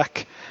a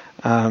black,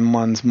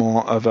 one's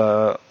more of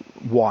a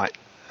white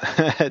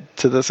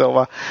to the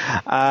silver.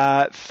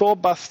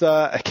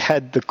 Thorbuster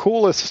had the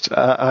coolest,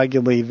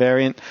 arguably,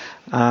 variant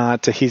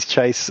to his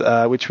chase,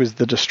 which was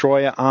the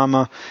Destroyer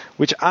armor,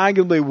 which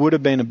arguably would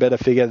have been a better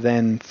figure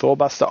than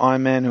Thorbuster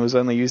Iron Man, who was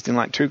only used in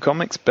like 2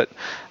 comics, but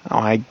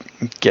I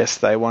guess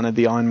they wanted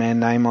the Iron Man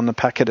name on the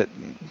packet. It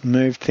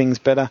moved things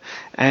better,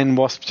 and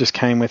Wasp just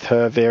came with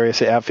her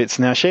various outfits.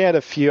 Now, she had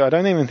a few, I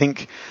don't even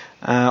think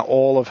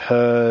all of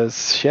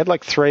hers, she had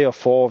like 3 or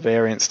 4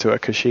 variants to her,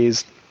 because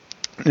she's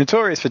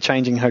notorious for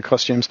changing her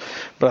costumes,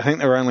 but I think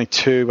there were only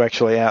 2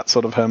 actually out,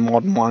 sort of her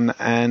modern one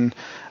and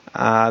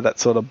that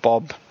sort of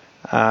bob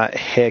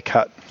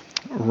haircut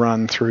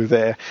run through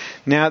there.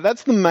 Now,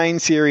 that's the main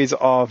series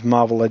of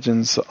Marvel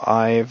Legends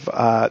I've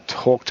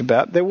talked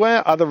about. There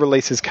were other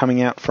releases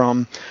coming out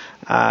from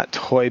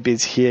Toy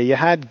Biz here. You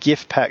had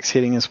gift packs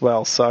hitting as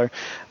well. So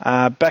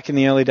back in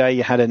the early day,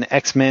 you had an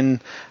X-Men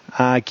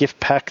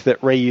gift pack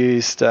that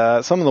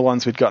reused some of the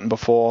ones we'd gotten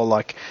before,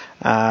 like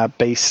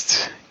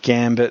Beast,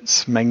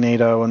 Gambit,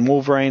 Magneto, and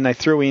Wolverine. They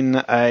threw in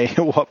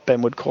what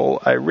Ben would call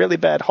a really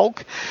bad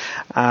Hulk.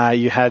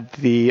 You had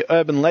the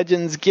Urban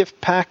Legends gift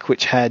pack,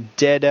 which had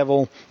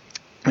Daredevil,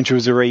 which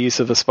was a reuse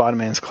of the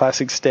Spider-Man's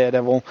Classics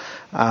Daredevil.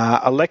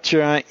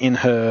 Elektra in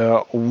her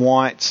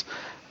white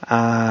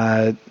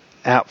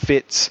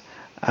outfits.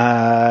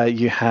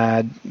 You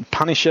had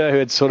Punisher, who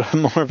had sort of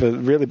more of a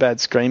really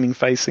bad screaming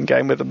face and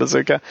came with a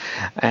bazooka,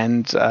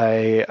 and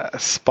a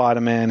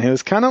Spider-Man who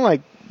was kind of like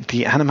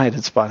the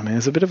animated Spider-Man. It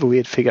was a bit of a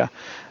weird figure,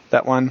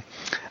 that one.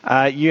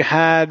 You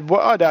had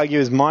what I'd argue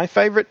is my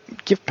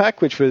favourite gift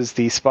pack, which was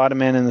the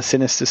Spider-Man and the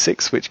Sinister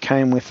Six, which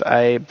came with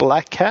a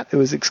Black Cat who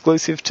was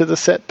exclusive to the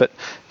set, but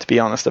to be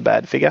honest, a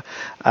bad figure.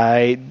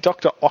 A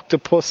Dr.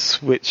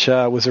 Octopus, which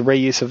was a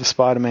reuse of the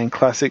Spider-Man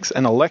Classics,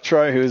 and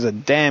Electro, who is a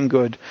damn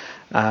good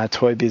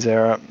Toy Biz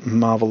era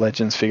Marvel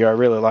Legends figure. I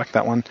really like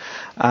that one.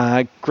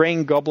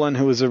 Green Goblin,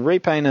 who was a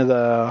repaint of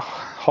the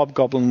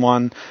Hobgoblin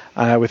one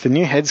with a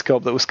new head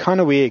sculpt that was kind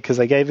of weird, because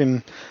they gave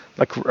him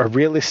like a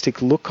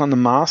realistic look on the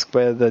mask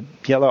where the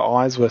yellow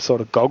eyes were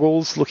sort of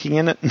goggles looking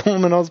in at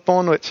Norman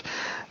Osborn, which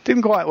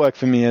didn't quite work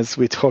for me, as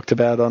we talked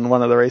about on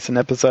one of the recent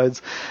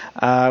episodes.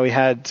 We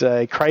had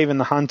Kraven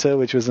the Hunter,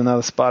 which was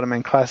another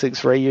Spider-Man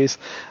Classics reuse.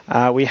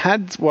 We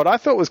had what I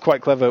thought was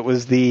quite clever. It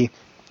was the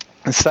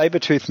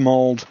Sabretooth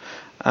mold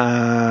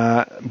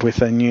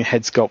with a new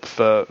head sculpt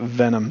for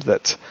Venom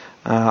that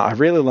I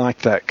really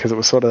liked that, because it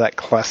was sort of that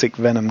classic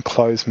Venom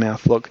closed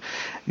mouth look.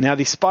 Now,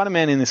 the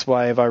Spider-Man in this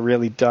wave I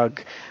really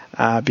dug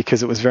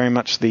because it was very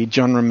much the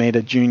John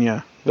Romita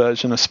Jr.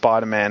 version of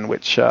Spider-Man,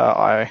 which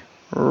I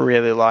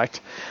really liked.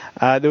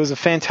 There was a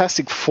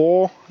Fantastic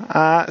Four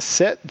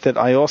set that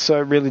I also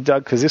really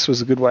dug, because this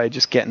was a good way of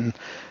just getting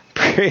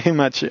pretty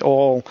much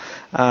all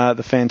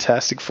the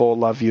Fantastic Four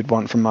love you'd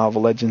want from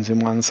Marvel Legends in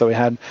one. So we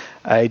had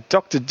a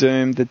Doctor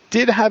Doom that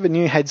did have a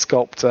new head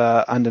sculpt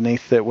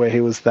underneath it, where he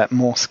was that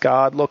more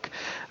scarred look.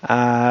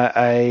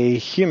 A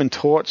Human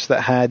Torch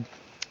that had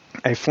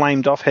a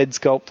flamed off head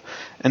sculpt.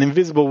 An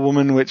Invisible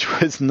Woman,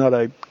 which was not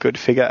a good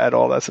figure at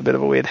all. That's a bit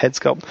of a weird head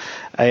sculpt.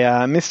 A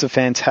Mr.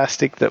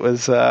 Fantastic that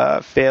was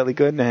fairly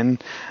good.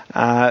 And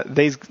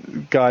these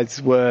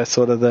guys were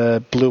sort of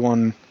the blue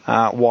on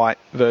white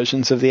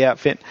versions of the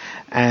outfit,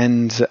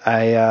 and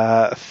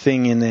a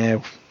thing in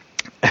there,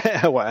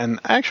 well, an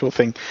actual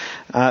thing,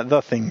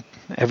 the Thing,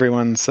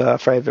 everyone's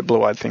favourite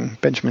blue-eyed thing,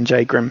 Benjamin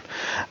J. Grimm.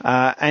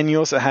 And you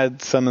also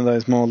had some of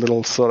those more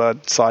little sort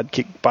of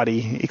sidekick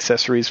buddy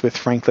accessories with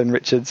Franklin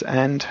Richards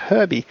and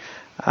Herbie,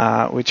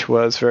 which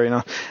was very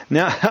nice.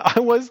 Now,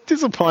 I was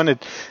disappointed.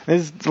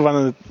 This is one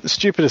of the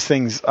stupidest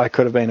things I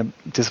could have been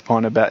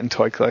disappointed about in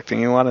toy collecting.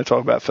 You want to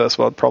talk about first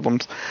world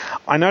problems.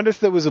 I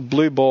noticed there was a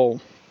blue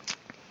ball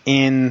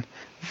in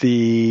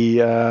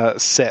the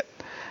set.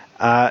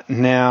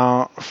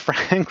 Now,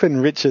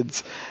 Franklin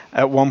Richards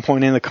at one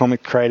point in the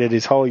comic created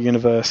his whole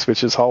universe,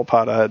 which is whole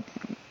part of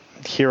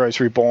Heroes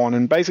Reborn,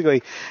 and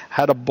basically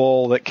had a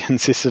ball that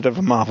consisted of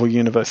a Marvel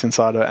universe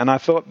inside of it. And I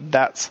thought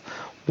that's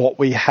what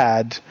we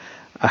had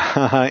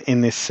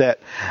in this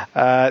set.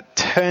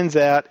 Turns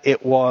out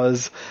it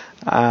was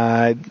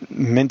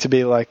meant to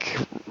be like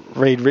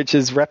Reed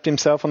Richards wrapped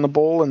himself on the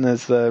ball, and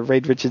there's the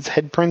Reed Richards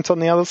head print on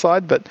the other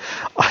side, but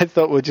I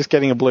thought we were just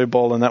getting a blue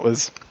ball, and that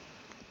was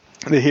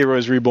the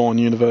Heroes Reborn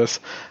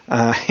universe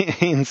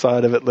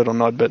inside of it. Little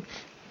nod, but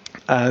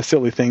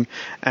silly thing.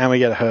 And we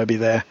get a Herbie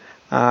there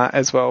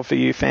as well for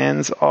you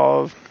fans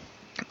of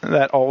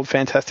that old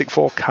Fantastic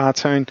Four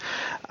cartoon.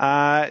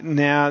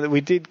 Now,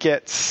 we did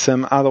get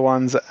some other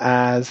ones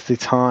as the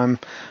time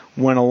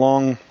went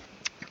along.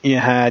 You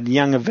had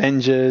Young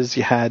Avengers,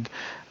 you had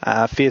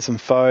Fearsome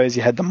Foes,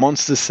 you had the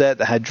Monster set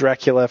that had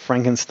Dracula,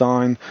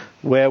 Frankenstein,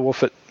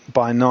 Werewolf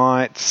by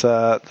Night,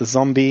 the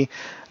Zombie,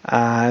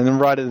 and then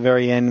right at the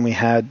very end we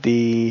had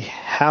the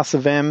House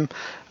of M,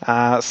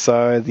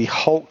 so the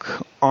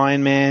Hulk,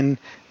 Iron Man,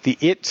 the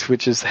It,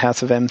 which is the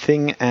House of M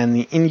thing, and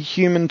the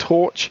Inhuman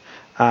Torch.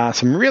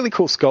 Some really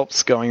cool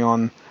sculpts going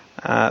on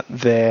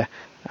there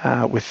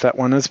with that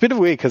one. It was a bit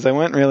weird because they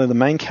weren't really the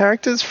main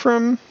characters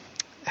from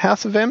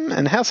House of M,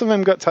 and House of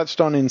M got touched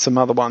on in some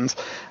other ones.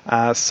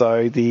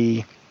 So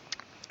the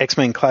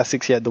X-Men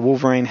Classics, you had the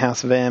Wolverine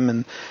House of M,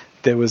 and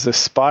there was a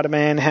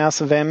Spider-Man House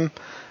of M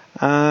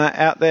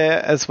out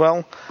there as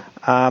well.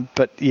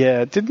 But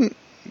yeah, it didn't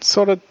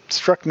sort of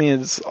struck me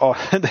as odd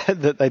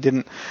that they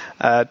didn't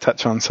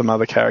touch on some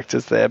other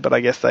characters there, but I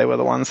guess they were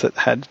the ones that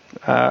had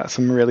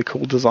some really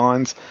cool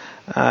designs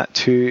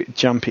to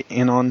jump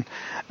in on.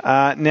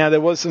 Now,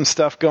 there was some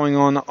stuff going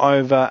on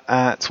over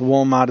at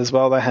Walmart as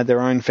well. They had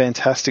their own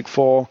Fantastic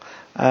Four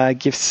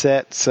gift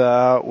sets,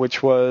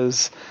 which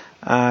was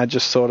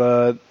just sort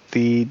of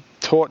the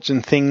Torch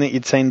and Thing that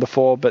you'd seen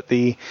before, but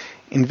the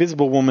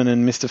Invisible Woman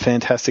and Mr.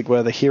 Fantastic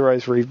were the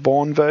Heroes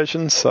Reborn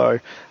versions, so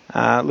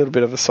a little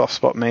bit of a soft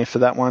spot me for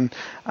that one.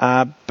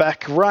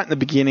 Back right in the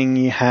beginning,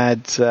 you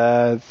had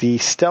the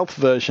stealth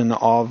version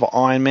of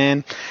Iron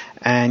Man,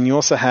 and you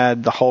also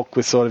had the Hulk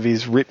with sort of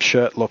his ripped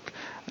shirt look.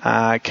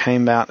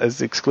 Came out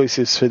as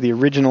exclusives for the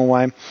original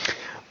wave.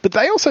 But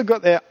they also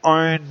got their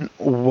own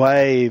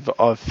wave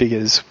of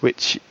figures,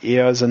 which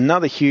is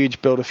another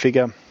huge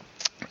Build-A-Figure.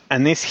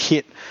 And this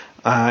hit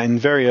in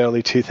very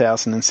early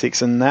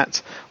 2006, and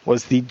that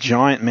was the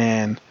Giant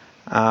Man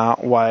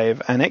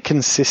wave. And it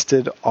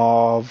consisted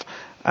of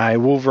a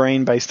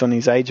Wolverine based on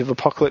his Age of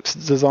Apocalypse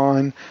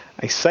design,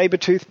 a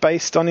Sabretooth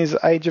based on his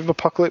Age of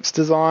Apocalypse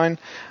design,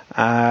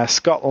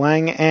 Scott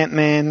Lang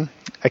Ant-Man,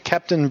 a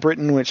Captain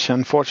Britain, which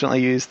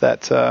unfortunately used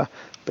that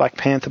Black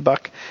Panther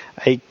buck,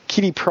 a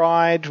Kitty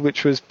Pryde,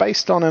 which was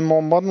based on a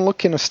more modern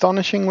look in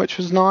Astonishing, which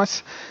was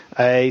nice,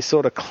 a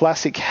sort of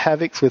classic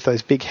Havocs with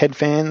those big head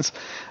fans,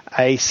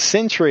 a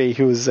Sentry,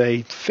 who was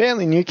a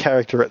fairly new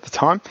character at the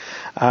time,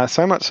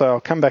 so much so I'll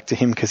come back to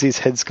him because his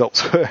head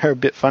sculpts were a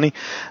bit funny.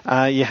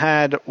 You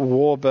had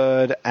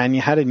Warbird, and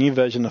you had a new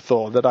version of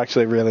Thor that I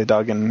actually really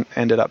dug and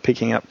ended up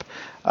picking up.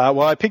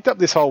 Well, I picked up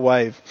this whole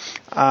wave.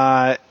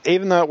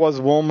 Even though it was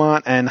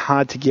Walmart and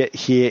hard to get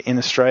here in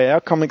Australia,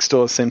 our comic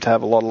stores seem to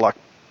have a lot of luck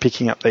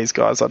picking up these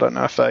guys. I don't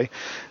know if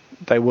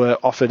they were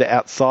offered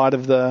outside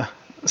of the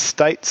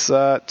States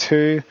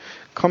to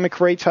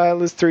comic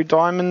retailers through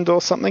Diamond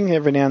or something.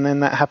 Every now and then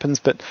that happens,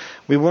 but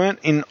we weren't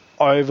in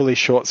overly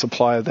short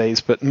supply of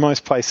these, but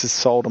most places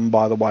sold them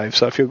by the wave.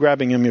 So if you're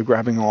grabbing them, you're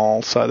grabbing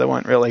all. So they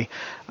weren't really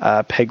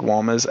peg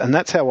warmers, and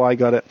that's how I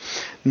got it.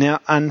 Now,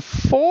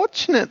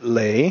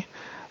 unfortunately,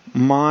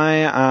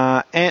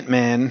 my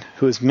Ant-Man,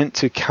 who was meant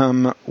to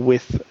come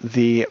with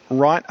the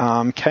right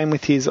arm, came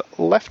with his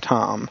left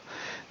arm.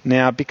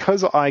 Now,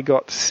 because I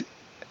got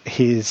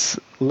his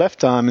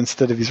left arm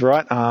instead of his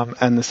right arm,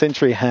 and the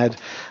Sentry had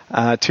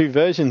two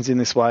versions in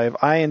this wave,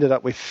 I ended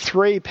up with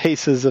 3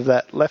 pieces of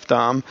that left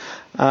arm,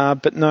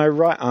 but no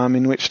right arm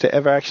in which to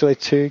ever actually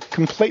to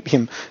complete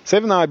him. So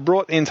even though I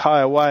brought the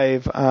entire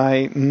wave,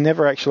 I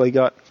never actually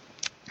got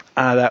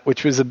that,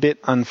 which was a bit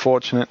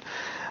unfortunate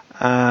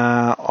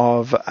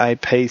of a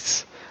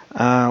piece,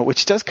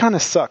 which does kind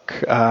of suck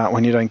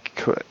when you don't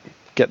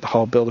get the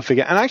whole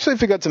Build-A-Figure. And I actually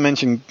forgot to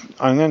mention,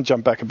 I'm going to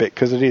jump back a bit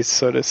because it is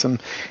sort of some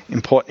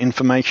important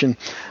information.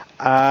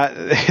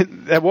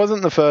 That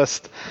wasn't the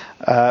first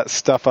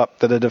stuff up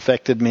that had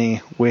affected me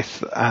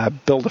with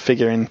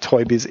Build-A-Figure in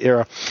Toy Biz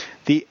era.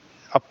 The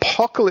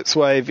Apocalypse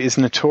wave is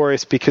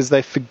notorious because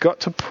they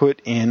forgot to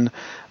put in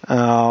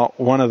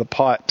one of the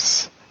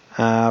pipes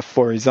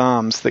for his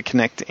arms that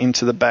connect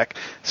into the back.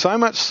 So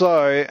much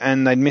so,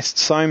 and they'd missed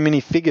so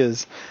many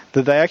figures,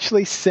 that they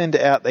actually send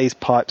out these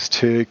pipes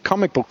to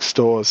comic book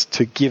stores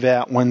to give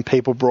out when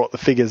people brought the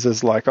figures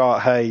as like, oh,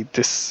 hey,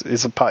 this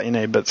is a part you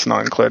need, but it's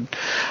not included.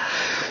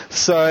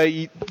 So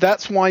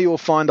that's why you'll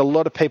find a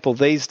lot of people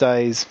these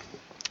days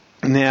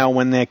now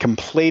when they're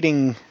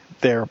completing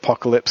their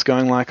Apocalypse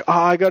going like, oh,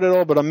 I got it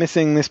all, but I'm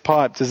missing this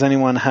pipe. Does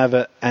anyone have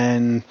it?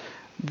 And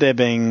there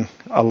being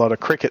a lot of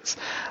crickets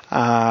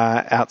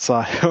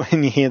outside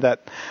when you hear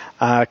that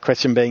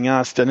question being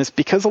asked. And it's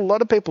because a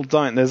lot of people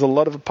don't. There's a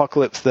lot of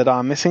Apocalypse that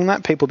are missing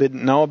that. People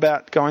didn't know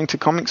about going to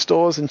comic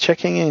stores and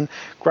checking and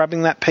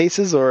grabbing that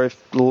pieces, or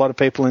if a lot of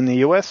people in the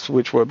US,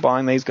 which were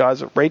buying these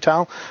guys at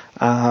retail,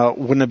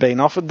 wouldn't have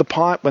been offered the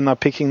pipe when they're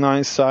picking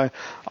those. So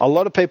a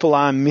lot of people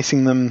are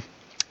missing them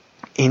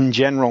in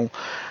general.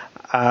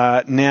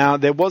 Now,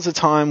 there was a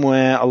time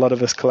where a lot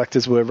of us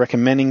collectors were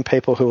recommending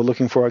people who were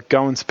looking for it,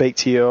 go and speak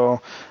to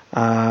your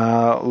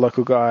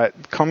local guy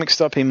at Comic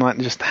Stop. He might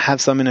just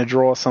have some in a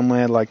drawer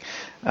somewhere,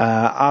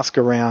 ask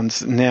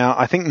around. Now,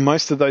 I think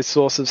most of those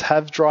sources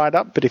have dried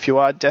up, but if you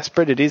are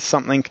desperate, it is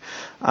something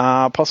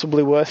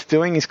possibly worth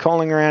doing, is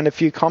calling around a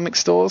few comic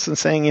stores and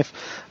seeing if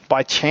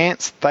by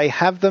chance they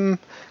have them.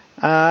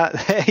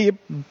 You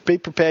be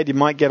prepared, you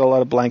might get a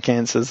lot of blank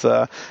answers.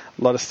 A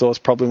lot of stores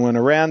probably weren't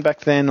around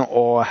back then,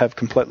 or have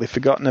completely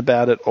forgotten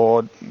about it,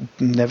 or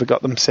never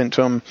got them sent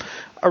to them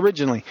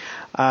originally.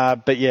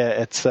 But yeah,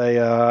 it's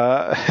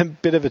a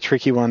bit of a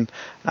tricky one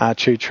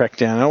to track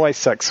down. It always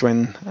sucks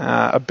when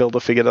a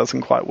Build-A-Figure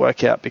doesn't quite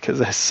work out, because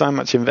there's so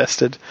much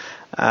invested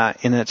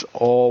in it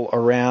all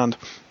around.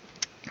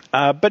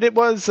 But it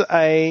was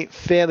a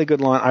fairly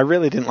good line. I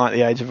really didn't like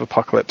the Age of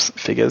Apocalypse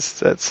figures.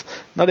 That's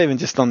not even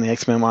just on the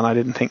X-Men one. I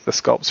didn't think the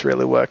sculpts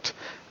really worked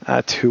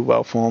too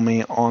well for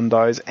me on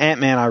those.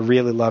 Ant-Man I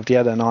really loved. He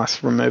had a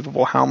nice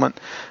removable helmet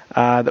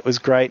that was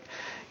great.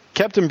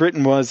 Captain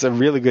Britain was a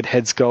really good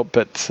head sculpt,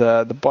 but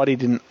the body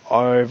didn't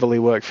overly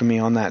work for me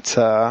on that,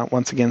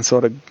 once again,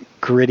 sort of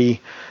gritty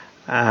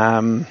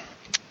Black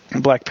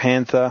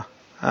Panther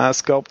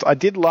sculpt. I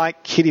did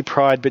like Kitty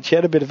Pryde, but she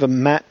had a bit of a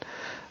matte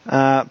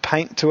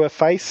paint to her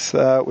face,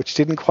 which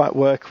didn't quite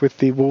work with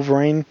the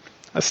Wolverine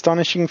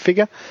Astonishing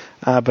figure,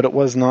 but it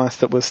was nice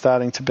that we're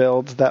starting to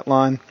build that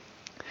line.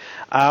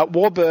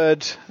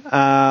 Warbird,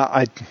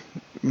 I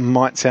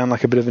might sound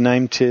like a bit of a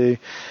name to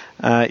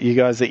you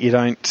guys that you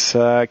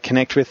don't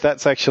connect with.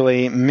 That's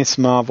actually Miss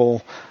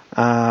Marvel,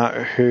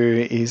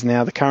 who is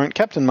now the current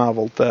Captain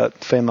Marvel. The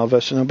female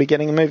version will be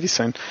getting a movie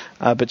soon,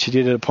 but she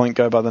did at a point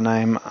go by the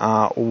name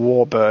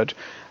Warbird,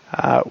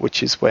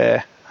 which is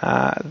where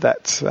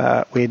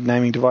that weird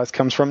naming device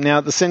comes from.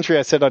 Now, the Sentry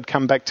I said I'd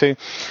come back to,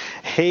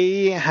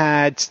 he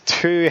had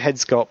two head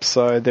sculpts.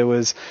 So there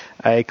was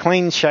a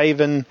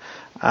clean-shaven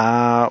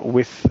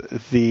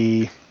with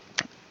the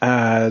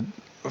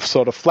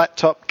sort of flat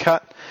top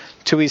cut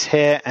to his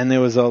hair, and there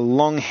was a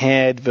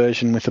long-haired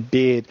version with a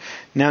beard.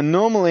 Now,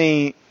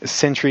 normally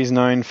Sentry's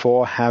known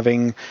for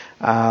having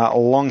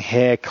long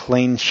hair,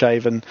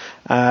 clean-shaven.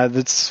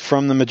 That's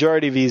from the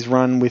majority of his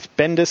run with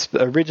Bendis.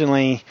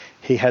 Originally,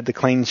 he had the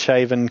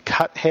clean-shaven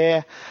cut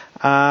hair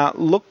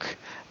look,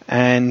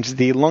 and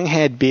the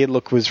long-haired beard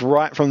look was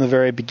right from the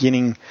very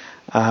beginning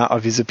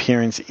of his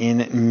appearance in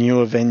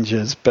New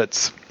Avengers,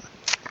 but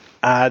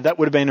that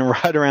would have been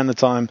right around the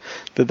time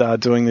that they were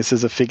doing this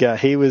as a figure.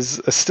 He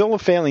was still a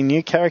fairly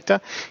new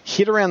character.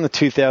 Hit around the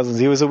 2000s.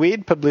 He was a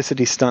weird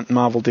publicity stunt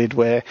Marvel did,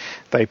 where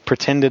they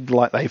pretended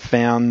like they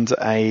found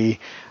a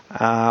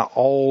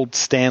old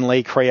Stan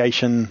Lee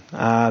creation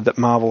that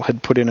Marvel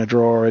had put in a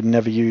drawer and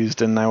never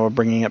used, and they were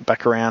bringing it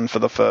back around for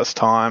the first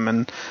time,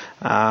 and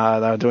they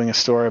were doing a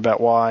story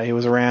about why he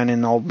was around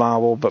in old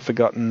Marvel but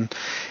forgotten.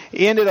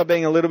 He ended up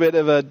being a little bit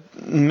of a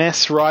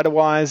mess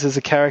writer-wise as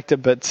a character,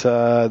 but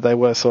they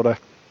were sort of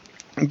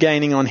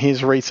gaining on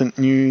his recent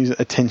news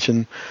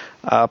attention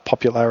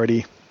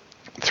popularity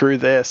through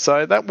there.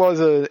 So that was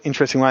an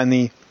interesting one. And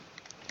the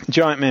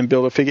Giant Man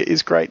Build-A-Figure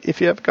is great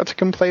if you ever got to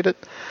complete it.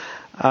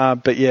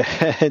 But yeah,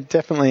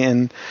 definitely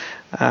an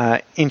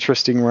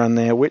interesting run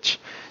there, which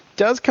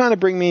does kind of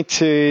bring me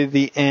to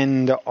the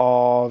end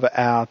of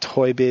our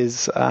Toy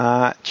Biz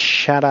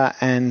chatter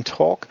and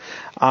talk.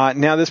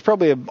 Now, there's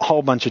probably a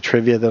whole bunch of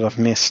trivia that I've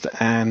missed,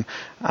 and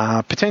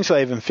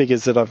potentially even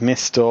figures that I've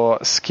missed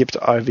or skipped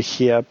over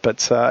here.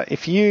 But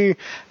if you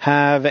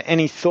have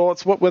any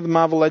thoughts, what were the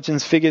Marvel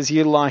Legends figures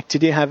you liked?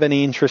 Did you have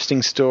any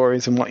interesting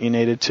stories and what you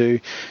needed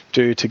to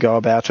do to go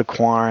about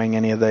acquiring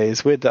any of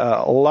these? We'd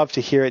love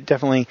to hear it.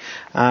 Definitely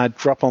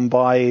drop on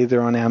by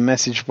either on our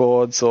message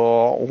boards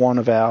or one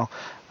of our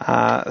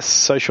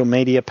social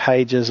media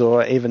pages,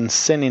 or even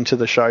send into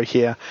the show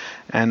here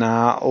and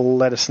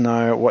let us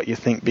know what you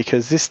think,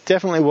 because this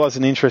definitely was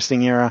an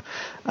interesting era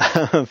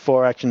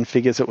for action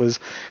figures. It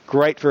was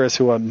great for us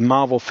who are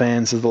Marvel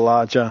fans of the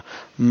larger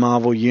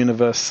Marvel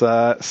universe,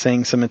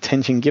 seeing some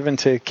attention given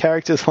to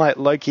characters like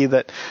Loki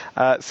that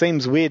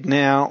seems weird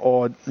now,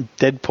 or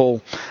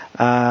Deadpool,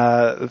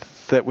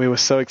 that we were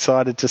so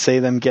excited to see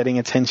them getting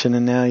attention,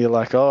 and now you're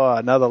like, oh,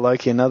 another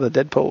Loki, another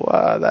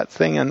Deadpool, that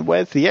thing, and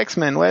where's the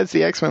X-Men,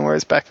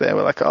 whereas back there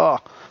we're like, oh,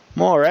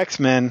 more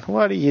X-Men,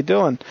 what are you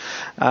doing?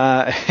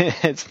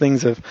 It's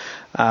things have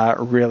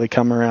really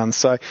come around.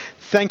 So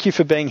thank you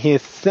for being here.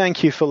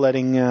 Thank you for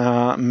letting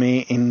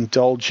me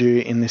indulge you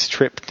in this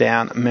trip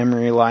down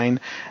memory lane,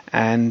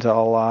 and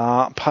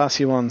I'll pass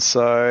you on.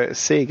 So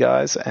see you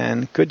guys,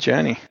 and good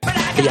journey.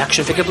 The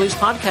Action Figure Blues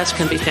podcast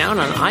can be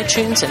found on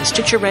iTunes and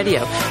Stitcher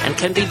Radio, and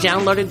can be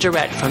downloaded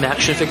direct from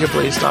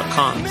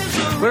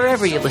actionfigureblues.com.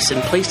 Wherever you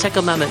listen, please take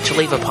a moment to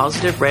leave a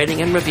positive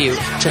rating and review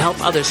to help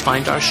others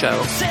find our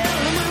show.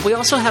 We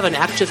also have an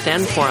active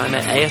fan forum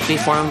at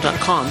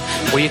afbforum.com,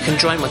 where you can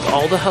join with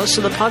all the hosts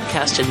of the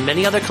podcast and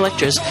many other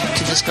collectors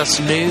to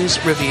discuss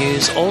news,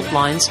 reviews, old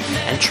lines,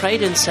 and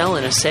trade and sell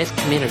in a safe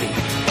community.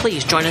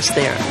 Please join us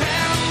there.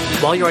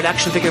 While you're at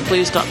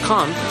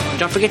actionfigureblues.com,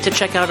 don't forget to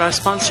check out our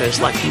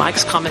sponsors like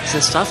Mike's Comics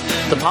and Stuff,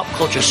 the Pop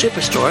Culture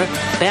Superstore,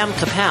 Bam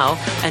Kapow,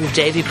 and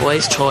Davy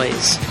Boy's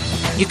Toys.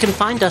 You can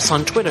find us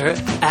on Twitter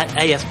at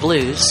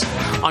AFBlues,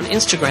 on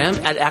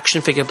Instagram at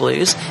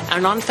actionfigureblues,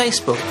 and on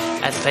Facebook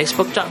at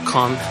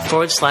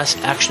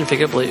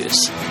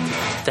facebook.com/actionfigureblues.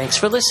 Thanks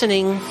for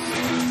listening.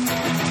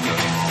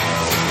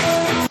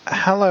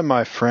 Hello,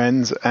 my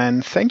friends,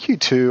 and thank you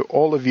to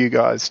all of you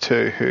guys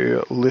too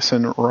who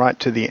listen right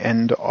to the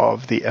end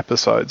of the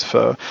episodes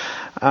for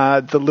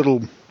the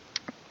little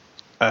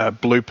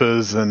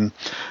bloopers and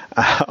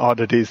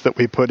oddities that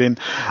we put in.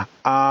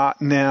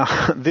 Now,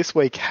 this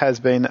week has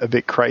been a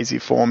bit crazy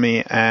for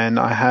me, and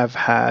I have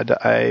had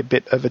a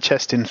bit of a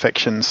chest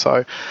infection,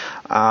 so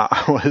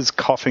I was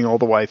coughing all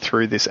the way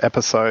through this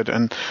episode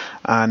and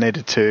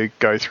needed to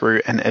go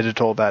through and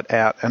edit all that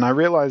out. And I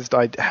realized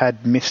I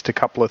had missed a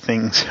couple of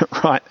things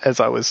right as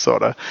I was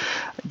sort of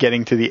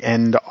getting to the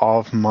end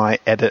of my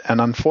edit,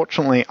 and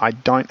unfortunately I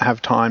don't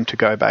have time to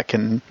go back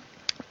and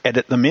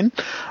edit them in.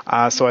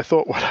 So I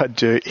thought what I'd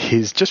do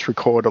is just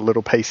record a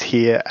little piece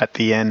here at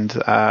the end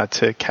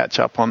to catch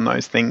up on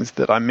those things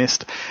that I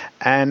missed.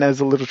 And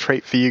as a little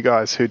treat for you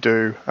guys who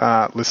do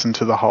listen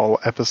to the whole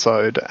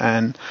episode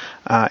and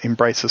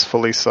embrace us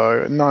fully.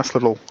 So a nice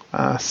little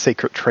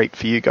secret treat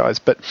for you guys.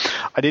 But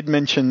I did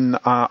mention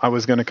I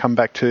was going to come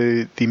back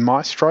to the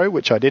Maestro,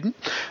 which I didn't.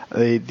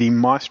 The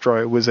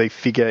Maestro was a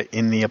figure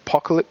in the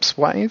Apocalypse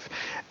wave,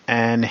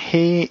 and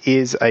he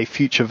is a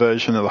future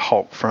version of the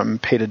Hulk from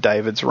Peter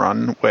David's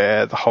run,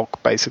 where the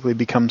Hulk basically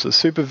becomes a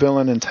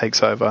supervillain and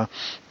takes over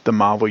the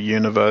Marvel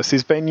Universe.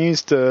 He's been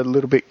used a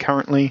little bit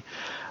currently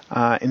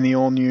in the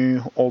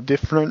all-new,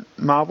 all-different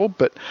Marvel,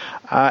 but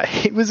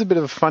he was a bit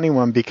of a funny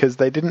one because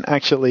they didn't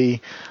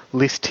actually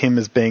list him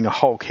as being a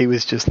Hulk. He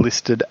was just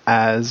listed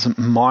as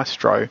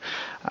Maestro.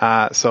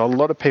 So a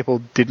lot of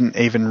people didn't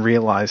even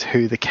realize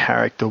who the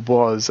character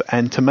was,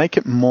 and to make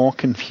it more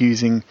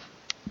confusing,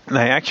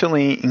 they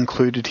actually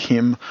included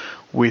him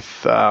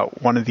with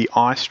one of the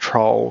Ice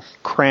Troll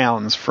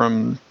crowns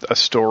from a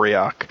story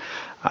arc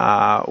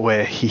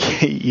where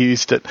he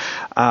used it.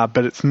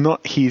 But it's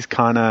not his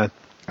kind of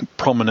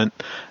prominent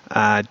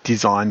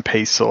design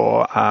piece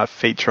or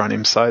feature on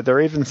him. So there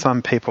are even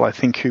some people, I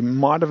think, who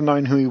might have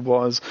known who he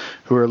was,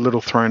 who were a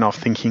little thrown off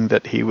thinking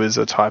that he was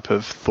a type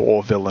of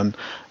Thor villain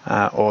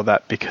or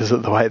that because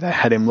of the way they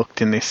had him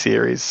looked in this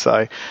series.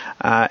 So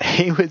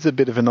he was a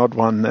bit of an odd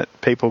one that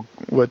people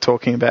were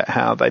talking about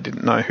how they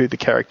didn't know who the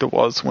character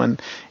was when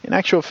in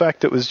actual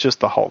fact it was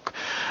just the Hulk.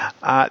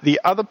 The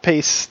other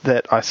piece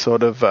that I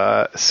sort of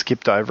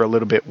skipped over a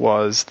little bit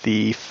was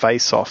the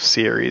Face Off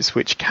series,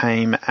 which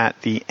came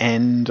at the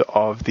end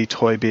of the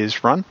Toy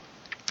Biz run.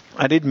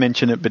 I did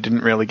mention it but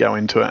didn't really go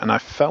into it, and I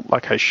felt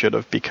like I should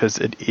have because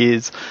it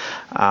is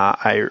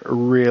a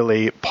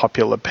really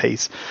popular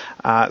piece.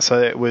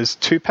 So it was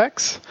 2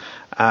 packs.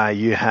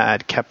 You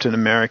had Captain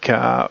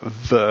America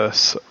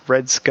versus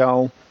Red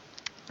Skull.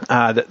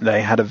 That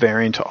they had a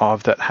variant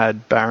of that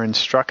had Baron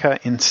Strucker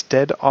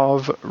instead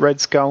of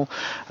Red Skull.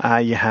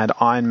 You had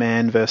Iron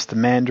Man versus the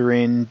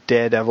Mandarin,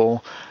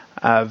 Daredevil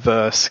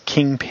versus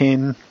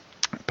Kingpin,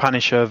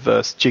 Punisher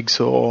versus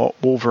Jigsaw,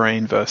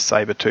 Wolverine versus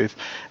Sabretooth,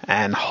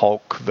 and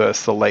Hulk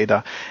versus the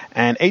Leader.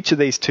 And each of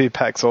these 2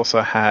 packs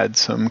also had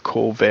some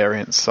cool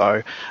variants.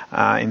 So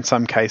in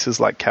some cases,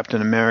 like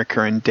Captain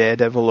America and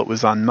Daredevil, it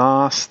was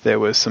unmasked. There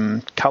were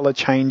some color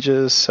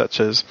changes,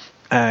 such as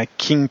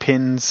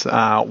Kingpin's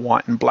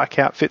white and black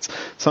outfits.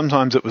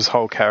 Sometimes it was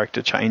whole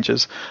character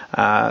changes,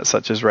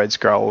 such as Red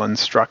Skull and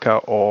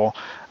Strucker, or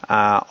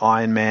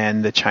Iron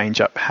Man, the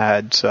change-up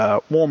had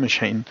War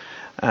Machine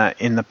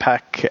in the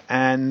pack,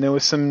 and there were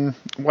some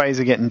ways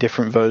of getting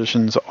different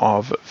versions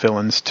of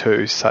villains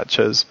too, such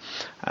as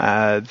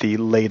the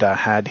Leader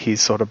had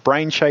his sort of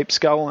brain-shaped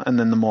skull and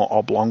then the more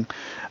oblong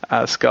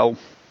skull.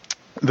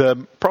 The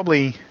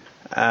probably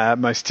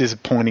most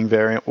disappointing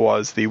variant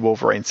was the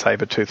Wolverine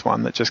Sabretooth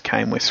one that just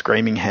came with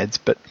screaming heads,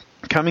 but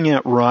coming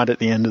out right at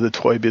the end of the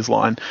Toy Biz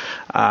line,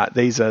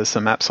 these are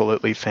some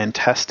absolutely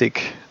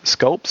fantastic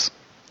sculpts.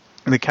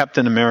 The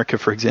Captain America,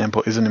 for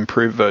example, is an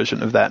improved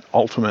version of that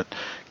Ultimate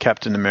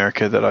Captain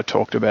America that I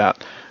talked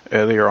about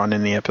earlier on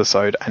in the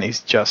episode, and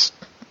he's just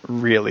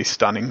really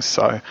stunning.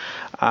 So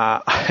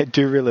I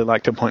do really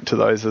like to point to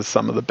those as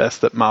some of the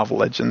best that Marvel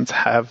Legends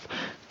have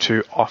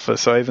to offer.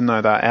 So even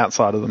though they're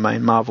outside of the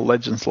main Marvel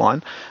Legends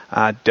line,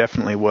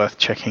 definitely worth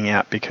checking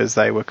out because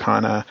they were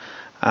kind of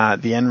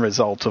the end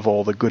result of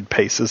all the good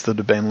pieces that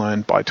have been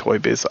learned by Toy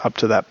Biz up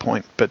to that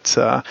point. But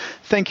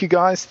thank you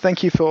guys.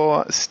 Thank you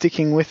for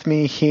sticking with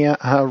me here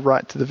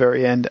right to the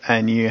very end,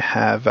 and you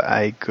have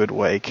a good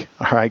week.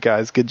 All right,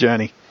 guys, good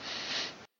journey.